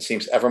 and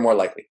seems ever more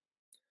likely.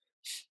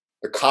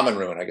 The common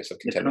ruin, I guess, of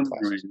contending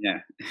classes. Yeah.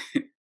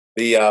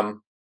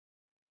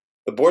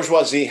 The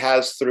bourgeoisie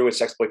has, through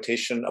its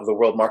exploitation of the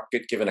world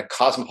market, given a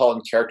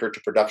cosmopolitan character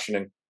to production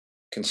and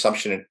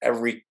consumption in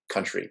every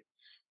country.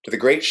 To the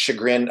great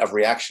chagrin of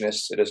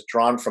reactionists, it has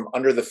drawn from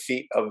under the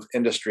feet of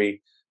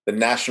industry the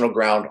national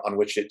ground on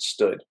which it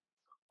stood.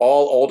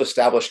 All old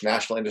established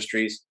national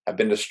industries have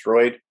been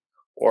destroyed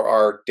or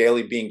are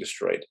daily being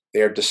destroyed.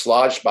 They are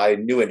dislodged by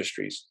new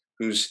industries,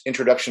 whose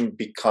introduction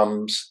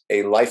becomes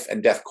a life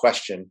and death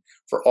question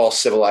for all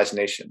civilized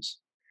nations.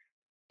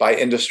 By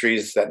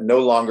industries that no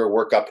longer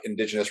work up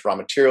indigenous raw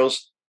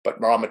materials, but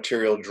raw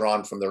material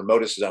drawn from the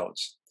remotest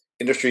zones.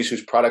 Industries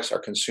whose products are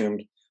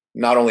consumed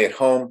not only at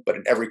home, but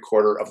in every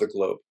quarter of the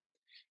globe.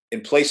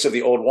 In place of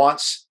the old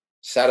wants,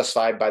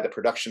 satisfied by the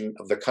production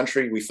of the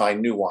country, we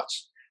find new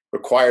wants,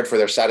 required for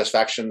their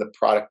satisfaction the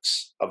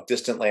products of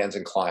distant lands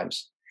and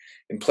climes.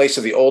 In place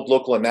of the old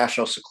local and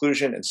national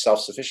seclusion and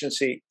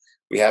self-sufficiency,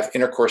 we have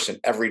intercourse in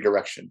every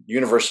direction,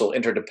 universal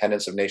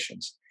interdependence of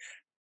nations.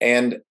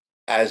 And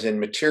as in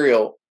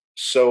material,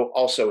 so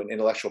also in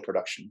intellectual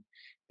production.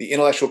 the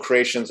intellectual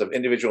creations of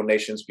individual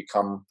nations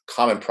become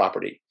common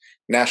property.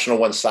 National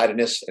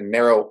one-sidedness and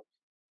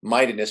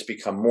narrow-mindedness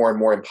become more and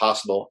more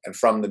impossible, and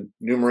from the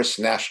numerous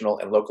national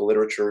and local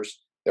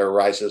literatures, there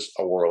arises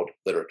a world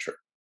literature.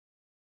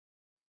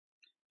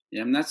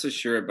 Yeah, I'm not so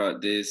sure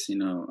about this. I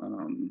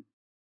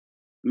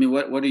mean,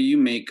 what do you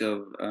make of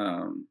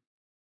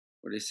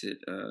what is it?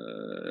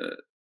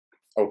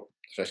 Oh,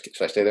 should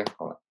I stay there?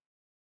 Hold on.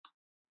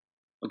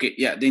 Okay,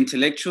 yeah, the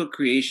intellectual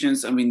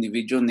creations of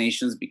individual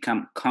nations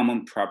become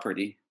common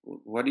property.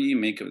 What do you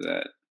make of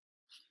that?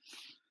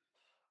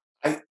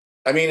 I,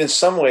 I mean, in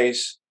some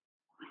ways,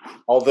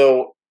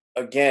 although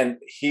again,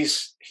 he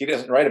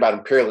doesn't write about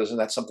imperialism.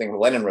 That's something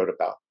Lenin wrote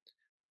about.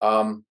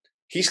 Um,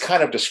 he's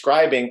kind of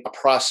describing a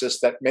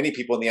process that many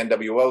people in the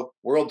NWO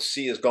world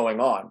see as going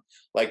on,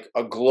 like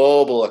a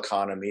global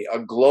economy, a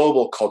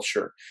global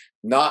culture,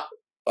 not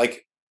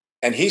like,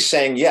 and he's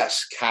saying,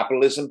 yes,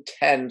 capitalism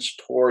tends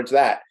towards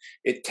that.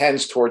 It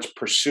tends towards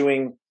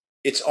pursuing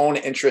its own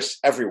interests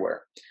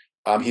everywhere.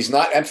 He's Mhm.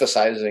 not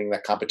emphasizing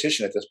that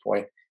competition at this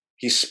point.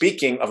 He's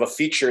speaking of a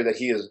feature that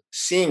he is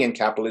seeing in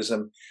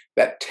capitalism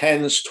that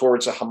tends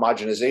towards a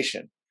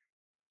homogenization.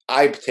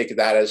 I take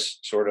that as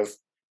sort of,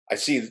 I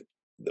see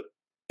the,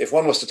 if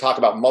one was to talk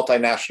about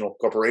multinational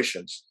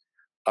corporations,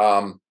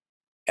 um,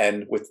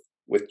 and with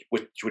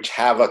which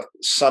have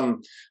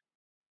some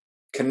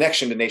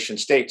connection to nation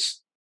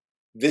states,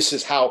 this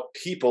is how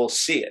people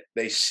see it.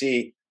 They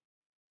see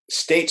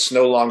states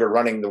no longer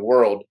running the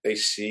world. They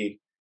see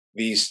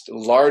these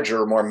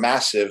larger, more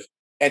massive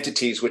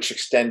entities which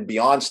extend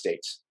beyond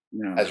states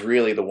Yeah. as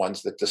really the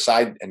ones that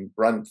decide and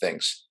run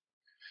things.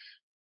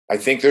 I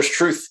think there's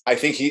truth. I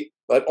think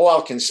but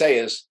all I can say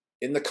is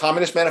in the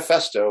Communist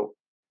Manifesto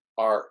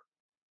are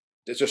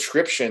the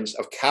descriptions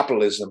of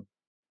capitalism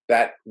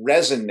that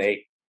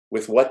resonate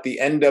with what the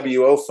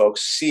NWO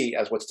folks see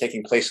as what's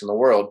taking place in the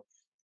world.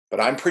 But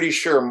I'm pretty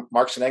sure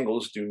Marx and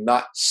Engels do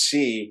not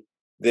see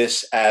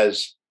this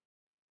as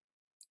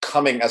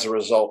coming as a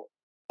result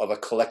of a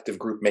collective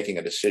group making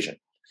a decision.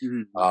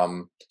 Mhm.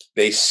 Um,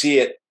 they see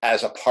it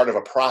as a part of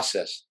a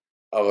process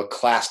of a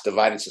class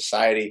divided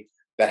society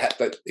that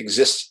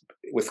exists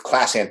with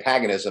class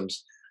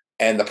antagonisms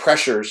and the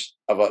pressures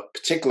of a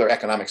particular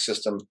economic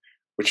system,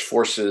 which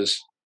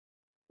forces,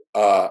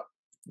 uh,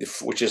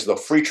 which is the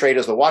free trade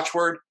as the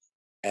watchword,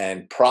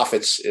 and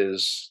profits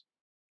is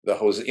the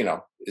hose,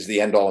 is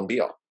the end all and be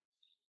all.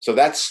 So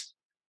that's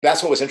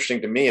what was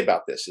interesting to me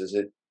about this. Is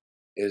it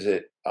is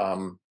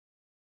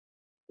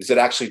it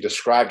actually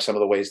describes some of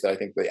the ways that I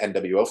think the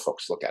NWO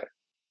folks look at it.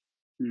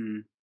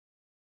 Mhm.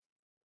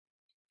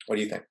 What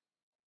do you think?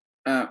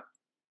 Uh,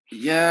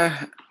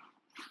 yeah,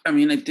 I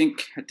mean, I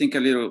think a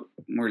little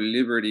more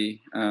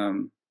liberty,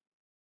 and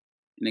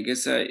I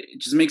guess it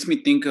just makes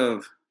me think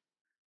of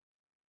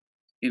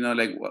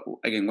like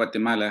again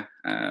Guatemala,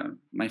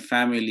 my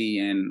family,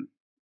 and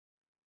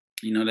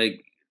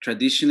like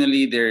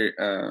traditionally they're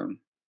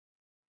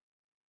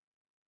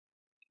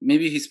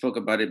maybe he spoke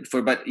about it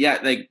before, but yeah,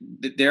 like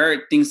there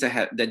are things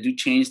that do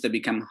change that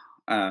become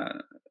uh,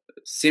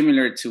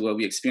 similar to what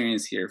we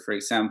experience here. For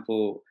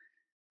example,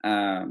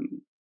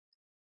 um,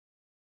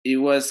 it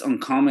was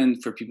uncommon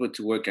for people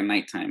to work at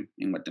nighttime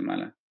in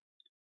Guatemala.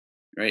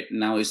 Right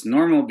now, it's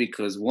normal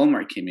because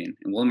Walmart came in,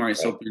 and Walmart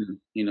is Right.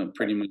 open, Right.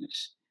 pretty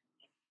much.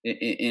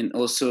 And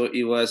also,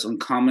 it was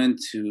uncommon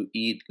to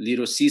eat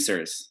Little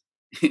Caesars,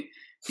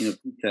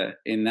 pizza,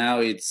 and now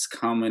it's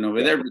common over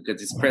Yeah. there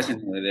because it's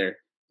present over there,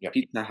 Yeah.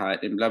 Pizza Hut,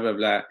 and blah blah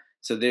blah.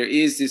 So there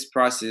is this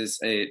process,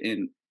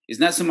 and it's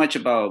not so much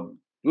about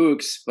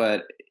books,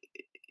 but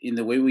in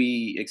the way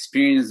we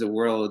experience the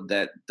world,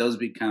 that does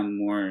become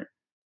more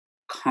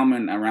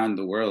common around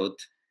the world.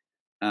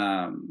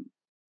 Um,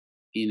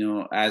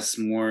 as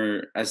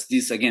more as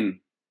this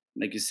again,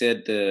 like you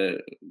said, the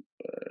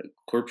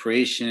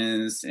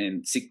corporations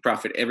and seek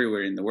profit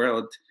everywhere in the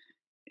world,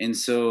 and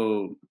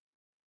so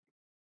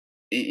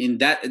in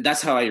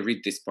that's how I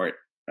read this part.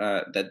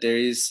 That there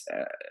is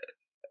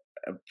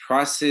a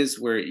process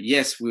where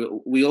yes,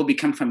 we all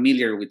become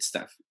familiar with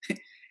stuff,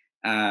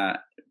 uh,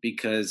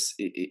 because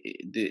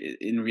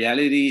in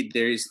reality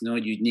there is no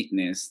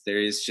uniqueness.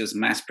 There is just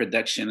mass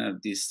production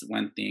of this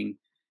one thing,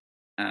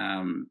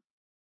 um,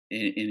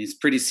 and it's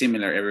pretty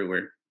similar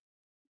everywhere.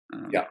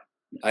 Um, Yeah.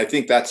 I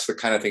think that's the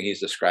kind of thing he's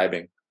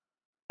describing.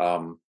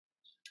 Um,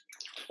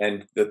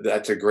 and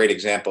that's a great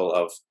example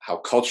of how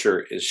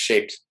culture is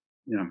shaped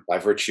yeah. by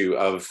virtue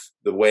of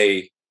the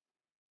way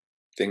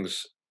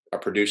things are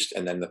produced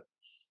and then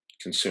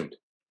consumed.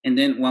 And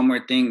then one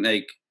more thing,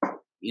 like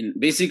in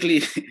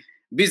basically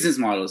business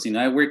models.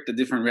 I worked at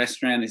different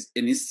restaurants,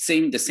 and it's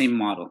the same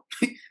model.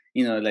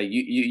 Like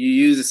you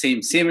use the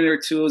same similar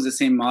tools, the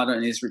same model,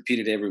 and it's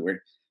repeated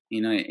everywhere.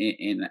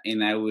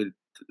 And I would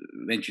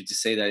venture to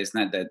say that it's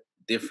not that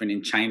different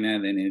in China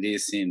than it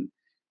is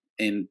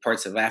in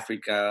parts of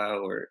Africa,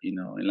 or in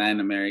Latin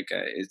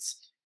America.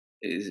 It's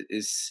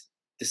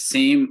the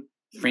same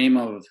frame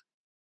of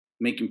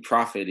making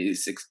profit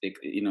is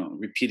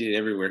repeated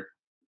everywhere.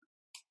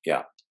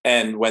 Yeah.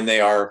 And when they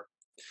are,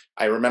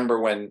 I remember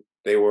when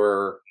they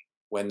were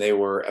when they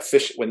were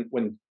efficient,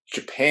 when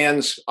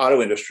Japan's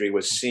auto industry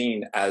was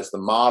seen as the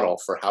model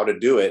for how to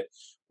do it,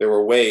 there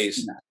were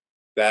ways Yeah.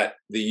 that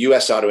the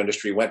U.S. auto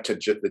industry went to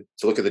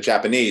look at the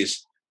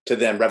Japanese to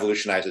then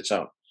revolutionize its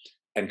own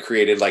and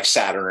created like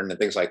Saturn and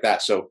things like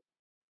that. So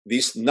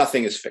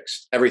nothing is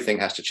fixed. Everything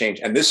has to change.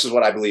 And this is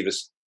what I believe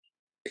is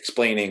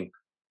explaining.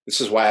 This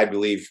is why I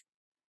believe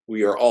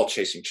we are all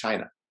chasing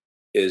China.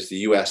 Is the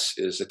U.S.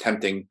 is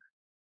attempting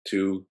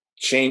to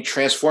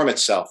transform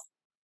itself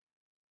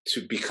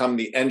to become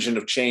the engine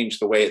of change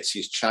the way it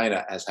sees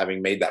China as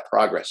having made that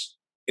progress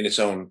in its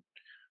own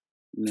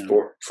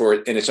No. for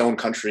in its own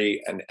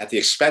country and at the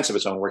expense of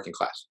its own working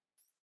class.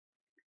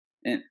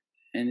 And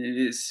it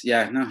is,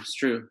 yeah, no, it's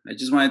true. I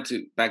just wanted to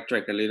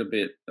backtrack a little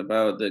bit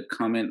about the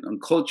comment on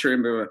culture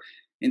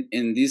and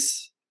in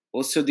this,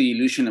 also the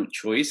illusion of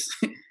choice.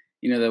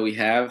 That we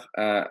have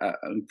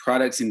on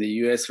products in the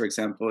U.S. For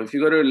example, if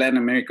you go to Latin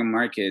American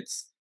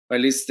markets, or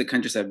at least the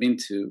countries I've been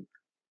to,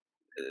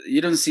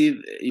 you don't see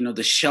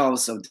the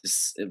shelves of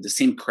the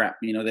same crap.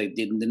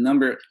 The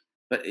number,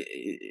 but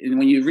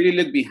when you really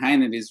look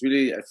behind it, it's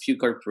really a few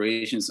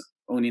corporations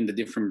owning the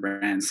different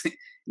brands, and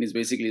it's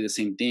basically the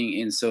same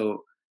thing. And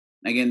so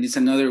again, it's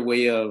another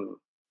way of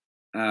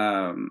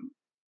um,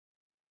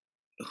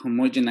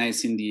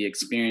 homogenizing the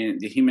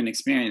experience, the human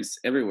experience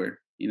everywhere.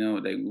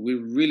 Like we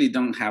really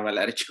don't have a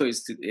lot of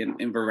choice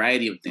in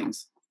variety of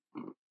things.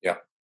 Yeah,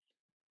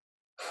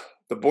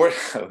 the board.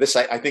 This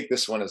I think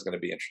this one is going to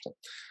be interesting.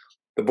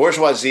 The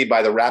bourgeoisie,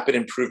 by the rapid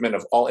improvement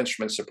of all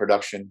instruments of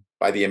production,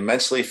 by the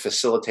immensely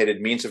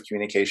facilitated means of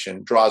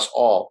communication, draws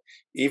all,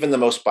 even the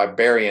most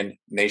barbarian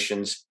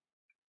nations,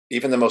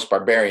 into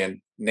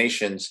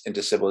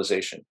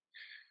civilization.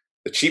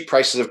 The cheap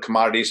prices of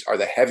commodities are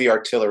the heavy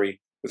artillery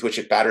with which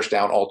it batters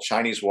down all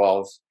Chinese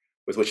walls,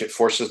 with which it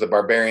forces the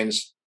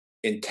barbarians'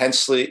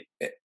 intensely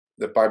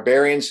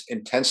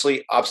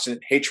obstinate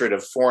hatred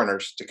of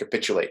foreigners to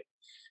capitulate.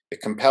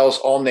 It compels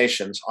all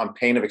nations, on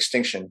pain of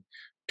extinction,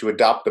 to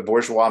adopt the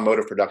bourgeois mode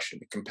of production.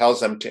 It compels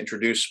them to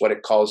introduce what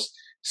it calls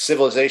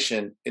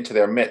civilization into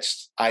their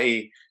midst,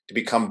 i.e., to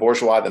become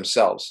bourgeois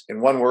themselves. In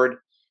one word,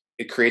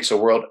 it creates a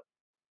world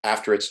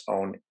after its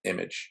own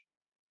image.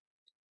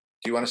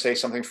 Do you want to say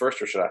something first,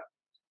 or should I?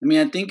 I mean,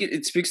 I think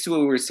it speaks to what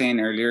we were saying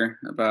earlier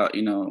about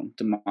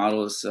the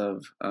models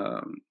of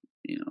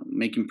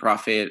making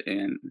profit,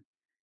 and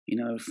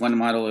if one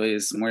model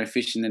is more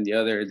efficient than the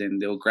other, then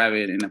they'll grab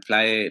it and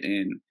apply it,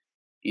 and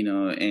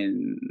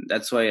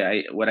that's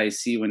why what I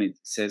see when it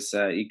says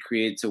it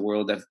creates a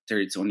world after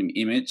its own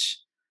image.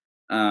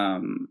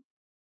 um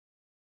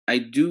i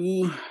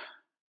do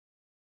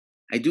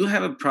I do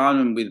have a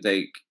problem with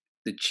like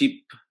the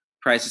cheap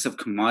prices of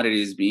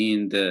commodities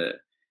being the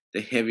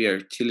heavy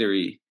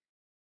artillery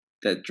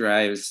that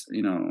drives.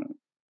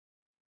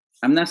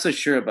 I'm not so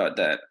sure about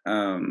that.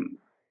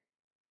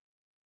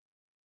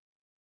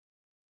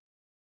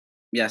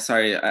 Yeah,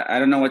 sorry, I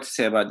don't know what to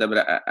say about that,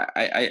 but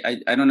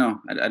I don't know.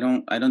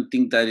 I don't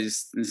think that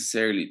is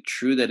necessarily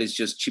true. That it's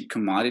just cheap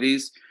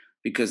commodities,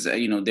 because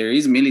there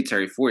is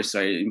military force,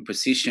 right, in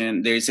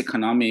position. There is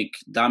economic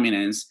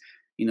dominance.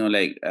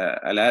 Like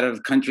a lot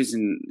of countries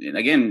in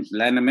again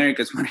Latin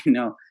America is what I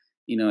know.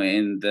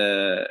 And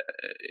the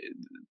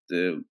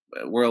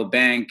World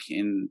Bank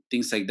and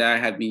things like that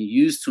have been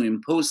used to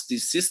impose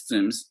these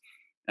systems.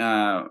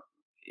 Uh,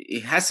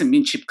 it hasn't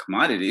been cheap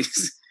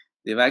commodities.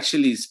 They've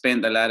actually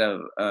spent a lot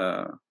of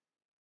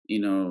you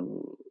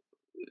know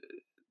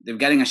they've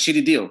gotten a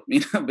shitty deal,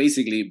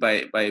 basically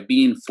by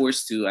being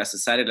forced to as a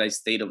satellite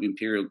state of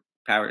imperial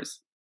powers.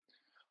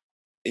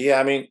 Yeah,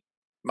 I mean,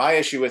 my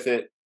issue with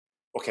it.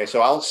 Okay, so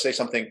I'll say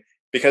something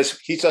because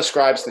he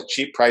describes the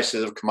cheap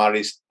prices of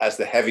commodities as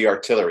the heavy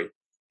artillery.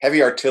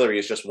 Heavy artillery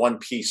is just one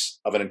piece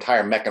of an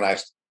entire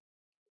mechanized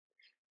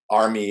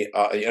army,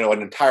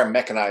 an entire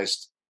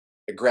mechanized,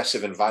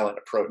 aggressive and violent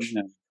approach.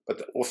 Yeah.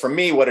 But well, for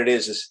me, what it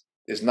is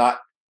not.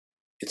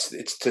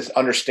 It's to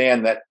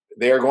understand that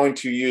they are going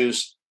to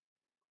use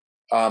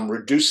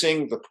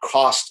reducing the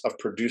cost of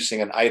producing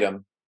an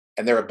item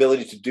and their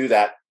ability to do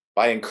that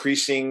by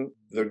increasing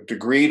the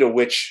degree to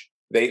which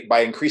by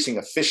increasing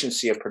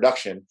efficiency of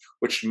production,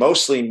 which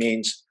mostly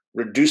means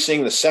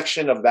reducing the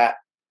section of that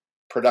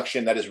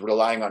production that is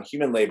relying on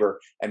human labor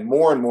and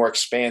more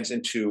expands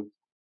into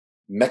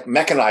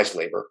mechanized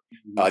labor,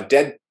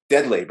 Mhm.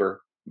 dead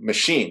labor,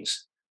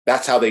 machines.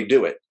 That's how they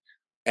do it.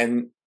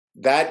 And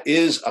that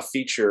is a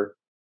feature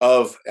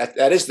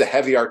that is the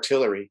heavy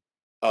artillery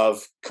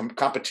of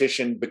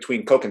competition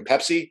between Coke and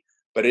Pepsi,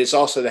 but it is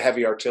also the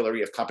heavy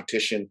artillery of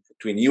competition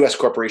between U.S.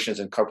 corporations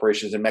and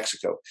corporations in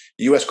Mexico,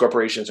 U.S.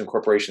 corporations and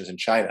corporations in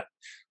China.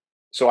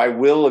 So I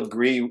will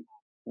agree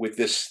with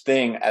this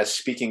thing as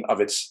speaking of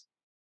its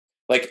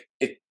like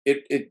it.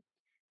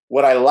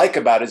 What I like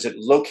about it is it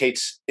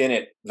locates in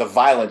it the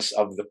violence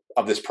of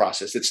this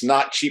process. It's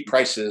not cheap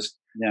prices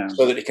Yeah.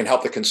 so that it can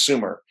help the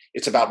consumer.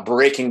 It's about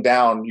breaking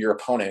down your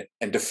opponent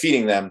and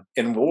defeating them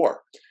in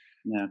war.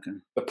 Yeah. Okay.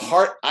 The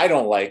part I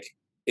don't like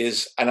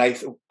is, and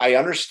I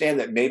understand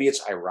that maybe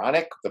it's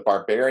ironic, the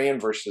barbarian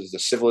versus the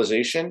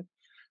civilization,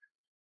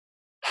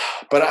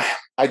 But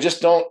I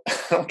just don't I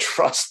don't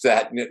trust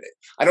that.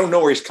 I don't know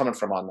where he's coming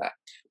from on that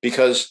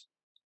because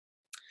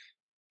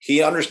he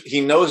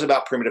knows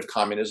about primitive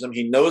communism.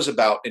 He knows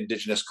about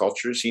indigenous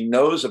cultures. He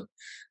knows,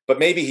 but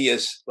maybe he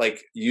is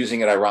like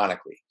using it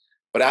ironically.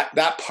 But at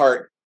that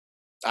part,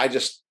 I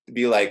just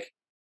be like,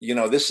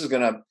 this is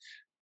gonna.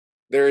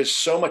 There is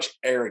so much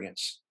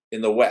arrogance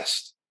in the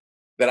West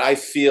that I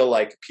feel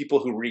like people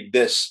who read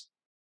this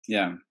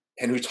Yeah.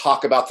 and who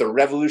talk about the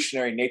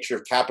revolutionary nature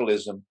of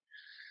capitalism,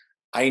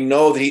 I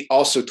know that he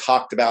also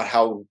talked about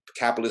how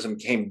capitalism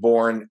came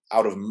born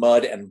out of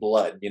mud and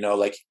blood,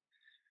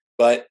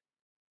 but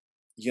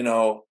you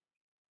know,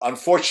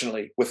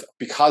 unfortunately,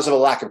 because of a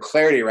lack of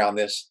clarity around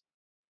this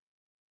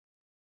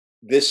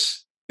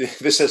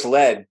this has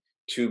led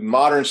to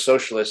modern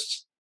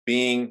socialists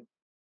being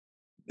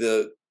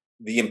the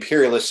the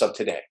imperialists of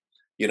today,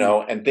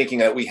 Mm. and thinking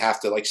that we have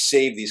to like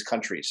save these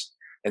countries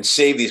and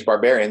save these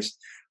barbarians.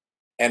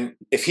 And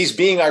if he's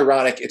being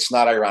ironic, it's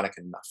not ironic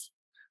enough.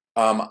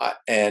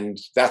 And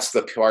that's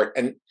the part.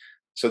 And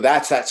so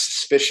that's that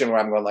suspicion where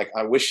I'm going like,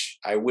 I wish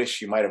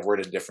you might have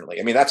worded differently.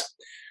 I mean, that's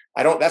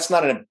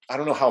not I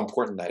don't know how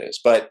important that is,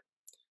 but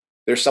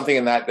there's something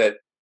in that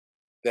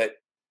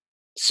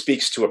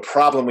speaks to a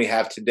problem we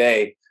have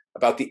today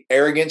about the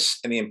arrogance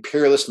and the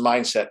imperialist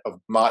mindset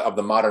of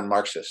the modern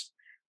Marxist,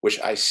 which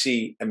I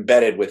see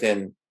embedded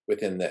within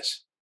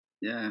this.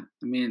 Yeah.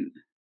 I mean,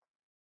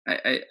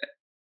 I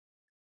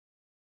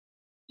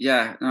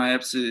yeah, no, I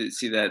absolutely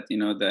see that,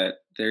 that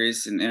there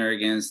is an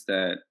arrogance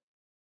that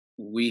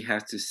we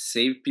have to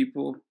save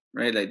people,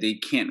 right? Like they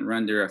can't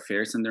run their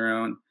affairs on their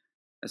own.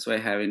 That's why I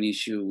have an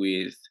issue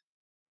with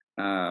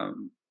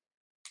um,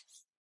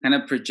 kind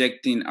of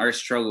projecting our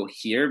struggle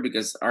here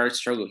because our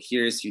struggle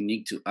here is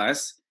unique to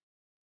us.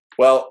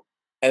 Well,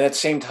 and at the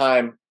same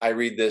time, I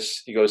read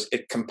this. He goes,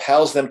 it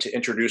compels them to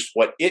introduce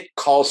what it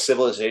calls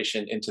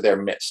civilization into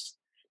their midst,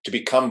 to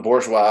become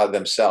bourgeois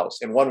themselves.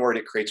 In one word,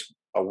 it creates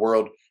a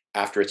world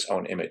after its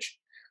own image.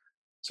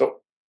 So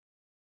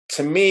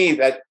to me,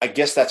 that I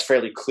guess that's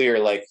fairly clear.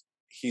 Like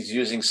he's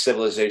using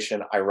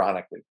civilization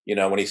ironically,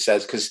 when he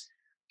says because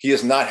he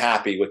is not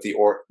happy with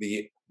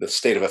the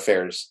state of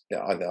affairs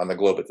on the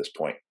globe at this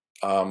point.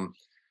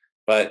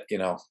 But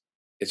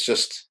it's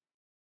just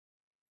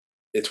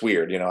it's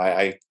weird.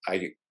 I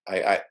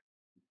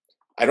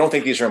don't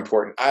think these are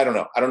important. I don't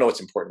know. I don't know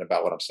what's important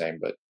about what I'm saying,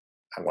 but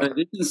I But wonder.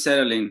 it's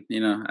unsettling,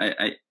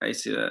 I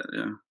see that.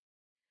 Yeah.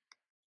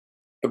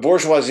 The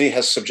bourgeoisie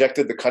has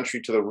subjected the country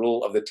to the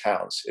rule of the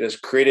towns. It has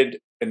created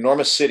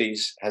enormous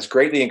cities, has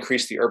greatly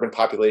increased the urban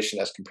population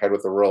as compared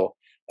with the rural,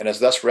 and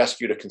has thus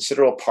rescued a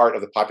considerable part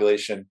of the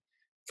population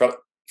from,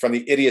 from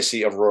the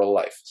idiocy of rural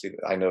life. See,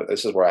 I know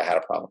this is where I had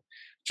a problem.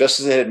 Just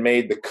as it had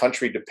made the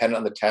country dependent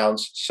on the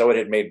towns, so it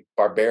had made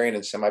barbarian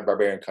and semi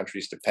barbarian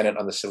countries dependent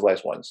on the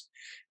civilized ones.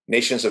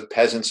 Nations of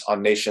peasants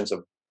on nations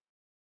of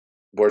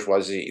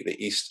bourgeoisie, the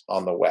East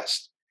on the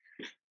West.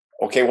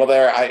 Okay,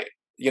 well,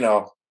 you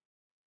know,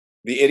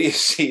 the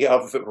idiocy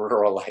of the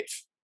rural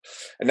life.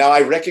 And now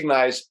I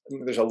recognize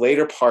there's a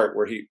later part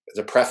where there's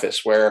a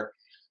preface where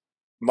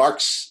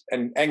Marx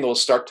and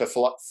Engels start to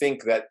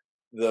think that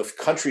the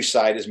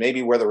countryside is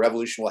maybe where the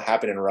revolution will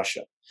happen in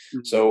Russia.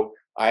 Mhm. So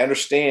I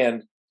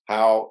understand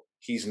how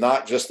he's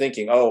not just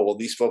thinking, oh, well,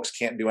 these folks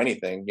can't do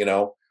anything,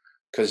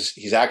 because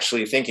he's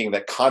actually thinking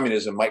that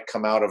communism might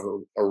come out of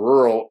a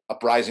rural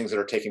uprisings that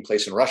are taking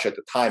place in Russia at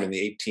the time in the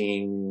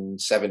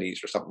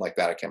 1870s or something like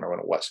that. I can't remember when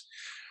it was.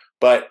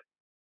 But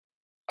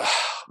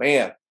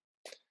man,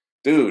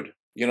 dude,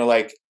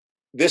 like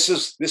this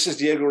is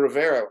Diego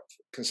Rivera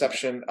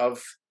conception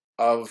of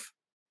of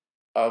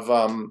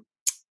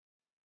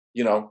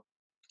you know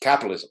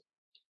capitalism.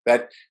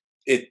 That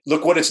it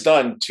look what it's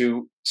done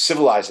to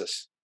civilize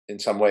us in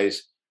some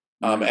ways,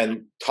 Yeah.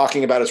 and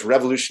talking about its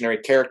revolutionary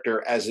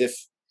character as if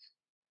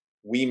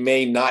we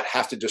may not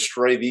have to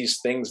destroy these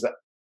things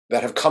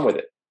that have come with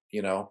it.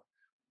 You know,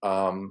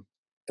 and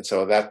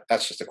so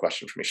that's just a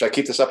question for me. Should I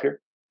keep this up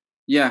here?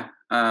 Yeah.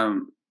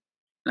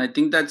 I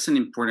think that's an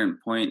important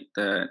point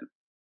that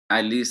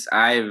at least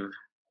I've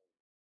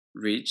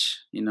reached.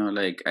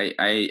 Like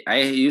I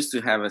used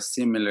to have a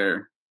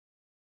similar,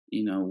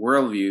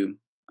 worldview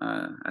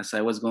as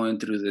I was going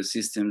through the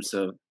systems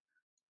of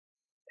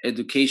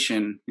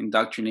education,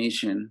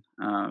 indoctrination,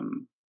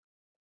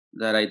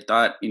 that I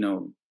thought,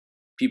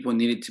 people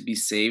needed to be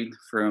saved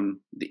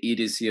from the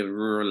idiocy of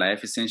rural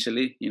life,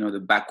 essentially,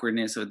 the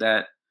backwardness of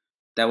that.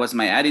 That was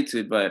my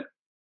attitude. But,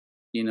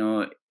 you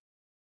know,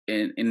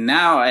 and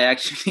now I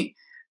actually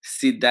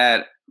see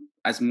that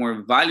as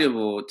more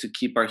valuable to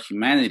keep our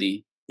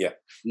humanity, Yeah.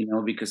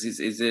 because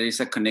there is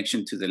a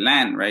connection to the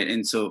land, right?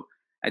 And so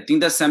I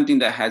think that's something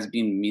that has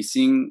been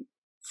missing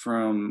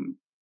from,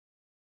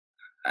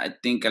 I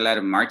think, a lot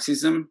of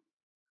Marxism,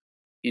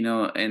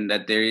 and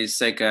that there is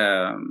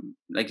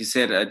like you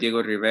said,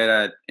 Diego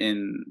Rivera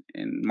and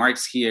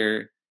Marx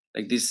here,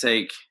 like this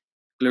like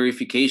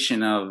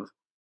glorification of,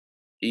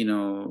 you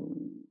know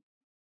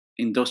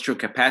industrial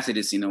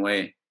capacities in a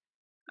way,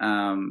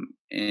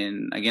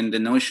 and again, the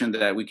notion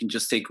that we can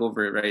just take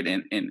over, right,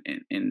 and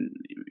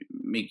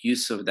make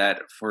use of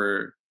that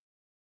for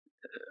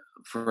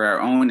our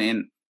own.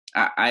 And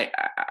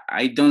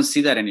I don't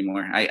see that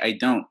anymore. I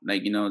don't,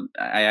 like,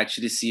 I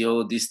actually see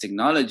all these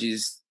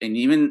technologies, and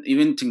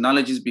even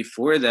technologies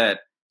before that.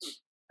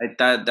 I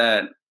thought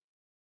that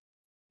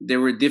they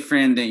were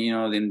different than,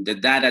 than the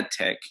data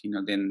tech,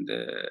 than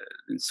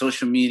than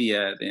social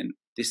media, than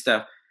this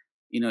stuff.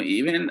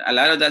 Even a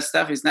lot of that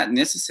stuff is not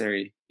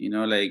necessary.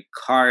 Like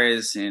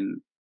cars,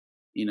 and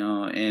you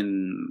know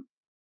and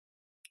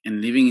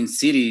and living in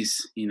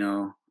cities.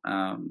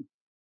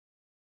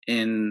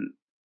 And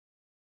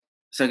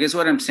so I guess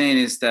what I'm saying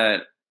is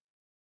that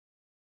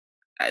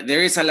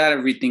there is a lot of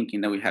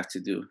rethinking that we have to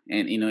do.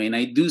 And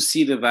I do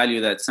see the value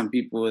that some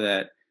people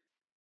that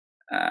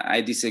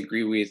I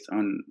disagree with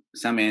on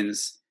some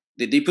ends.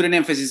 They put an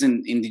emphasis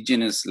on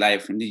indigenous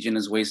life,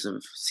 indigenous ways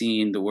of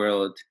seeing the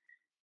world,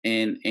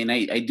 and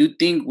I do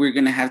think we're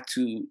gonna have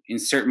to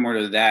insert more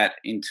of that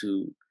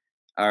into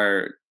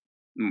our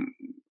mm,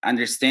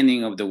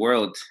 understanding of the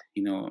world.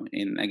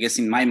 And I guess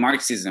in my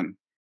Marxism,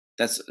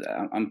 that's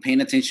I'm paying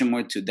attention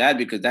more to that,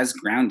 because that's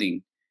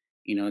grounding.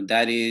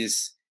 That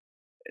is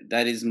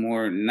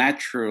more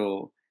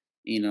natural.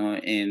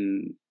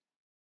 And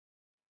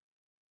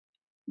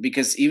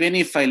because even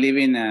if I live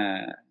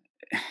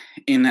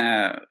in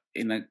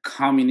a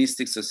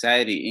communistic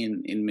society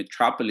in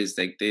metropolis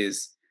like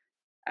this,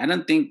 I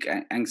don't think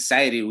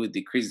anxiety would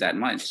decrease that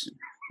much.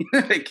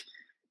 like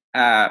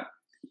uh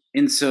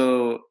and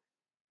so,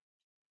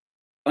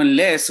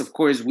 unless of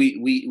course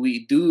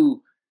we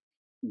do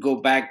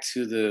go back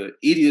to the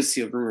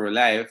idiocy of rural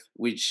life,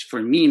 which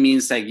for me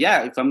means, like,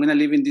 yeah, if I'm gonna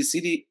live in this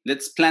city,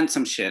 let's plant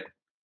some shit.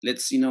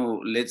 Let's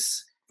do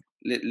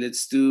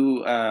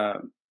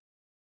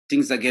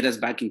things that get us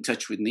back in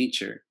touch with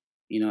nature.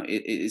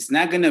 It's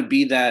not gonna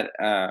be that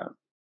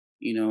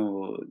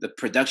the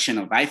production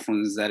of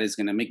iPhones that is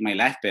gonna make my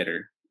life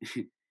better.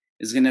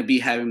 It's gonna be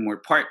having more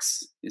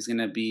parks. It's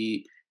gonna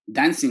be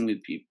dancing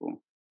with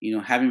people.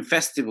 Having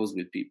festivals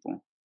with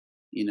people.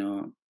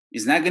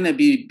 It's not gonna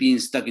be being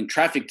stuck in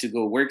traffic to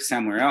go work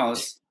somewhere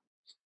else.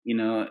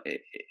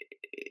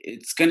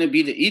 It's gonna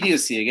be the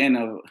idiocy again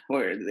of,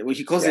 or what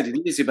he calls Yeah. it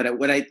idiocy, but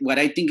what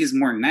I think is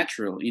more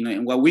natural.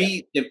 And what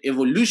Yeah.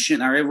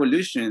 our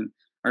evolution,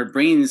 our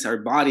brains, our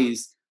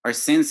bodies, our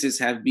senses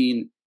have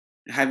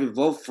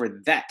evolved for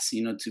that.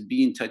 To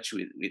be in touch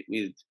with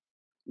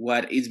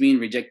what is being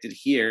rejected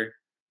here,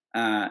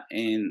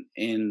 and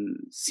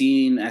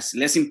seen as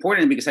less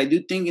important. Because I do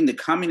think in the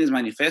Communist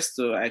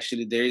Manifesto,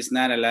 actually, there is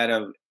not a lot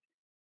of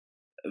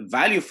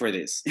value for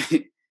this.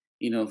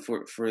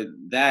 For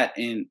that.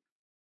 And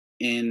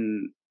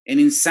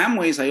in some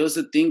ways, I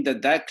also think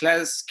that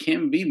class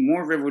can be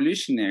more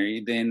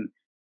revolutionary than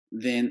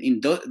the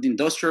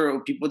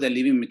industrial people that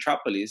live in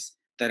metropolis,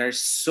 that are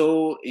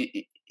so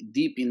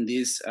deep in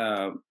this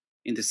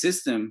in the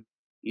system.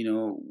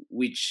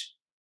 Which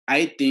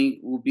I think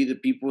will be the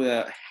people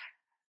that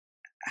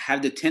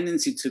have the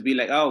tendency to be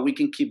like, oh, we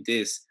can keep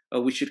this,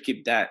 or we should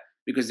keep that,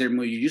 because they're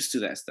more used to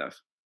that stuff.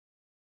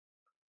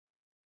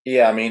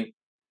 Yeah, I mean,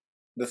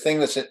 the thing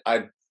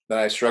that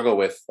I struggle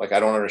with, like I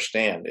don't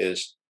understand,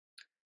 is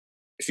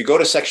if you go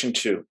to section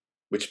 2,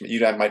 which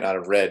might not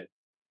have read,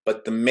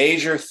 but the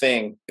major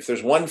thing, if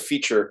there's one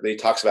feature that he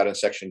talks about in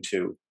section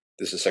 2,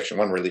 this is section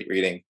 1 really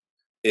reading,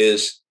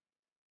 is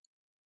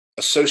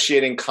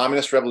associating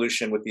communist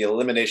revolution with the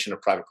elimination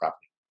of private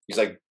property. He's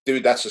like,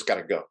 dude, that's just got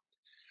to go.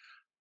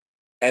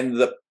 And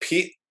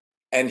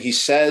and he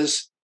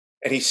says,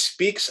 and he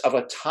speaks of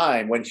a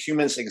time when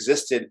humans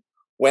existed,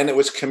 when it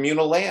was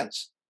communal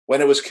lands,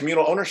 when it was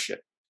communal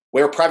ownership,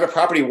 where private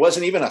property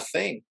wasn't even a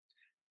thing.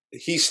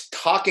 He's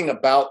talking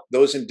about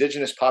those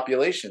indigenous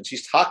populations.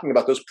 He's talking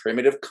about those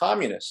primitive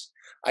communists.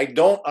 I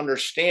don't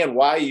understand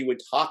why you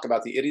would talk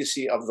about the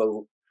idiocy of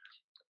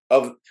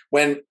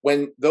when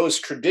those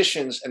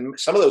traditions, and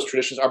some of those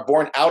traditions are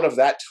born out of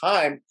that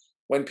time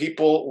when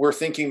people were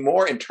thinking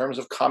more in terms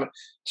of common.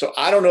 So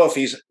I don't know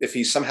if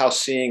he's somehow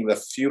seeing the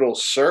feudal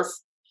serf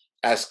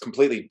as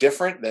completely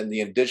different than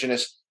the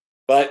indigenous,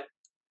 but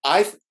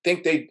I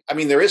think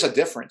there is a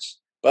difference,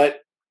 but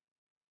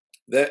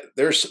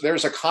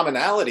there's a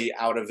commonality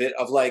out of it,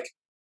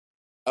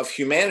 of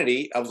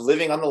humanity, of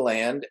living on the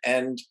land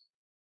and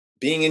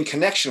being in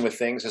connection with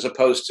things, as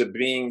opposed to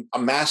being a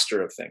master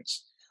of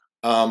things.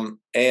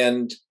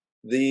 And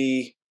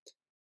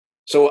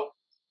so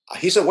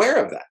he's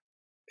aware of that.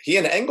 He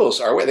and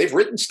Engels are aware. They've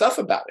written stuff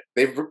about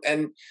it.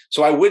 And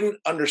so I wouldn't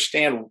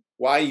understand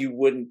why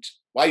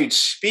you'd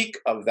speak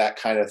of that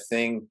kind of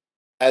thing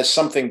as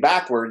something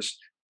backwards,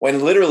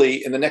 when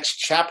literally in the next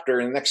chapter,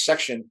 in the next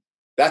section,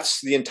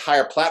 that's the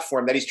entire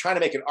platform that he's trying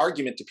to make an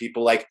argument to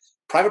people, like,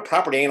 private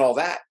property ain't all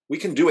that. We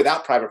can do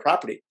without private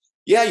property.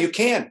 Yeah, you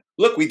can.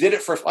 Look, we did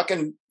it for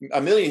fucking a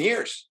million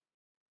years,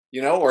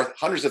 or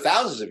hundreds of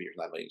thousands of years,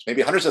 not millions,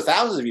 maybe hundreds of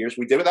thousands of years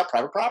we did without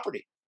private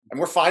property. And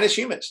we're fine as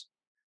humans.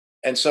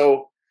 And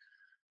so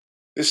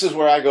this is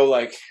where I go,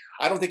 like,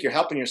 I don't think you're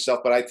helping yourself,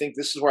 but I think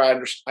this is where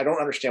I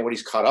don't understand what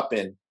he's caught up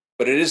in.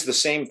 But it is the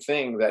same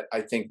thing that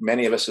I think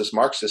many of us as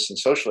Marxists and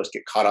socialists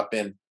get caught up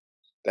in.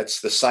 That's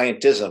the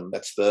scientism.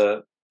 That's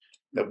that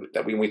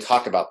when we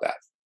talk about that,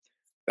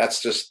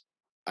 that's just,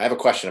 I have a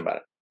question about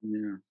it.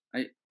 Yeah.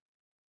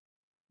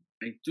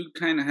 I do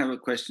kind of have a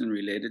question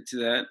related to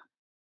that,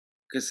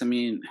 because I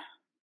mean,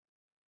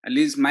 at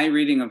least my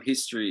reading of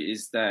history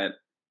is that,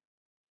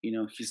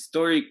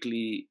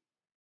 historically,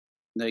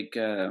 like,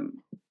 I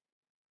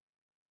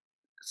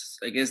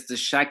guess the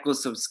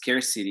shackles of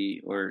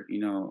scarcity, or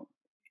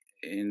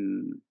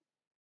in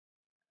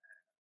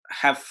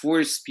have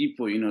forced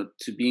people,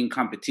 to be in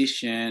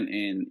competition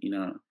and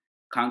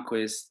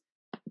conquest.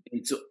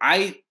 And so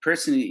I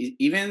personally,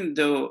 even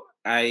though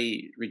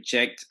I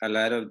reject a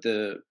lot of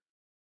the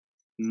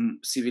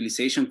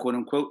civilization, quote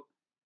unquote,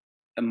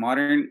 a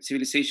modern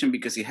civilization,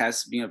 because it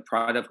has been a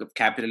product of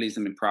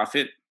capitalism and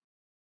profit,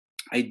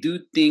 I do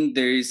think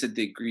there is a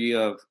degree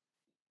of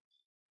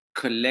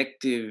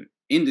collective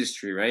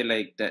industry, right?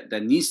 Like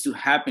that needs to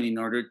happen in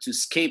order to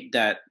escape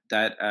that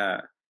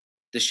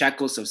the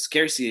shackles of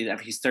scarcity that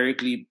have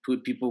historically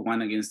put people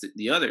one against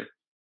the other,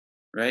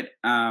 right?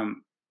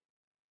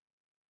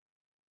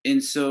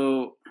 And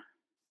so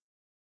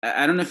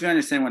I don't know if you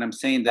understand what I'm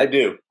saying. I That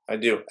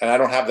do, and I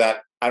don't have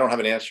that. I don't have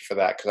an answer for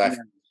that because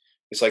Yeah.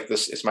 it's like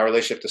this. It's my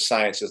relationship to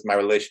science. It's my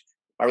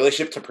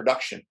relationship to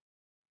production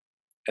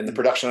and the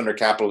production under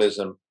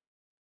capitalism,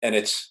 and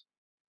its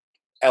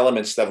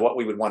elements of what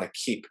we would want to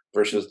keep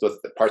versus the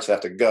parts that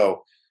have to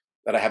go.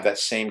 That I have that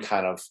same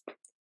kind of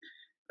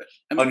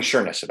I mean,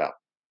 unsureness about.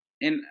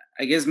 and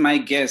I guess my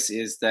guess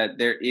is that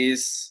there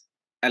is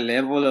a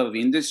level of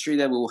industry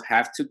that we will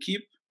have to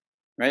keep,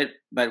 right?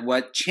 But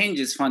what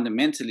changes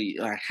fundamentally,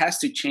 or has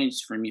to change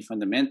for me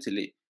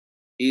fundamentally,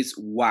 is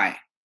why.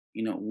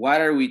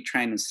 What are we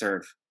trying to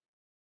serve?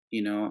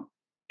 You know,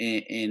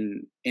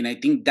 and I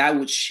think that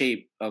would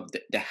shape of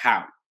the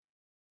how.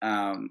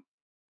 Um,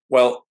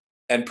 Well,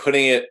 and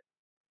putting it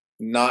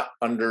not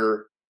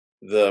under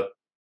the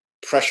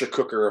pressure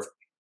cooker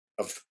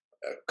of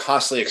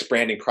constantly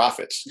expanding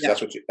profits,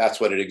 because yeah, that's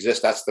what it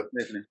exists. That's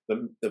definitely.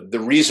 the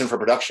reason for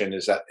production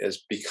is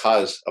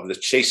because of the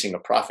chasing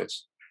of profits.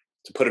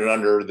 To put it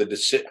under the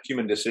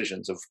human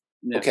decisions of,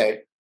 Yeah, okay,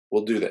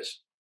 we'll do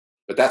this,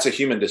 but that's a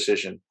human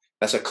decision.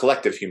 That's a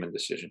collective human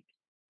decision,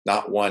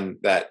 not one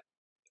that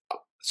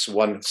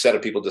one set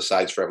of people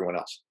decides for everyone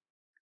else.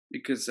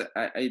 because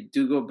I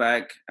do go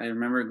back. I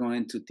remember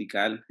going to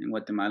Tikal in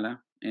Guatemala,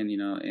 and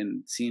and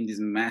seeing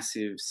these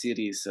massive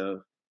cities of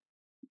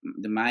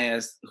the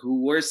Mayas, who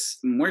were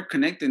more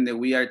connected than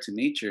we are to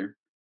nature,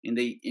 and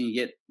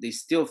yet they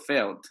still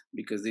failed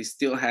because they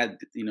still had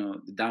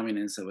the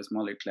dominance of a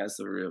smaller class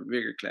over a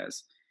bigger class.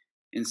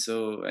 And so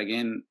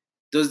again,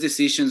 those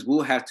decisions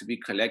will have to be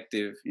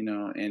collective,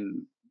 and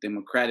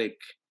democratic.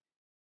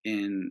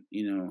 And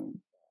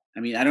I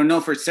mean, I don't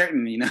know for certain,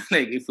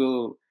 like if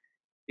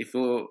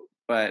we'll,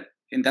 but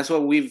and that's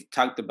what we've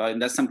talked about, and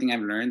that's something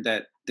I've learned,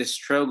 that the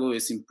struggle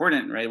is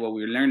important, right? What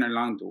we learn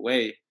along the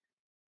way,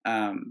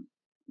 um,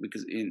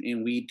 because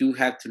and we do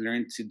have to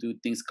learn to do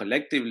things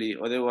collectively.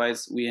 Otherwise,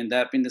 we end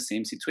up in the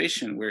same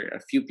situation where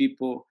a few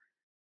people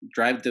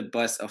drive the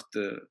bus off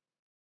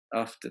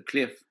the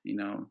cliff.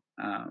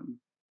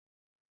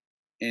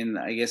 And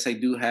I guess I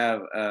do have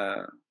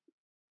a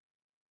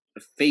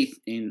faith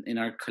in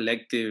our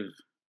collective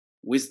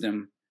wisdom,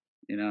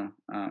 you know,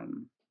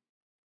 um,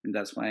 and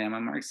that's why I'm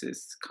a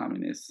Marxist,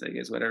 communist, I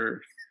guess,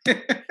 whatever.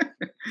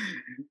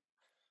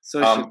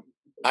 Social, Um,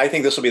 I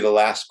think this will be the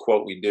last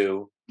quote we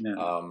do. yeah,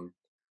 Um,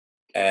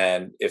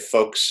 and if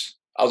folks,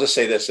 I'll just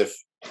say this: if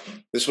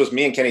this was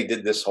me and Kenny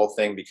did this whole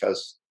thing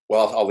because,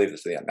 well, I'll leave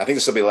this to the end. I think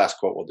this will be the last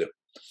quote we'll do.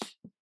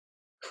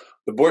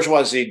 The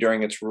bourgeoisie,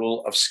 during its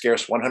rule of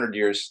scarce 100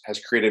 years, has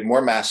created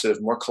more massive,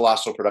 more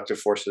colossal productive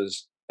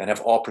forces than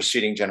have all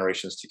preceding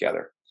generations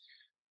together.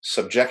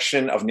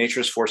 Subjection of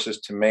nature's forces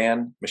to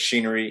man,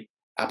 machinery,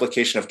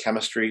 application of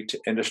chemistry to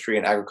industry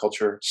and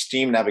agriculture,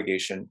 steam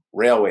navigation,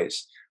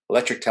 railways,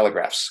 electric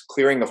telegraphs,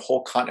 clearing of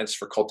whole continents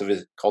for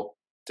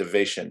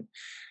cultivation,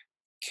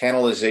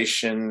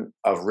 canalization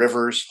of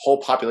rivers,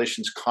 whole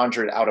populations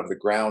conjured out of the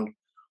ground.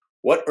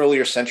 What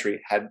earlier century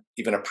had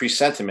even a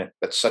presentiment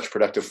that such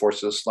productive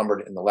forces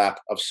slumbered in the lap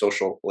of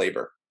social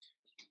labor?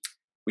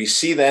 We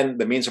see then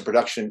the means of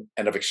production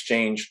and of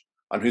exchange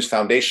on whose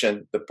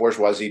foundation the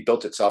bourgeoisie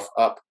built itself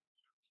up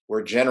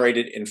were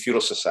generated in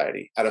feudal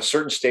society. At a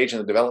certain stage in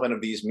the development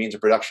of these means of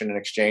production and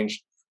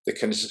exchange, the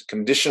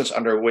conditions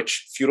under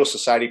which feudal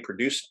society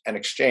produced and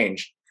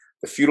exchanged,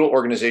 the feudal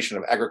organization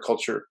of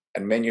agriculture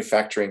and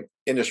manufacturing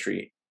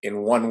industry,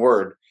 in one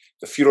word,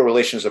 the feudal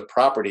relations of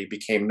property,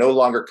 became no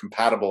longer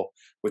compatible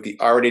with the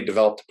already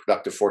developed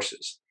productive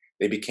forces.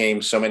 They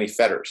became so many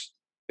fetters.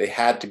 They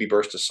had to be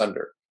burst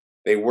asunder.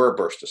 They were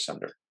burst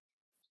asunder.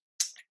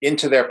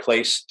 Into their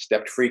place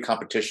stepped free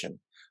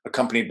competition,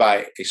 accompanied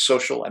by a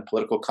social and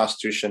political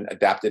constitution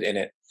adapted in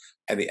it,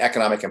 and the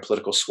economic and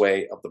political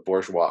sway of the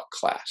bourgeois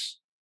class.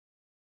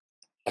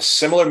 A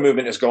similar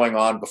movement is going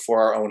on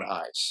before our own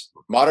eyes.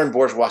 Modern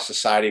bourgeois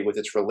society, with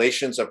its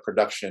relations of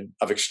production,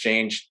 of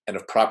exchange, and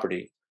of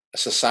property, A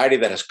society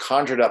that has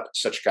conjured up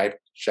such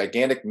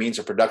gigantic means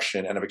of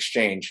production and of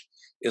exchange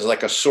is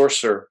like a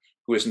sorcerer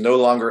who is no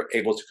longer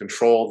able to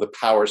control the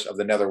powers of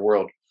the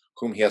netherworld,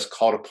 whom he has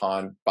called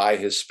upon by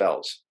his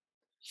spells.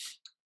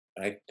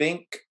 And I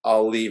think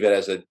I'll leave it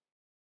as a,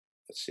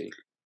 let's see.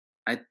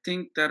 I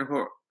think that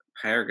whole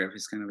paragraph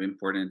is kind of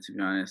important, to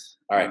be honest.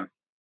 All right.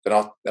 Then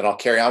I'll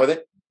carry on with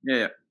it.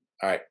 Yeah.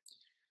 All right.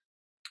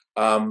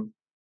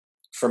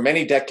 For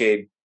many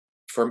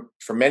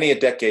a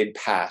decade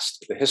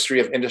past, the history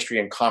of industry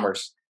and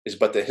commerce is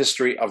but the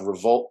history of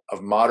revolt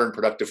of modern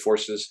productive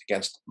forces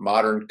against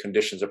modern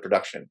conditions of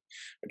production,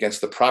 against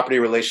the property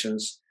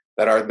relations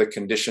that are the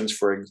conditions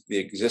for the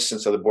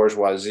existence of the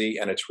bourgeoisie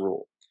and its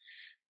rule.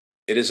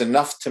 It is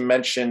enough to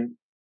mention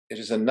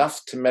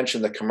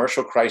the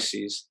commercial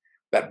crises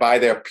that by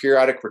their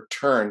periodic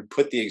return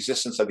put the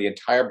existence of the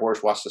entire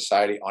bourgeois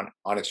society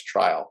on its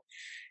trial,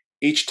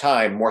 each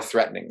time more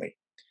threateningly.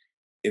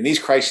 In these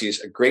crises,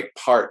 a great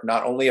part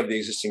not only of the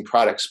existing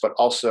products, but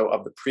also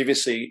of the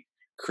previously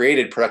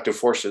created productive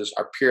forces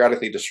are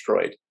periodically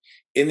destroyed.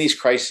 In these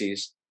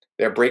crises,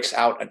 there breaks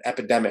out an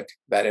epidemic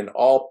that in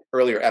all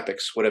earlier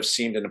epochs would have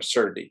seemed an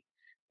absurdity,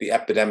 the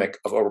epidemic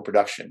of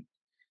overproduction.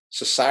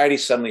 Society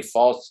suddenly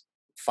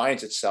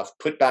finds itself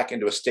put back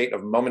into a state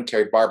of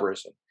momentary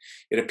barbarism.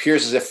 It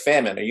appears as if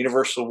famine, a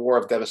universal war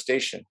of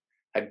devastation,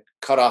 had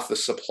cut off the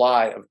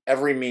supply of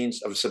every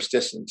means of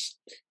subsistence.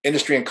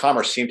 Industry and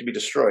commerce seem to be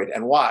destroyed.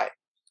 And why?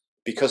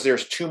 Because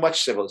there's too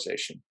much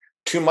civilization,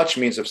 too much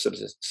means of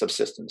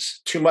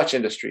subsistence, too much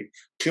industry,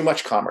 too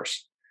much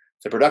commerce.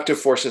 The productive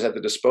forces at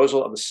the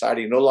disposal of the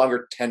society no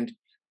longer tend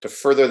to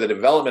further the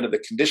development of the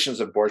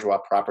conditions of bourgeois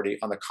property.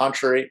 On the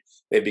contrary,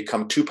 they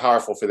become too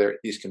powerful for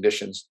these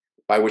conditions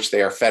by which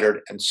they are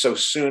fettered. And so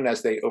soon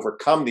as they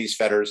overcome these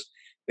fetters,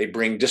 they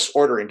bring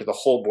disorder into the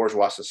whole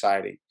bourgeois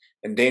society,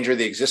 endanger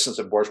the existence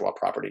of bourgeois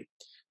property.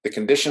 The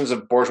conditions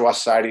of bourgeois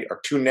society are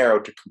too narrow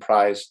to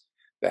comprise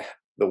the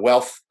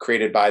wealth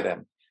created by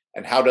them.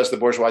 And how does the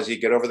bourgeoisie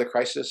get over the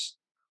crisis?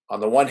 On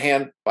the one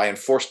hand, by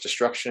enforced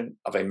destruction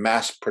of a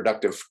mass of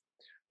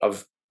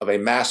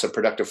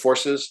productive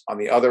forces. On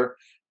the other,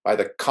 by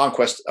the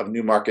conquest of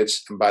new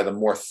markets and by the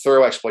more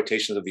thorough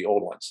exploitation of the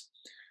old ones.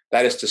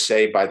 That is to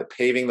say, by the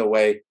paving the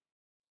way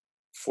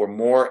for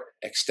more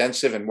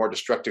extensive and more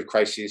destructive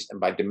crises, and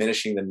by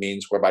diminishing the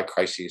means whereby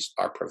crises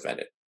are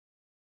prevented.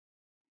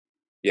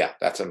 Yeah,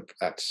 that's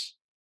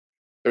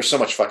there's so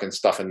much fucking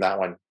stuff in that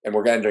one, and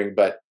we're ending.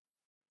 But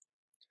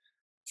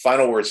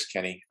final words,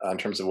 Kenny, in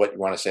terms of what you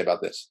want to say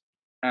about this.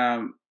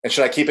 And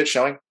should I keep it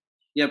showing?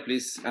 Yeah,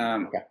 please.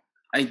 Okay.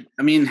 I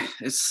mean,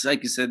 it's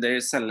like you said,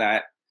 there's a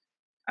lot.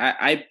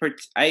 I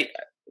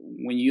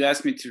when you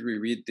asked me to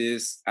reread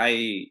this,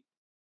 I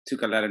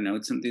took a lot of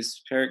notes on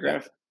this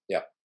paragraph.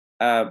 Yeah.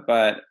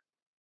 But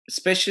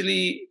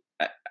especially,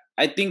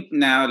 I think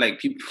now, like,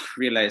 people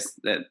realize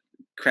that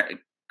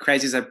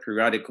crises are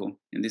periodical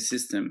in the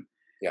system.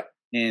 Yeah.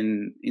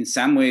 And in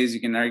some ways, you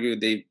can argue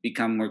they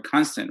become more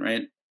constant,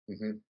 right?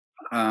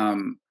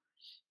 Mm-hmm.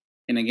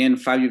 And again,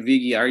 Fabio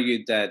Vighi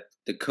argued that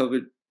the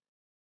COVID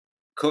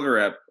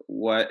cover-up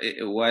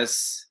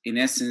was in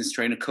essence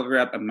trying to cover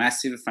up a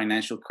massive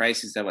financial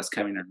crisis that was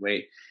coming our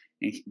way,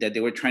 and that they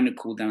were trying to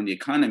cool down the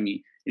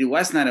economy. It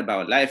was not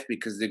about life,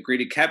 because the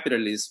greedy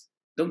capitalists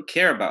don't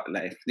care about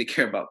life. They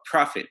care about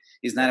profit.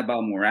 It's not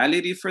about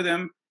morality for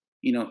them.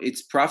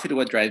 It's profit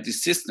what drives the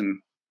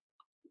system.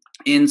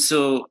 And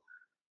so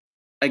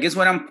I guess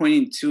what I'm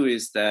pointing to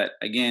is that,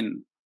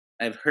 again,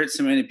 I've heard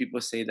so many people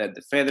say that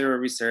the Federal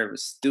Reserve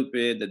is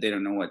stupid, that they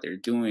don't know what they're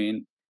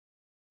doing.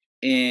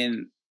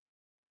 And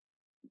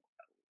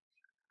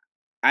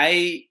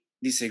I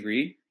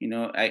disagree.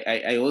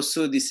 I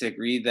also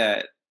disagree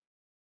that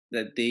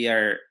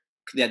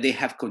they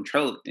have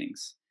control of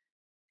things.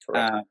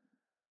 Correct.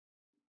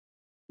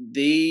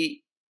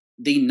 They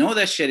know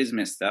that shit is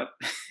messed up.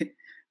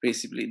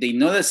 Basically, they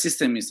know the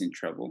system is in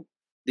trouble.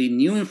 They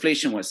knew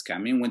inflation was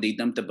coming when they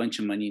dumped a bunch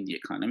of money in the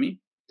economy.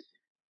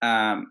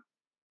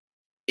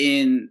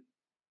 And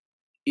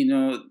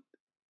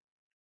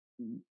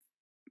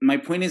my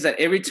point is that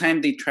every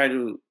time they try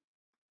to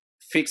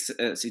fix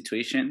a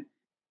situation,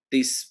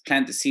 they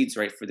plant the seeds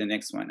right for the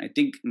next one. I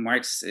think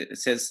Marx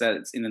says that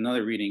it's in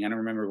another reading. I don't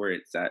remember where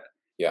it's at.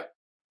 Yeah.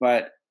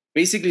 But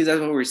basically, that's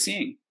what we're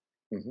seeing.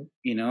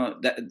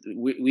 Mm-hmm. That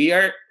we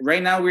are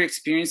right now. We're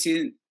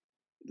experiencing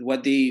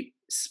what they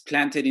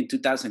planted in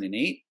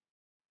 2008,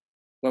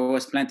 what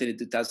was planted in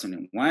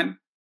 2001.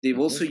 They've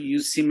also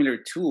used similar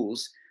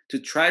tools to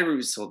try to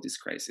resolve this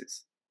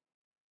crisis.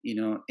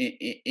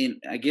 And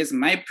I guess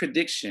my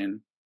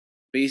prediction,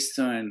 based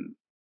on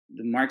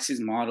the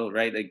Marxist model,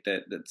 right, like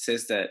that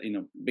says that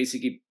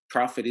basically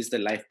profit is the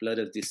lifeblood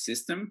of this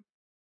system,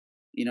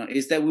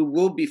 is that we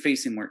will be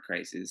facing more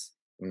crises.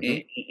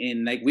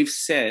 And like we've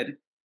said,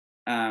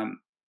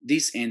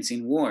 this ends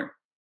in war,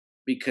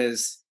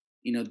 because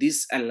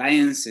these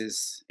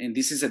alliances, and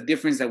this is a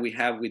difference that we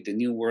have with the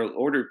New World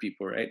Order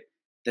people, right,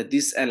 that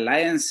these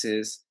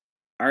alliances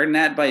are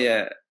not by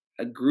a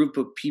group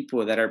of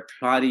people that are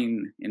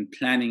plotting and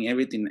planning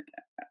everything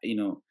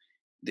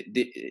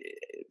the,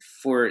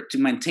 for to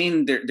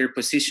maintain their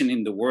position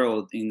in the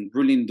world, in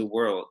ruling the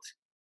world.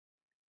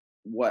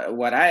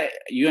 What I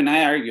you and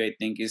I argue, I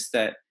think, is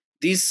that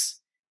these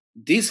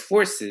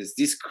forces,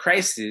 these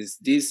crises,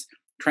 these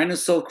trying to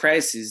solve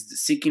crises,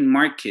 seeking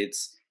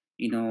markets,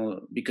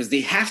 because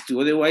they have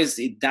to, otherwise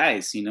it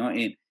dies,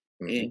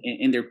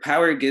 and their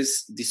power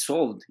gets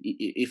dissolved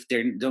if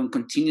they don't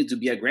continue to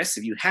be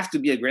aggressive. You have to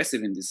be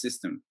aggressive in the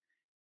system.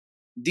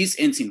 This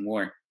ends in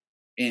war,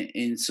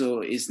 and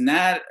so it's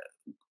not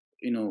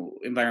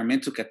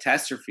environmental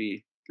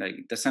catastrophe, like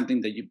that's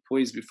something that you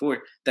posed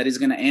before, that is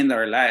going to end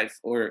our life,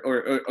 or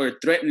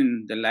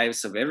threaten the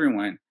lives of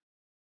everyone.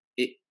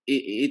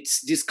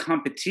 It's this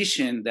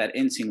competition that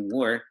ends in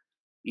war,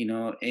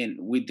 and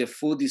with the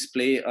full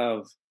display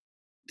of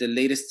the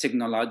latest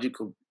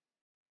technological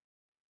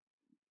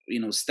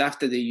stuff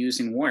that they use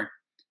in war,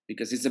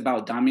 because it's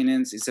about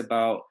dominance, it's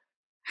about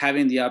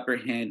having the upper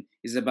hand,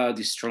 it's about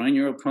destroying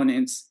your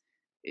opponents.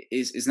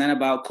 It's not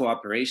about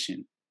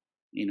cooperation,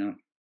 you know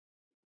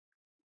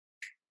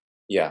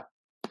Yeah.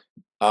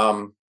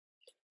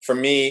 For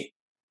me,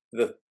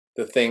 the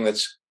thing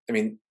that's, I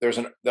mean,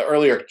 the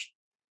earlier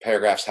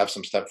paragraphs have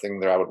some something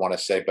there I would want to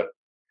say, but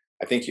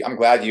I think I'm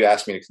glad you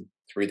asked me to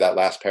read that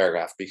last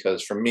paragraph,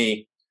 because for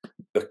me,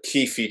 the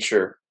key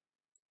feature,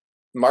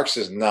 Marx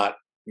is not,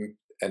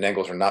 and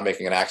Engels are not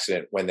making an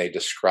accident when they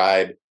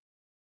describe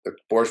the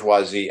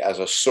bourgeoisie as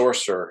a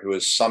sorcerer who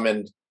has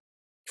summoned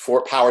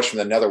four powers from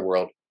the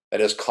netherworld that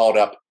has called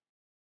up,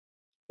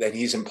 that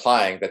he's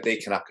implying that they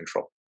cannot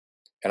control.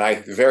 And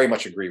I very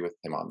much agree with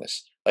him on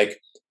this. Like,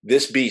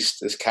 this beast,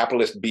 this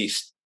capitalist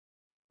beast,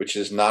 which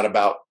is not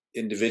about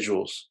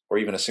individuals or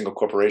even a single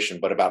corporation,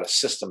 but about a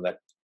system that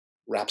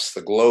wraps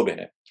the globe in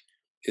it,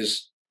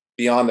 is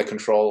beyond the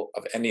control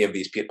of any of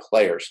these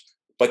players.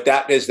 But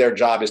that is their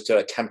job, is to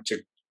attempt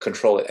to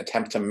control it,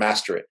 attempt to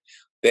master it.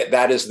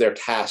 That is their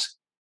task.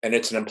 And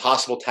it's an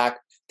impossible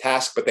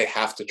task, but they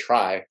have to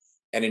try.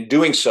 And in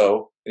doing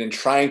so, and in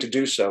trying to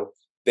do so,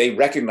 they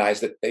recognize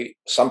that they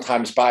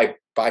sometimes by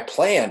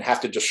plan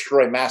have to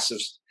destroy massive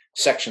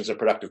sections of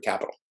productive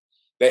capital.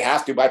 They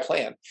have to by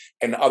plan.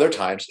 And other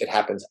times it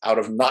happens out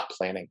of not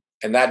planning.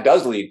 And that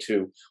does lead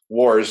to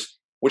wars,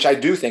 which I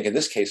do think in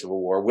this case of a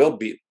war will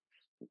be,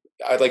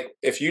 like,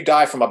 if you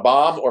die from a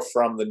bomb or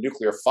from the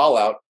nuclear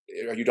fallout,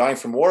 are you dying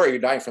from war, or are you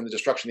dying from the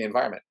destruction of the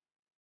environment?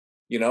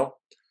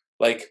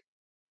 Like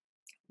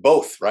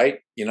both, right?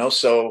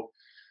 So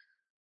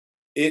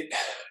it,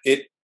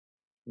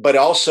 but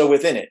also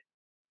within it,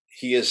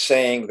 he is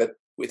saying that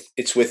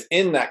it's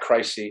within that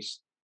crisis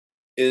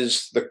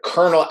is the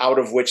kernel out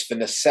of which the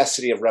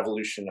necessity of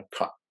revolution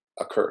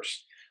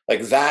occurs.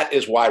 Like, that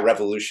is why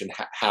revolution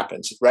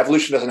happens.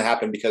 Revolution doesn't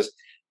happen because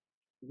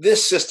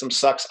this system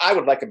sucks, I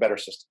would like a better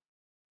system.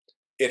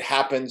 It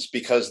happens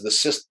because the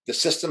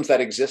systems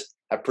that exist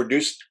have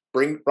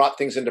brought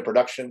things into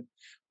production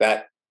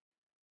that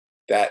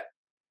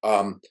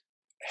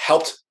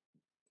helped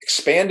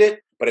expand it,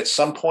 but at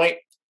some point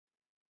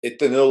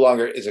it no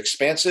longer is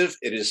expansive.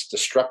 It is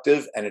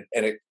destructive, and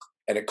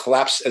it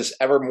collapses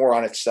ever more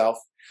on itself.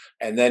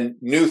 And then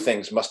new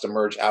things must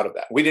emerge out of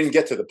that. We didn't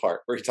get to the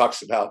part where he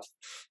talks about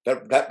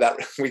that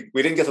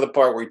we didn't get to the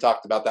part where he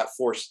talked about that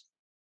force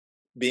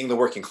being the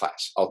working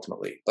class.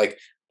 Ultimately, like,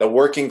 the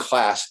working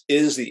class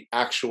is the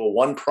actual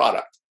one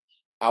product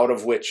out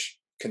of which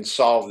can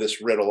solve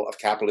this riddle of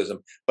capitalism.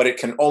 But it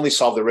can only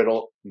solve the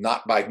riddle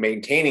not by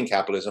maintaining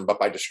capitalism, but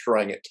by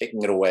destroying it,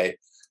 taking it away,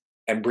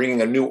 and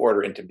bringing a new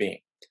order into being.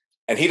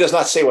 And he does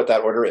not say what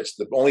that order is.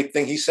 The only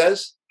thing he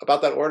says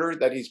about that order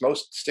that he's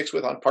most sticks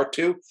with on part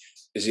 2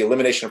 is the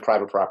elimination of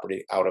private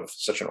property out of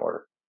such an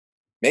order.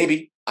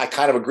 Maybe I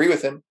kind of agree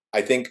with him.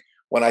 I think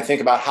when I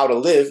think about how to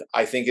live,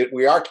 I think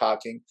we are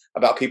talking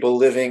about people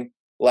living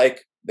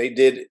like they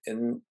did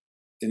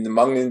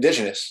among the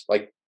indigenous,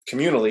 like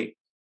communally,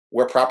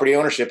 where property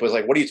ownership was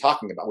like, what are you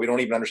talking about? We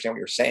don't even understand what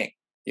you're saying,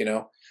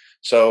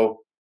 So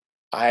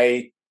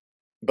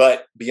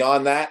but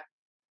beyond that,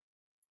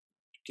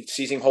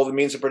 seizing hold of the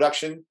means of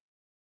production,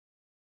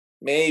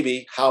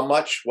 maybe. How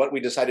much, what we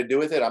decide to do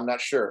with it, I'm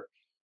not sure.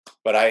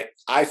 But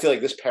I feel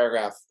like this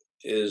paragraph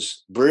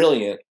is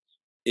brilliant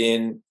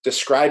in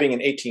describing in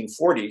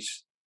 1840s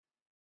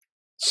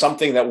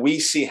something that we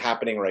see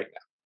happening right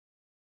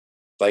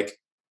now. Like,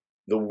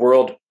 the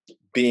world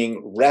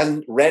being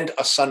rent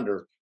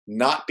asunder,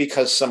 not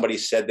because somebody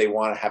said they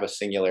want to have a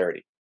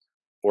singularity,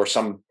 or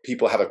some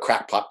people have a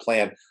crackpot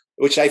plan,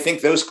 which I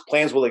think those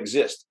plans will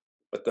exist.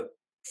 But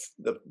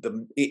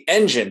the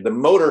engine, the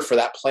motor for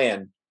that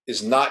plan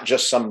is not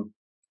just some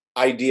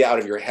idea out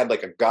of your head,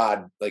 like a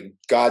god, like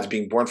God's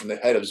being born from the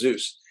head of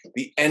Zeus.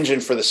 The engine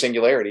for the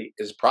singularity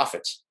is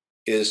profits,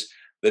 is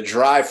the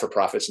drive for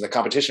profits and the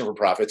competition for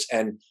profits.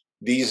 And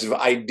these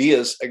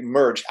ideas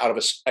emerge out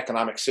of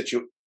economic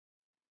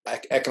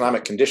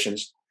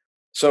conditions.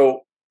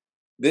 So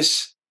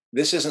this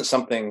isn't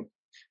something,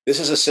 this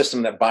is a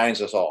system that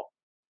binds us all.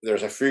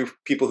 There's a few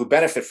people who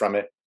benefit from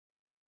it,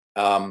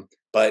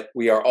 but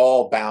we are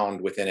all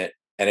bound within it.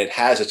 and it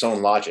has its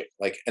own logic.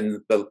 Like,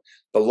 and the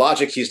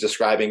logic he's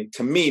describing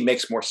to me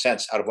makes more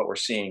sense out of what we're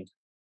seeing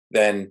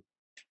than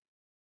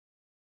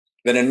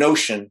a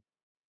notion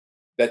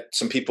that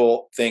some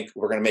people think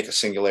we're going to make a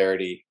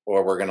singularity,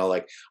 or we're going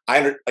to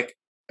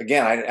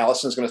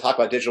Allison's going to talk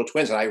about digital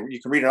twins, and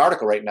you can read an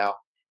article right now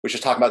which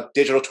is talking about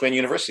digital twin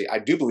university. I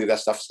do believe that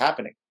stuff is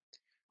happening,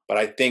 but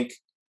I think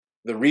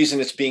the reason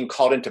it's being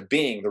called into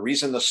being, the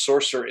reason the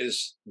sorcerer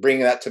is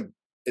bringing that to,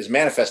 is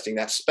manifesting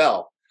that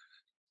spell,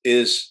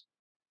 is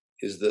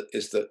the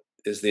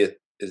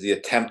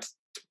attempt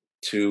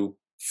to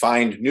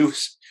find new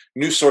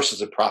sources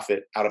of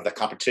profit out of the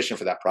competition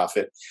for that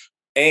profit.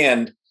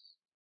 And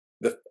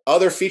the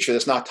other feature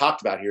that's not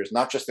talked about here is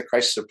not just the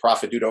crisis of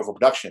profit due to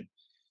overproduction,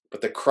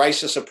 but the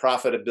crisis of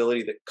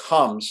profitability that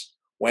comes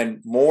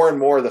when more and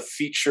more of the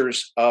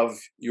features of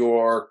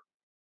your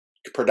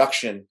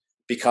production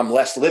become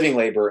less living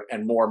labor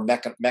and more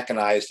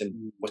mechanized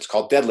and what's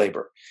called dead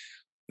labor.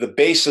 The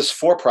basis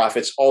for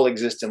profits all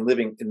exist in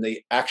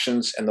the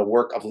actions and the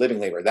work of living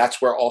labor.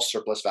 That's where all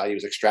surplus value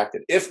is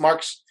extracted. If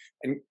Marx,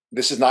 and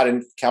this is not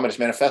in Communist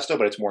Manifesto,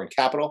 but it's more in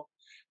Capital,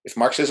 if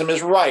Marxism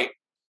is right,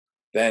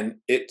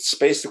 then it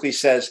basically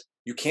says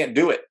you can't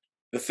do it.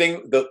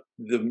 The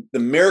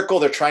miracle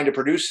they're trying to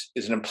produce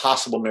is an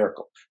impossible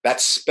miracle.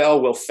 That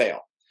spell will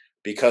fail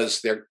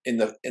because they're in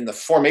the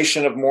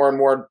formation of more and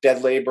more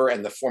dead labor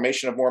and the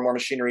formation of more and more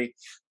machinery.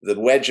 The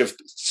wedge of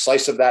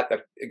slice of that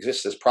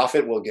exists as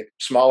profit will get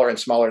smaller and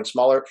smaller and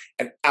smaller,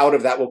 and out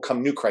of that will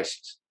come new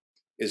crises.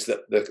 Is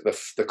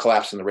the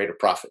collapse in the rate of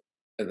profit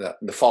and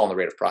the fall in the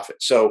rate of profit.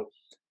 So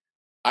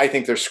I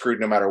think they're screwed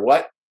no matter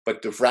what.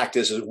 But the fact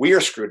is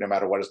we're screwed no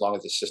matter what, as long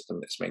as the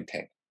system is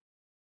maintained.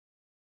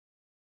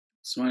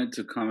 Just wanted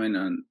to comment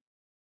on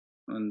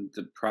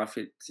the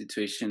profit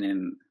situation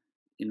and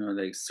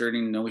like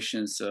certain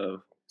notions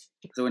of.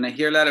 So when I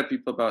hear a lot of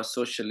people about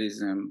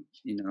socialism,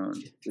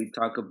 we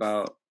talk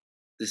about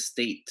the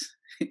state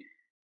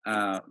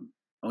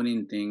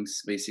owning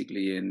things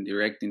basically and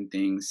directing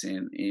things,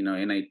 and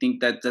and I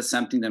think that that's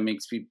something that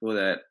makes people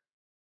that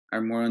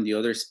are more on the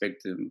other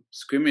spectrum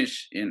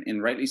squeamish,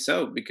 and rightly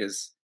so,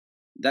 because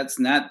that's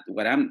not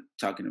what I'm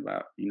talking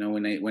about.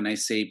 When I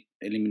say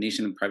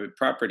elimination of private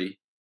property,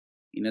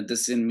 it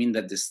doesn't mean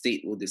that the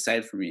state will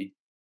decide for me.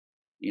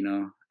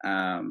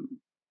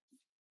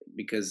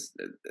 Because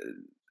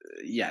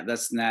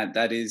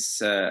that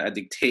is a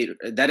dictator.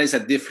 That is a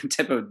different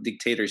type of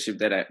dictatorship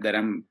that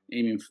I'm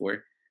aiming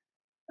for.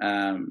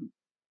 And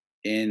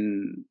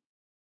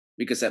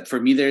because for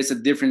me there is a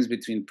difference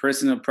between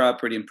personal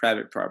property and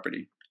private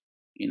property.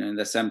 And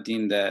that's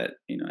something that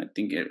I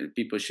think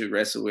people should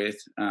wrestle with,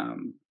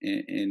 and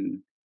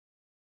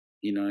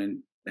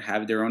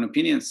have their own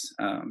opinions,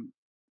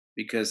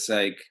 because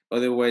like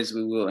otherwise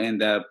we will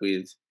end up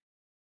with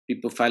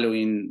people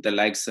following the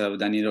likes of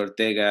Daniel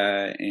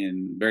Ortega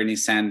and Bernie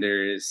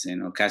Sanders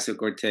and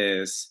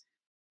Ocasio-Cortez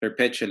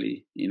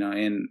perpetually,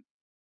 and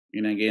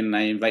again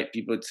I invite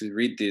people to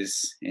read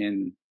this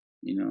and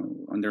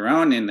on their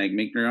own and like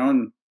make their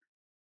own.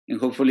 And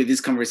hopefully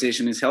this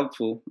conversation is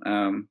helpful.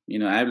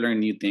 I've learned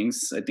new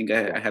things. I think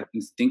I have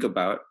things to think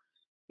about.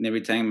 And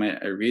every time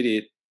I read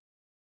it,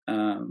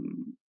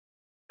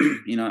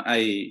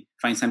 I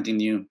find something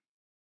new.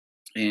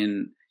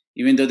 And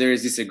even though there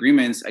is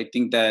disagreements, I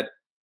think that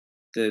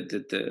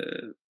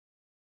the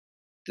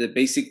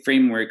basic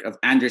framework of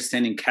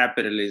understanding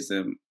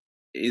capitalism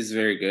is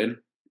very good.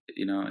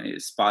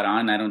 It's spot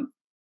on. I don't,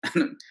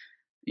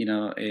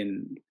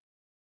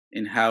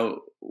 in how,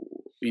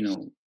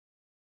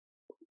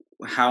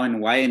 how and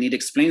why, and it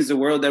explains the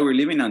world that we're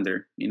living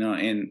under,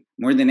 and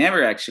more than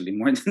ever, actually,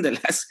 more than the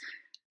last,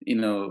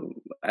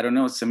 I don't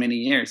know, so many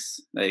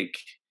years, like,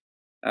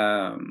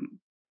 and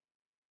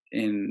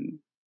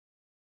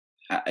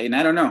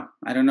I don't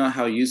know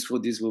how useful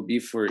this will be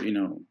for, I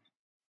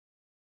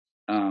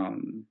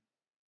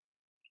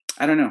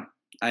don't know.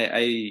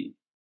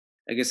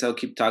 I guess I'll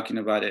keep talking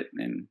about it,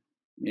 and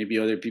maybe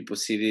other people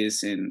see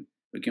this, and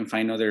we can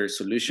find other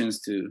solutions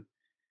to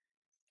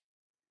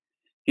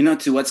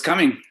to what's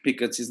coming,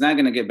 because it's not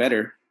going to get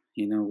better.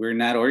 We're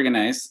not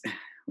organized.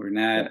 We're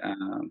not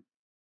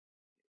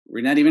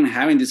even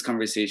having these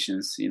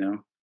conversations,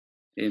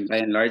 and by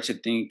and large, I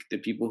think the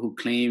people who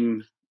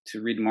claim to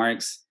read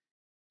Marx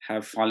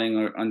have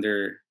fallen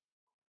under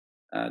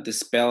the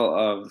spell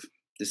of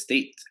the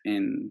state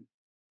and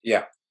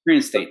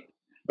current state.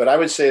 But I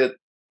would say that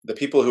the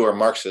people who are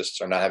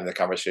Marxists are not having the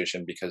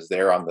conversation because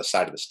they're on the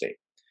side of the state.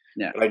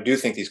 Yeah. But I do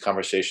think these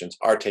conversations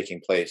are taking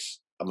place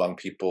among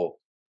people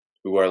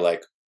who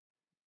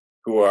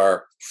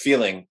are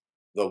feeling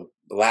the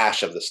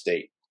lash of the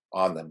state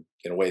on them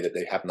in a way that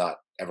they have not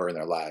ever in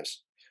their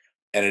lives.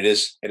 And it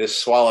is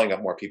swallowing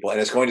up more people, and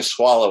it's going to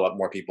swallow up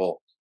more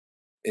people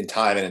in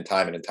time and in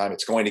time and in time.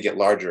 It's going to get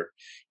larger.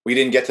 We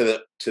didn't get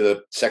to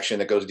the section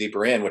that goes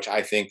deeper in, which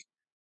I think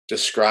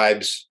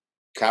describes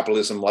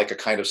capitalism like a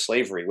kind of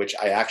slavery, which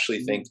I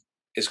actually think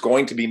is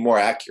going to be more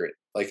accurate.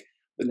 Like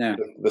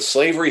the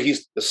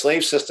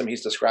slave system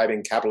he's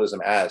describing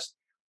capitalism as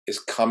is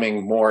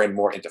coming more and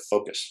more into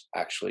focus,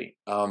 actually.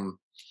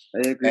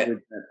 I agree And,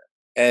 with that.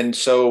 and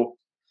so,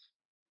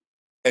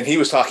 and he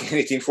was talking in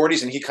the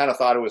 1840s, and he kind of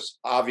thought it was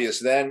obvious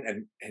then,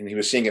 and he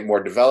was seeing it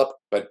more developed,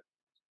 but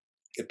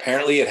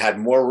apparently it had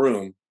more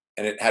room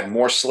and it had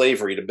more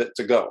slavery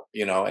to go,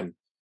 and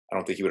I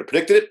don't think he would have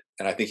predicted it.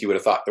 And I think he would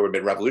have thought there would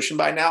have been revolution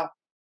by now,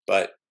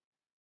 but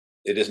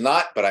it is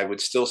not. But I would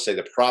still say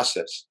the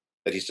process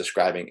that he's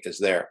describing is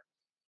there.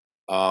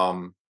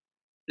 Um,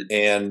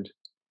 and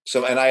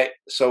so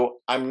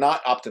I'm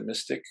not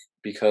optimistic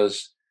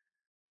because,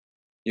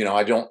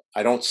 I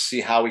don't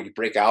see how we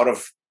break out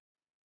of.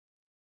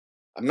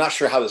 I'm not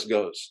sure how this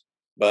goes,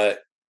 but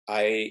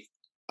I,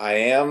 I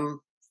am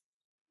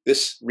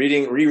this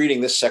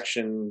rereading this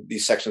section,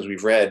 these sections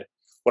we've read.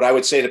 What I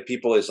would say to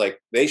people is like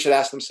they should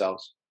ask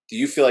themselves: do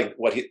you feel like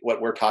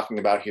what we're talking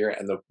about here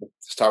and the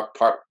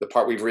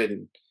part we've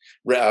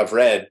I've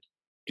read,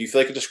 do you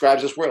feel like it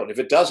describes this world? If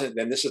it doesn't,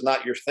 then this is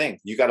not your thing.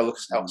 You got to look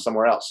Mhm.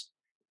 somewhere else.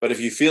 But if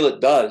you feel it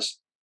does,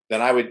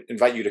 then I would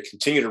invite you to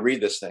continue to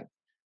read this thing,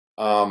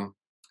 um,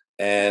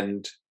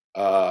 and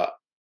uh,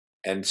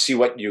 and see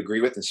what you agree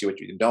with and see what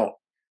you don't.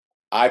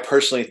 I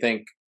personally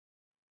think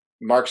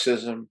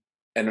Marxism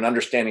and an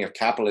understanding of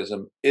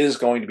capitalism is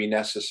going to be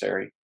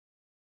necessary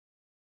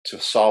to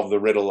solve the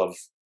riddle of,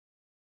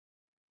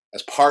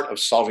 as part of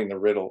solving the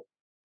riddle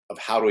of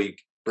how do we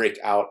break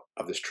out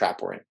of this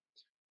trap we're in.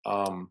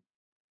 Um,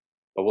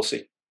 but we'll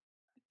see.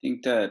 I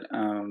think that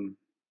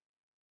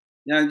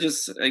yeah,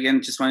 just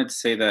again, just wanted to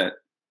say that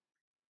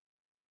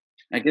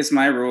I guess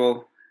my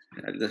role,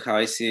 how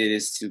I see it,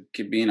 is to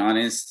keep being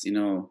honest,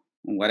 on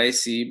what I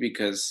see,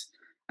 because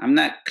I'm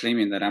not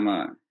claiming that I'm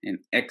an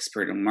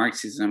expert on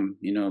Marxism,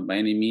 by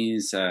any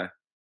means.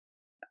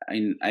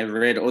 I've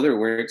read other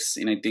works,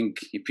 and I think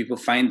if people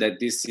find that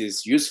this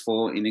is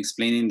useful in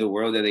explaining the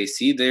world that they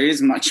see, there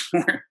is much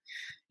more,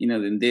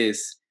 than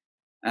this.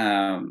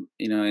 And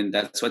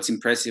that's what's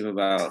impressive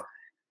about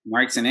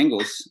Marx and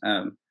Engels.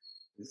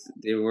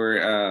 They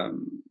were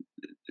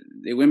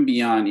they went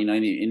beyond, and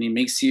it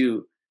makes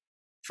you,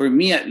 for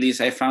me at least,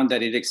 I found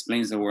that it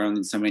explains the world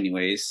in so many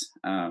ways,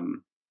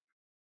 and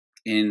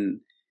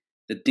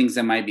the things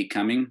that might be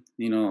coming,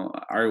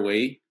 our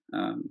way.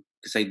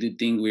 Because I do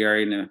think we are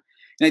and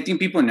I think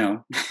people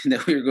know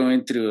that we're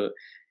going through.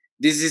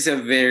 This is a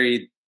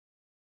very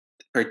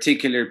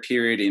particular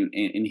period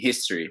in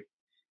history,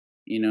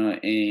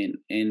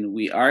 and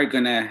we are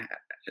gonna,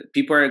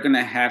 people are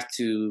gonna have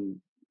to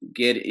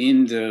get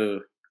in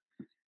the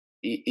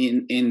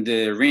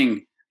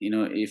ring,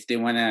 if they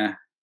want to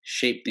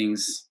shape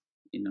things,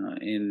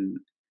 in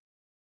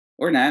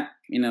or not,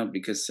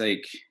 because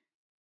like,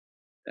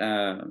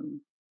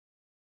 um,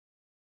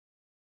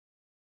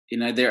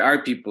 there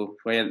are people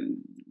that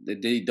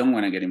they don't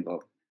want to get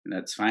involved, and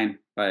that's fine.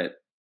 But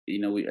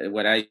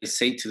what I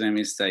say to them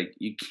is like,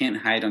 you can't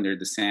hide under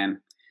the sand.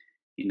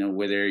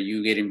 Whether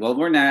you get involved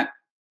or not,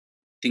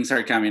 things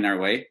are coming our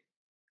way,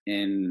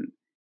 and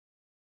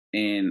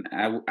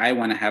I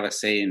want to have a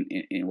say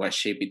in what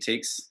shape it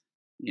takes.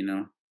 You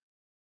know,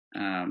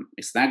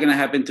 it's not gonna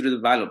happen through the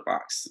ballot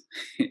box.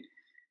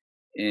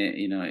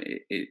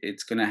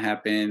 It's gonna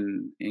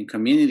happen in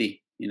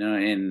community.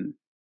 And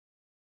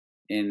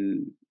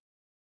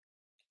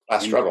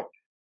Last and struggle.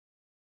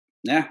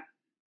 yeah,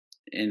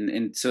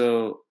 and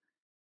so,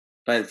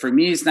 but for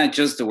me, it's not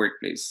just the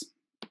workplace.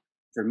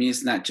 For me,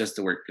 it's not just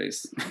the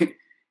workplace.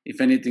 If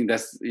anything,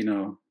 that's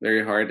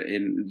very hard,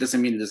 and it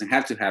doesn't mean it doesn't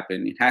have to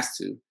happen. It has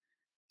to.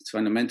 It's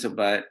fundamental.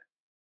 But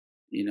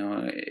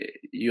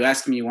you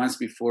asked me once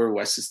before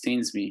what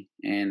sustains me,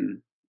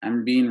 and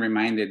I'm being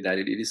reminded that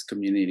it is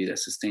community that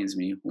sustains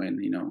me when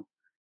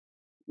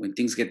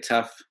things get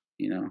tough.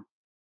 You know,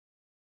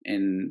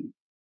 and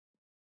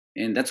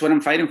that's what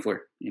I'm fighting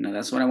for.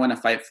 That's what I want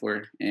to fight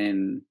for,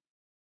 and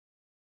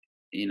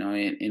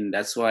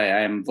that's why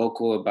I am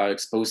vocal about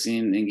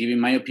exposing and giving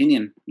my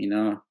opinion.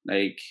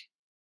 Like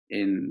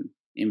in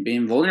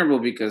being vulnerable,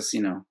 because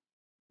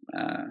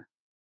uh,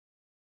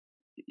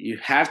 you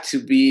have to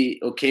be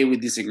okay with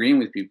disagreeing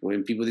with people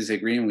and people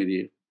disagreeing with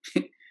you,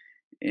 and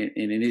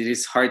it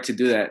is hard to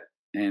do that.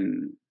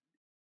 And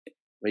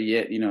but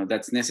yet,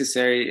 that's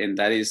necessary, and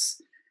that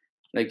is,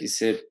 like you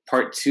said,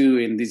 part two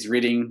in this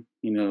reading.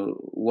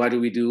 What do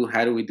we do?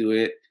 How do we do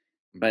it?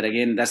 But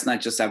again, that's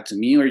not just up to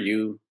me or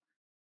you,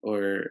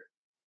 or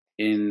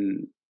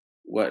in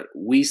what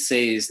we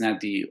say is not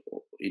the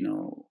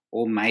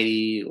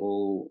almighty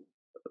or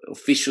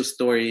official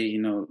story.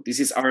 This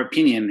is our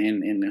opinion,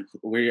 and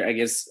we're, I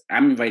guess,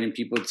 I'm inviting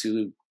people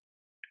to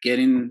get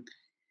in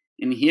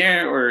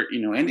here, or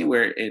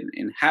anywhere,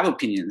 and have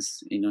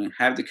opinions, and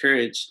have the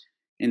courage,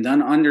 and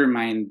don't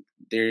undermine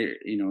their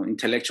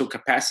intellectual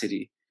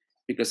capacity,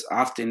 because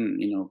often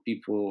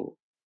people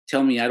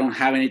tell me I don't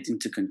have anything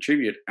to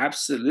contribute.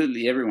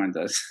 Absolutely, everyone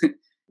does.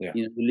 Yeah.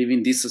 You live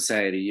in this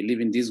society, you live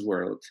in this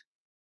world,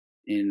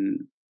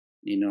 and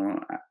you know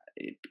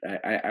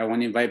I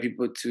want to invite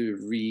people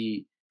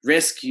to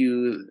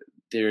rescue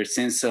their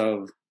sense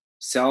of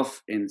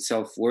self and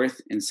self-worth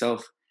and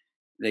self,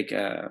 like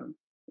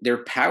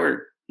their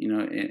power,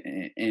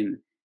 and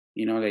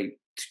like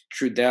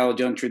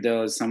John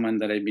Trudell is someone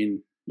that I've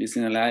been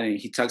listening a lot, and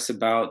he talks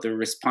about the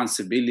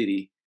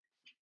responsibility,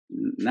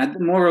 not the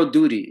moral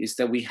duty. Is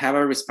that we have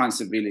a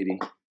responsibility,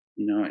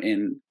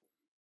 and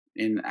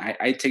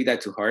I take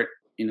that to heart.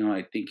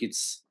 I think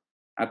it's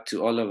up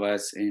to all of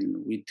us, and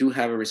we do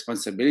have a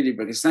responsibility,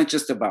 but it's not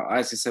just about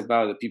us. It's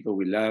about the people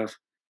we love,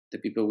 the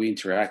people we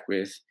interact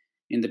with,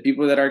 and the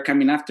people that are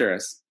coming after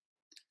us.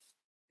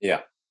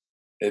 Yeah,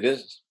 it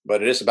is,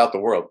 but it is about the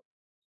world,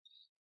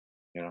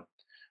 you know.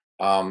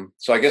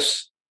 So I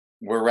guess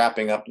we're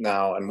wrapping up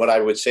now. And what I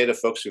would say to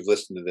folks who've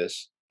listened to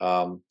this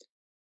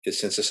is,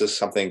 since this is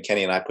something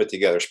Kenny and I put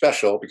together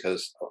special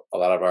because a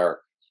lot of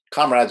our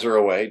comrades are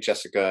away,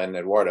 Jessica and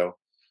Eduardo,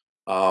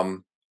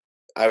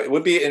 it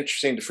would be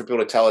interesting for people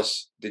to tell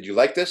us, did you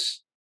like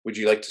this? Would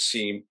you like to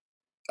see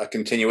a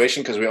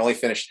continuation? Because we only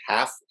finished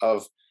half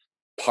of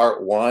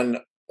part one.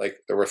 Like,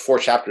 there were 4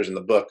 chapters in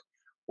the book.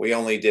 We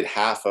only did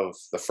half of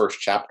the first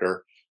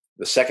chapter.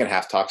 The second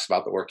half talks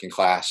about the working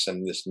class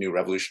and this new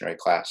revolutionary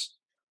class.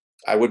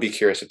 I would be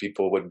curious if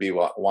people would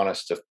want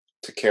us to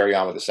carry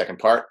on with the second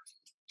part.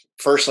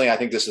 Personally, I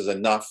think this is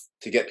enough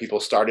to get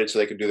people started so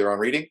they can do their own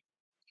reading.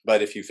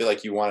 But if you feel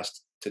like you want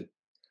us to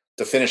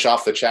finish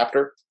off the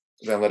chapter,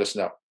 then let us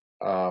know.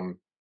 I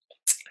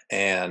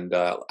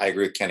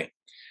agree with Kenny.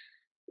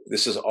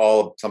 This is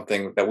all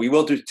something that we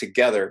will do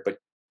together, but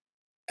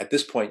at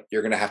this point,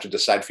 you're going to have to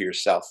decide for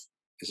yourself: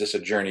 is this a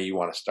journey you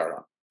want to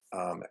start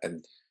on,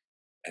 and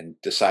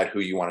decide who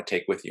you want to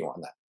take with you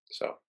on that.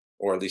 So,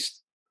 or at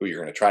least who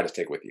you're going to try to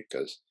take with you,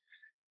 because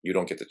you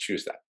don't get to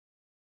choose that.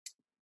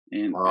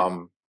 And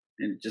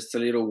just a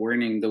little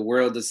warning: the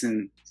world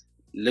doesn't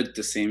look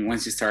the same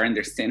once you start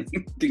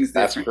understanding things.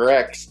 That's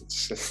correct.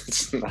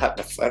 It's not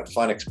a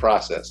fun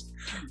process,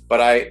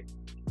 but I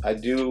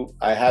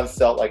have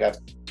felt like I've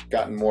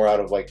gotten more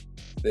out of like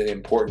the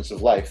importance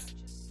of life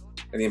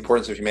and the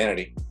importance of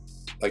humanity,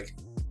 like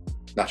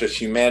not just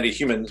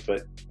humans,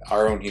 but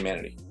our own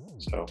humanity.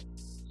 So,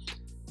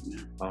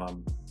 all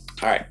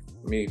right,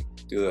 let me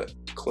do the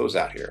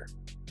closeout here.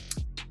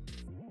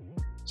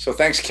 So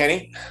thanks,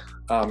 Kenny.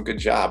 Good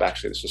job.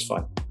 Actually, this was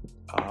fun.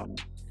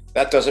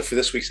 That does it for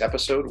this week's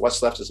episode.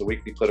 What's Left is a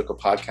weekly political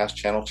podcast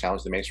channel,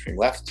 Challenge the Mainstream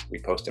Left. We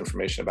post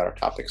information about our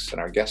topics and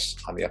our guests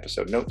on the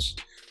episode notes,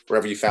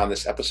 wherever you found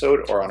this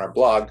episode, or on our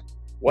blog,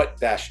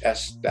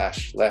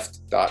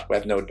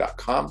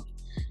 what-s-left.webnode.com.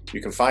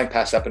 You can find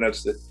past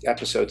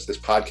episodes of this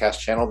podcast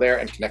channel there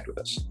and connect with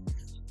us.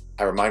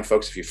 I remind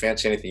folks, if you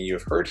fancy anything you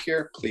have heard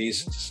here,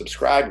 please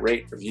subscribe,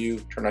 rate, review,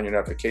 turn on your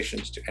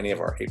notifications to any of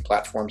our 8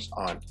 platforms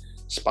on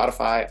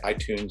Spotify,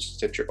 iTunes,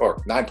 Stitcher,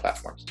 or 9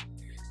 platforms: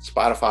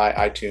 Spotify,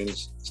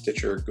 iTunes,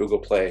 Stitcher, Google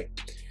Play,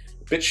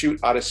 BitChute,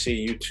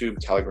 Odyssey, YouTube,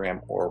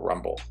 Telegram, or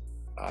Rumble.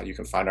 You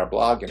can find our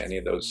blog and any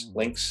of those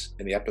links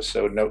in the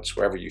episode notes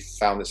wherever you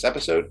found this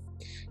episode.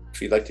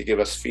 If you'd like to give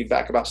us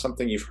feedback about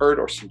something you've heard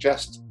or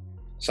suggest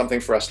something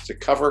for us to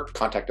cover,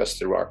 contact us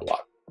through our blog.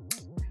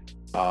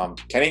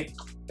 Kenny,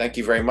 thank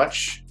you very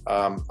much.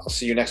 I'll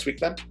see you next week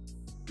then.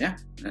 Yeah.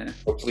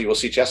 Hopefully we'll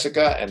see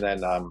Jessica, and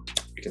then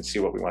we can see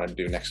what we want to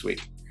do next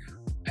week.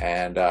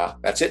 And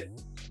that's it.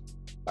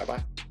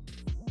 Bye-bye.